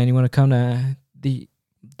 Hey, man, you want to come to the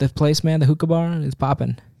place, man? The hookah bar is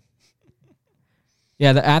popping.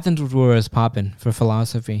 Yeah, the Athens was where it's popping for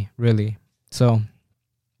philosophy, really. So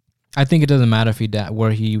I think it doesn't matter if he died,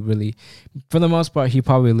 where he really, for the most part, he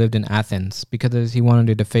probably lived in Athens because he wanted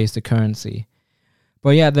to deface the currency.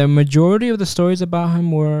 But yeah, the majority of the stories about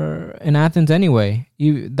him were in Athens anyway.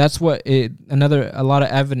 That's what a lot of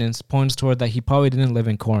evidence points toward, that he probably didn't live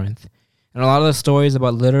in Corinth. And a lot of the stories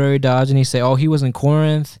about literary Diogenes say, oh, he was in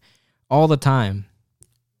Corinth all the time,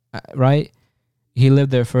 right? He lived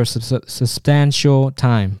there for a substantial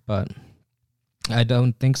time, but I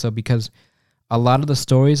don't think so, because a lot of the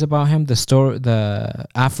stories about him, the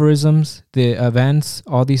aphorisms, the events,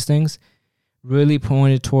 all these things, really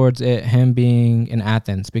pointed towards him being in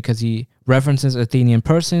Athens, because he references Athenian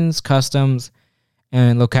persons, customs,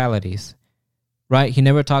 and localities, right? He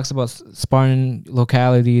never talks about Spartan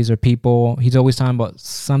localities or people. He's always talking about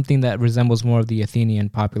something that resembles more of the Athenian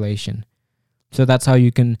population. So that's how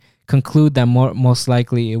you can conclude that most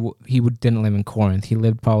likely he didn't live in Corinth. He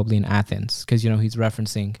lived probably in Athens, because, he's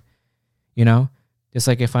referencing, just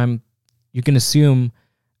like you can assume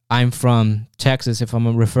I'm from Texas if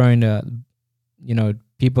I'm referring to,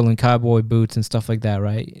 people in cowboy boots and stuff like that,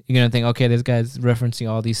 right? You're going to think, okay, this guy's referencing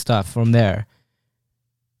all these stuff from there.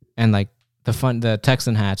 And like the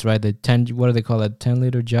Texan hats, right? What do they call it?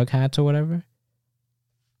 10-liter jug hats or whatever?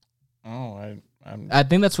 Oh, I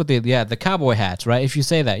think that's what the cowboy hats, right? If you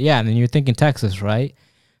say that, yeah, and then you're thinking Texas, right?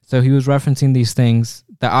 So he was referencing these things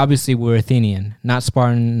that obviously were Athenian, not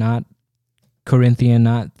Spartan, not Corinthian,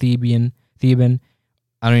 not Theban.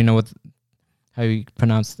 I don't even know how you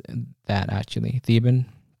pronounce that, actually. Theban?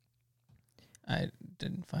 I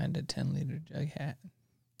didn't find a 10-liter jug hat.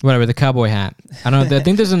 Whatever, the cowboy hat. I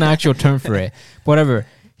think there's an actual term for it. Whatever.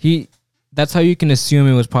 That's how you can assume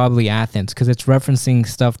it was probably Athens, because it's referencing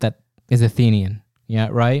stuff that is Athenian. Yeah,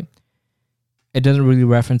 right? It doesn't really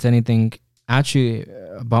reference anything actually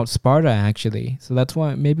about Sparta, actually. So that's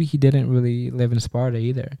why maybe he didn't really live in Sparta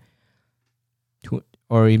either.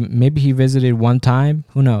 Or maybe he visited one time.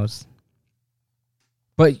 Who knows?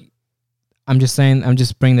 But I'm just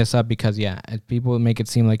bringing this up because, yeah, people make it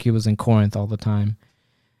seem like he was in Corinth all the time.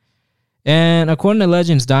 And according to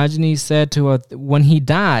legends, Diogenes said when he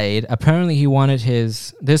died, apparently he wanted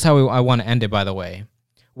this is how I want to end it, by the way.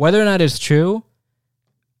 Whether or not it's true,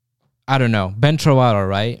 I don't know. Ben Trovato,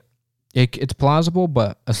 right? It's plausible,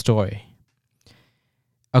 but a story.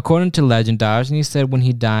 According to legend, Diogenes said when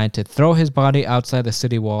he died to throw his body outside the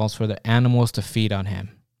city walls for the animals to feed on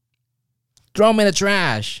him. Throw him in the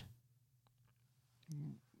trash.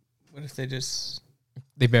 What if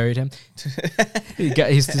they buried him?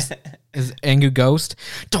 He's just his angry ghost.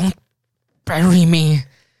 Don't bury me.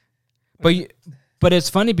 But it's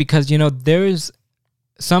funny because, there is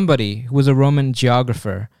somebody who was a Roman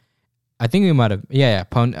geographer. I think we might have,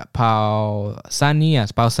 Pausanias.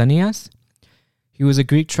 He was a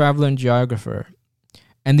Greek traveler and geographer.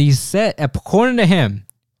 And he said, according to him,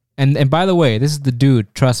 and by the way, this is the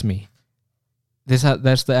dude, trust me.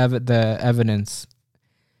 That's the evidence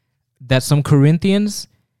that some Corinthians,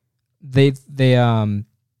 they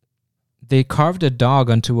carved a dog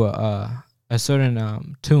onto a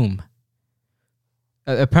certain tomb.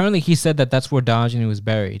 Apparently, he said that that's where Diogenes was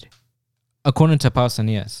buried, according to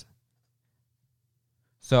Pausanias.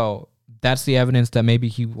 So that's the evidence that maybe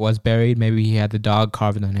he was buried. Maybe he had the dog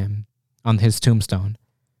carved on him, on his tombstone.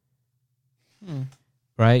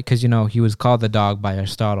 Right? Because, he was called the dog by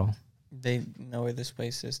Aristotle. They know where this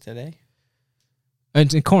place is today?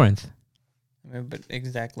 It's in Corinth. But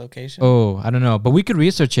exact location? Oh, I don't know. But we could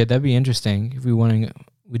research it. That'd be interesting. If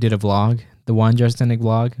we did a vlog, the Juan Jarsenic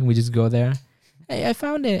vlog, and we just go there. Hey, I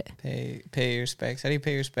found it. Pay your respects. How do you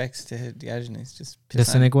pay your respects to Diogenes? Just the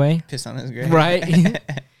cynic way? Piss on his grave. Right?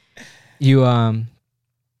 You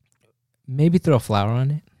maybe throw a flower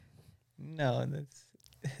on it? No, that's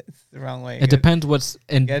the wrong way. It depends what's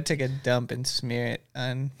in. You gotta take a dump and smear it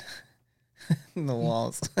on the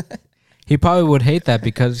walls. He probably would hate that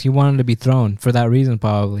because he wanted to be thrown for that reason,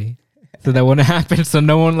 probably. So that wouldn't happen. So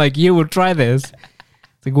no one like you would try this.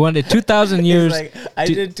 It's like 2,000 years. Like, I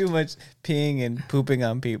did too much peeing and pooping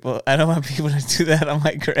on people. I don't want people to do that on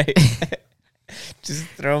my grave. Just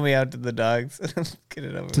throw me out to the dogs. Get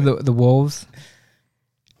it over to the wolves.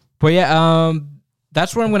 But yeah,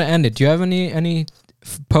 that's where I'm gonna end it. Do you have any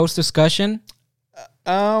post discussion?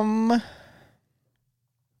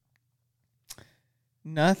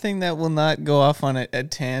 Nothing that will not go off on a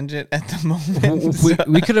tangent at the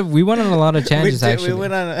moment. We went on a lot of tangents actually. We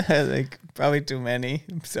went on like probably too many,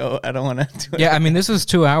 so I don't want to do it. Yeah, I mean this was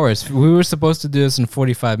 2 hours. We were supposed to do this in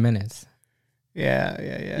 45 minutes.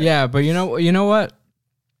 Yeah. Yeah, but you know what?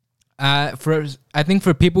 I think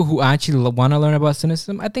for people who actually want to learn about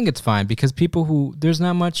cynicism, I think it's fine because there's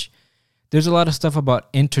a lot of stuff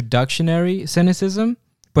about introductionary cynicism,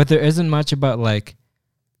 but there isn't much about like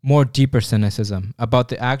more deeper cynicism, about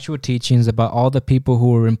the actual teachings, about all the people who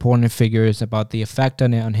were important figures, about the effect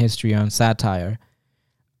on it on history, on satire.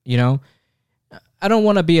 You know, I don't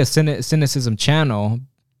want to be a cynicism channel,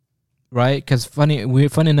 right? Because funny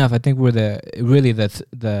enough, I think we're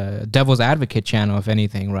the devil's advocate channel, if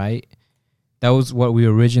anything, right? That was what we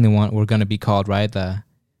originally were going to be called, right? The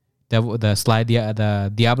Diablo's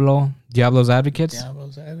advocates. Diablo's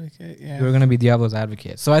advocate, yeah. We're going to be Diablo's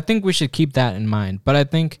advocate. So I think we should keep that in mind. But I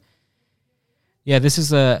think, yeah, this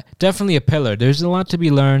is definitely a pillar. There's a lot to be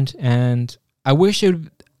learned, and I wish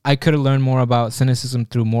I could have learned more about cynicism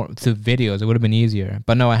through videos. It would have been easier.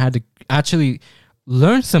 But no, I had to actually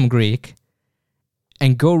learn some Greek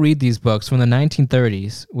and go read these books from the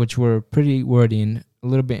 1930s, which were pretty wordy and a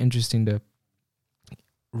little bit interesting to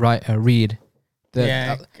read.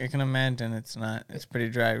 I can imagine it's pretty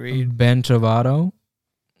dry read. Ben Trovato.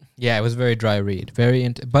 Yeah, it was very dry read.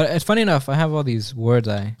 But it's funny enough, I have all these words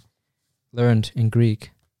I learned in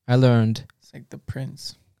Greek. It's like The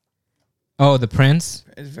Prince. Oh, The Prince?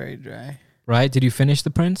 It's very dry. Right? Did you finish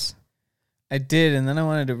The Prince? I did, and then I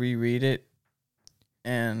wanted to reread it.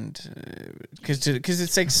 And because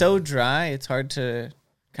it's like so dry, it's hard to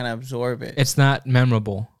kind of absorb it. It's not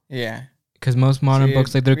memorable. Yeah. Because most modern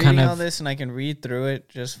books, like they're kind of all this, and I can read through it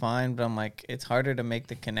just fine. But I'm like, it's harder to make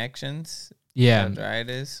the connections. Yeah, how dry it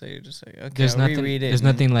is. So you're just like, okay, there's nothing. Reread it. There's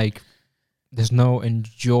nothing like. There's no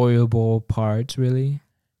enjoyable parts really.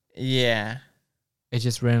 Yeah. It's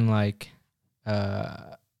just written like,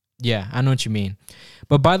 yeah, I know what you mean.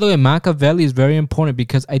 But by the way, Machiavelli is very important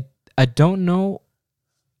because I don't know.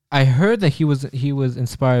 I heard that he was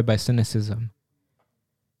inspired by cynicism.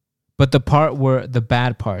 But the part where the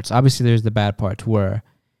bad parts, obviously there's the bad parts where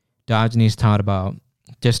Diogenes taught about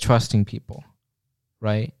distrusting people,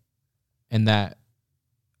 right? And that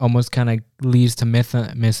almost kind of leads to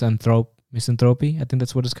misanthropy. I think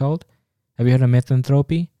that's what it's called. Have you heard of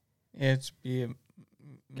misanthropy? Yeah, it's be a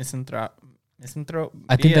misanthrope.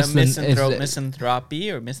 I think that's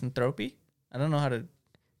misanthropy or misanthropy. I don't know how to.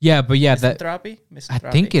 Yeah, but yeah, misanthropy. I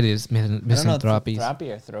think it is misanthropy.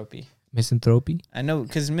 Misanthropy or thropy. Misanthropy. I know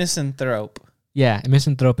because misanthrope. Yeah,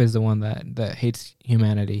 misanthrope is the one that hates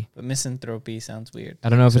humanity. But misanthropy sounds weird. I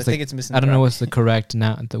don't know if I think it's misanthropy. I don't know what's the correct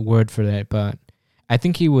the word for that, but I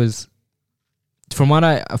think he was. From what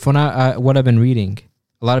I've been reading,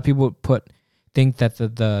 a lot of people think that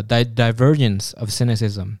the divergence of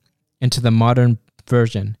cynicism into the modern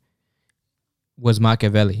version was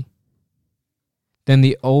Machiavelli. Then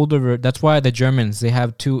the older, that's why the Germans they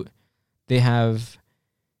have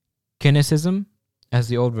cynicism as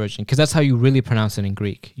the old version, because that's how you really pronounce it in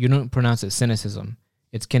Greek. You don't pronounce it cynicism;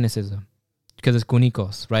 it's cynicism, because it's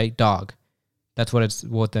kunikos, right? Dog. That's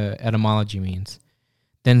what the etymology means.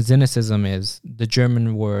 Then cynicism is the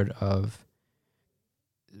German word of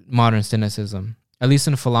modern cynicism. At least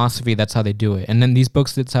in philosophy, that's how they do it. And then these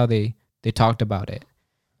books, that's how they talked about it.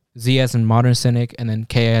 Z as in modern cynic, and then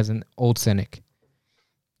K as in old cynic.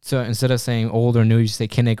 So instead of saying old or new, you say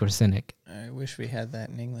cynic or cynic. I wish we had that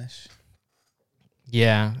in English.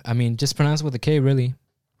 Yeah, I mean, just pronounce it with a K, really.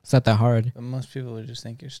 It's not that hard. But most people would just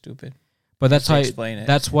think you're stupid. But that's how explain it.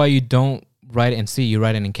 That's why you don't write it in C, you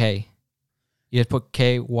write it in K. You just put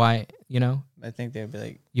K, Y, I think they'd be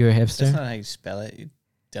like, you're a hipster. That's not how you spell it, you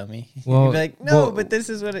dummy. Well, you'd be like, no, but this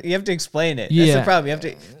is what you have to explain it. Yeah. That's the problem. You have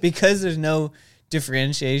to, because there's no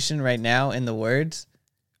differentiation right now in the words.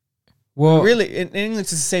 Well, really, in English,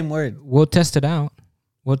 it's the same word. We'll test it out.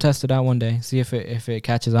 We'll test it out one day. See if it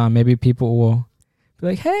catches on. Maybe people will be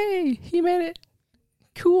like, "Hey, he made it.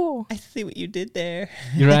 Cool. I see what you did there."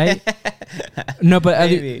 You're right. No,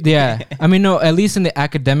 but yeah. I mean, no. At least in the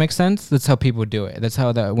academic sense, that's how people do it. That's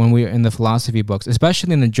how when we're in the philosophy books,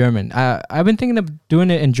 especially in the German. I've been thinking of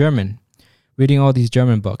doing it in German, reading all these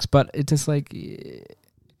German books, but it's just like,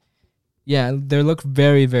 yeah, they look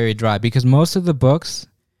very, very dry because most of the books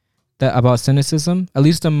that about cynicism, at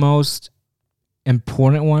least the most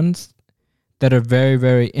important ones that are very,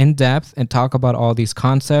 very in-depth and talk about all these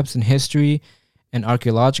concepts and history and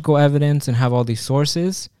archaeological evidence and have all these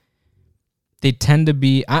sources, they tend to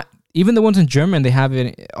be, even the ones in German, they have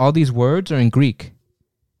it, all these words are in Greek.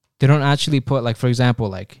 They don't actually put, like, for example,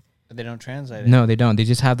 like... But they don't translate it. No, they don't. They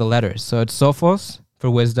just have the letters. So it's Sophos for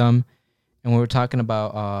wisdom, and we were talking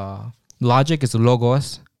about logic is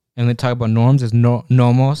logos, and we talk about norms is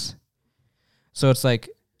nomos. So it's like,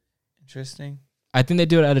 Interesting. I think they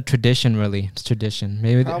do it out of tradition. Really, it's tradition.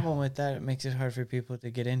 Maybe Problem with that, it makes it hard for people to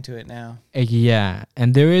get into it now. yeah,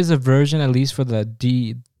 and there is a version, at least for the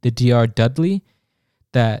Dr. Dudley,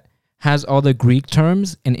 that has all the Greek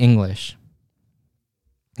terms in English,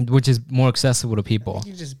 which is more accessible to I people. think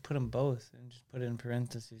you just put them both and just put it in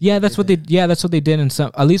parentheses. Yeah, that's what they. Yeah, that's what they did in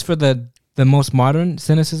some. At least for the most modern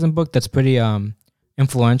cynicism book, that's pretty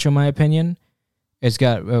influential, in my opinion. It's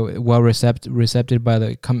got well recepted by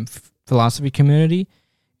the philosophy community.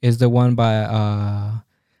 Is the one by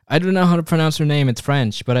I don't know how to pronounce her name. It's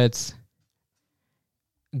French, but it's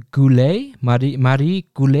Goulet, Marie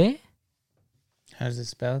Goulet. How's it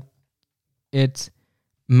spelled? It's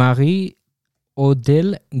Marie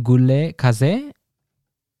Odile Goulet Cazet.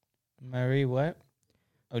 Marie what?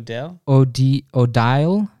 Odell?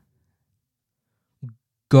 Odile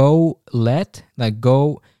Goulet, like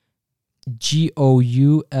go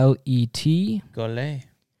Goulet. Goulet.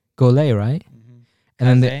 Goulet, right? Mm-hmm.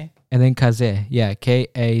 And then Kazé, yeah,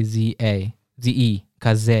 Kaze,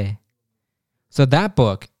 Kazé. So that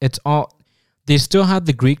book, it's all. They still have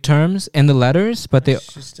the Greek terms in the letters, but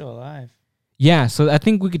She's still alive. Yeah, so I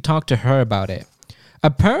think we could talk to her about it.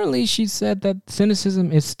 Apparently, she said that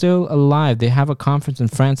cynicism is still alive. They have a conference in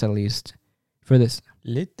France, at least, for this.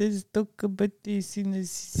 Let us talk about the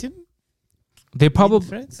cynicism. They probably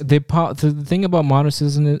France? the thing about modern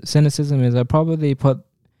cynicism is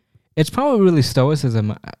it's probably really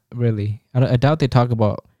stoicism. Really, I doubt they talk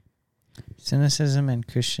about Cynicism and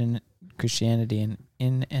Christianity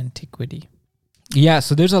in antiquity. Yeah,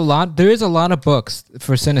 so there is a lot of books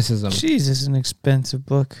for cynicism. Jeez, it's an expensive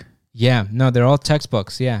book. Yeah, no, they're all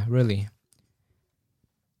textbooks. Yeah, really.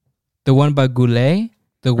 The one by Goulet,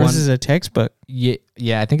 This is a textbook.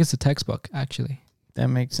 Yeah, I think it's a textbook actually. That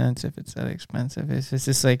makes sense if it's that expensive. It's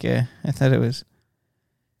just like I thought it was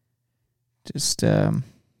just well,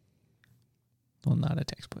 not a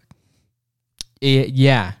textbook.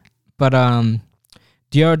 Yeah, but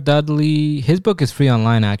Dr. Dudley, his book is free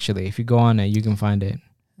online actually. If you go on it, you can find it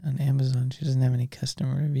On Amazon, she doesn't have any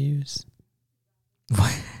customer reviews.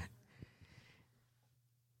 I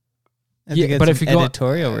think but it's if you go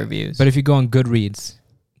editorial reviews. But if you go on Goodreads,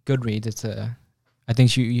 it's I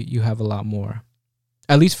think you have a lot more.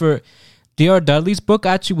 At least for Dr. Dudley's book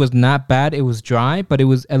actually was not bad. It was dry, but it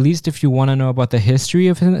was, at least if you want to know about the history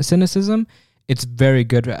of cynicism, it's very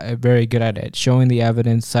good at it, showing the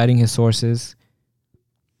evidence, citing his sources.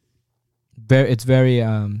 It's very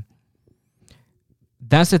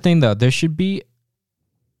that's the thing though. There should be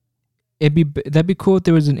that'd be cool if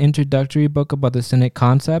there was an introductory book about the Cynic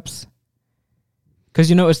concepts.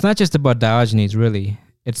 Because it's not just about Diogenes, really.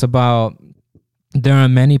 It's about, there are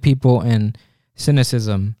many people in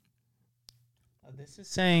cynicism. This is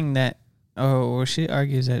saying that, or she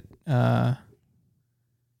argues that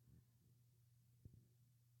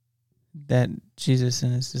that Jesus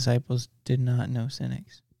and his disciples did not know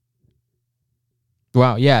cynics.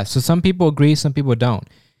 Wow, yeah. So some people agree, some people don't.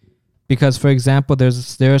 Because, for example, there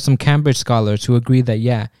are some Cambridge scholars who agree that,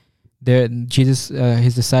 yeah, Jesus,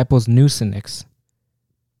 his disciples knew cynics.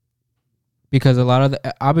 Because a lot of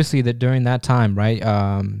obviously that during that time, right?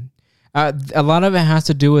 A lot of it has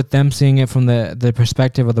to do with them seeing it from the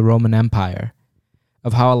perspective of the Roman Empire,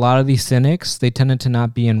 of how a lot of these cynics, they tended to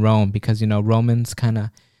not be in Rome because Romans kind of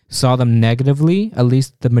saw them negatively, at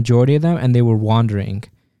least the majority of them, and they were wandering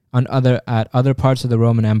at other parts of the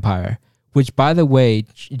Roman Empire. Which, by the way,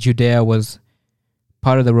 Judea was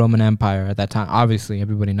part of the Roman Empire at that time. Obviously,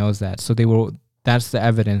 everybody knows that. So that's the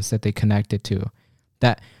evidence that they connected to,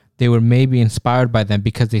 that they were maybe inspired by them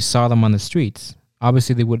because they saw them on the streets.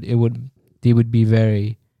 Obviously, they would be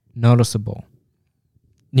very noticeable.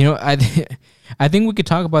 I think we could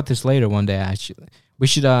talk about this later one day. Actually, we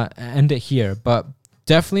should end it here. But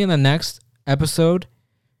definitely in the next episode,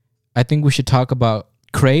 I think we should talk about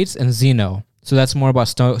Crates and Zeno. So that's more about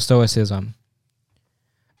stoicism.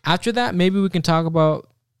 After that, maybe we can talk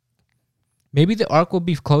about, maybe the arc will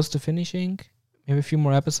be close to finishing. Maybe a few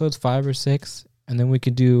more episodes, 5 or 6. And then we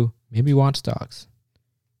could do maybe Watch Dogs.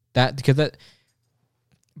 But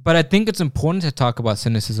I think it's important to talk about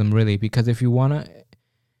cynicism, really, because if you want to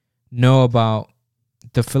know about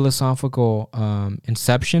the philosophical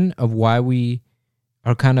inception of why we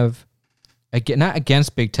are kind of, not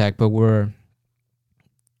against big tech, but we're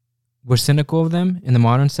cynical of them in the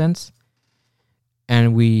modern sense,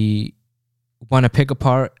 and we want to pick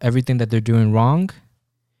apart everything that they're doing wrong,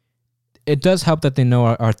 it does help that they know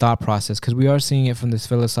our thought process, because we are seeing it from this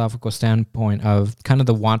philosophical standpoint of kind of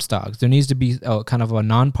the watchdogs. There needs to be kind of a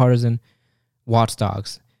nonpartisan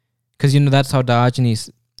watchdogs, because that's how Diogenes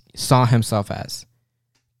saw himself as,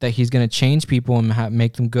 that he's going to change people and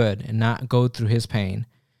make them good and not go through his pain.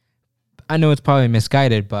 I know it's probably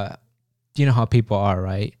misguided, but you know how people are,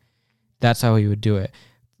 right? That's how he would do it.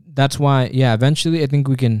 That's why, yeah, eventually I think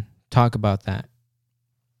we can talk about that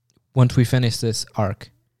once we finish this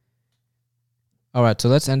arc. All right, so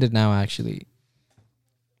let's end it now, actually.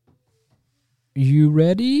 You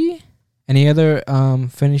ready? Any other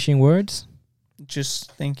finishing words?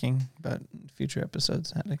 Just thinking about future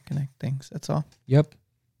episodes, how to connect things. That's all. Yep.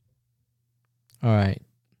 All right.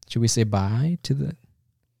 Should we say bye to them?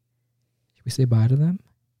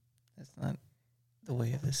 That's not the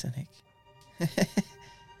way of the cynic.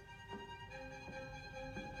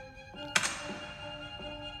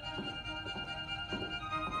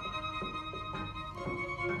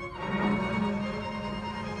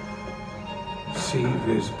 See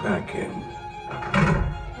this pack in.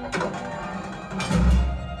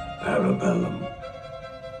 Parabellum.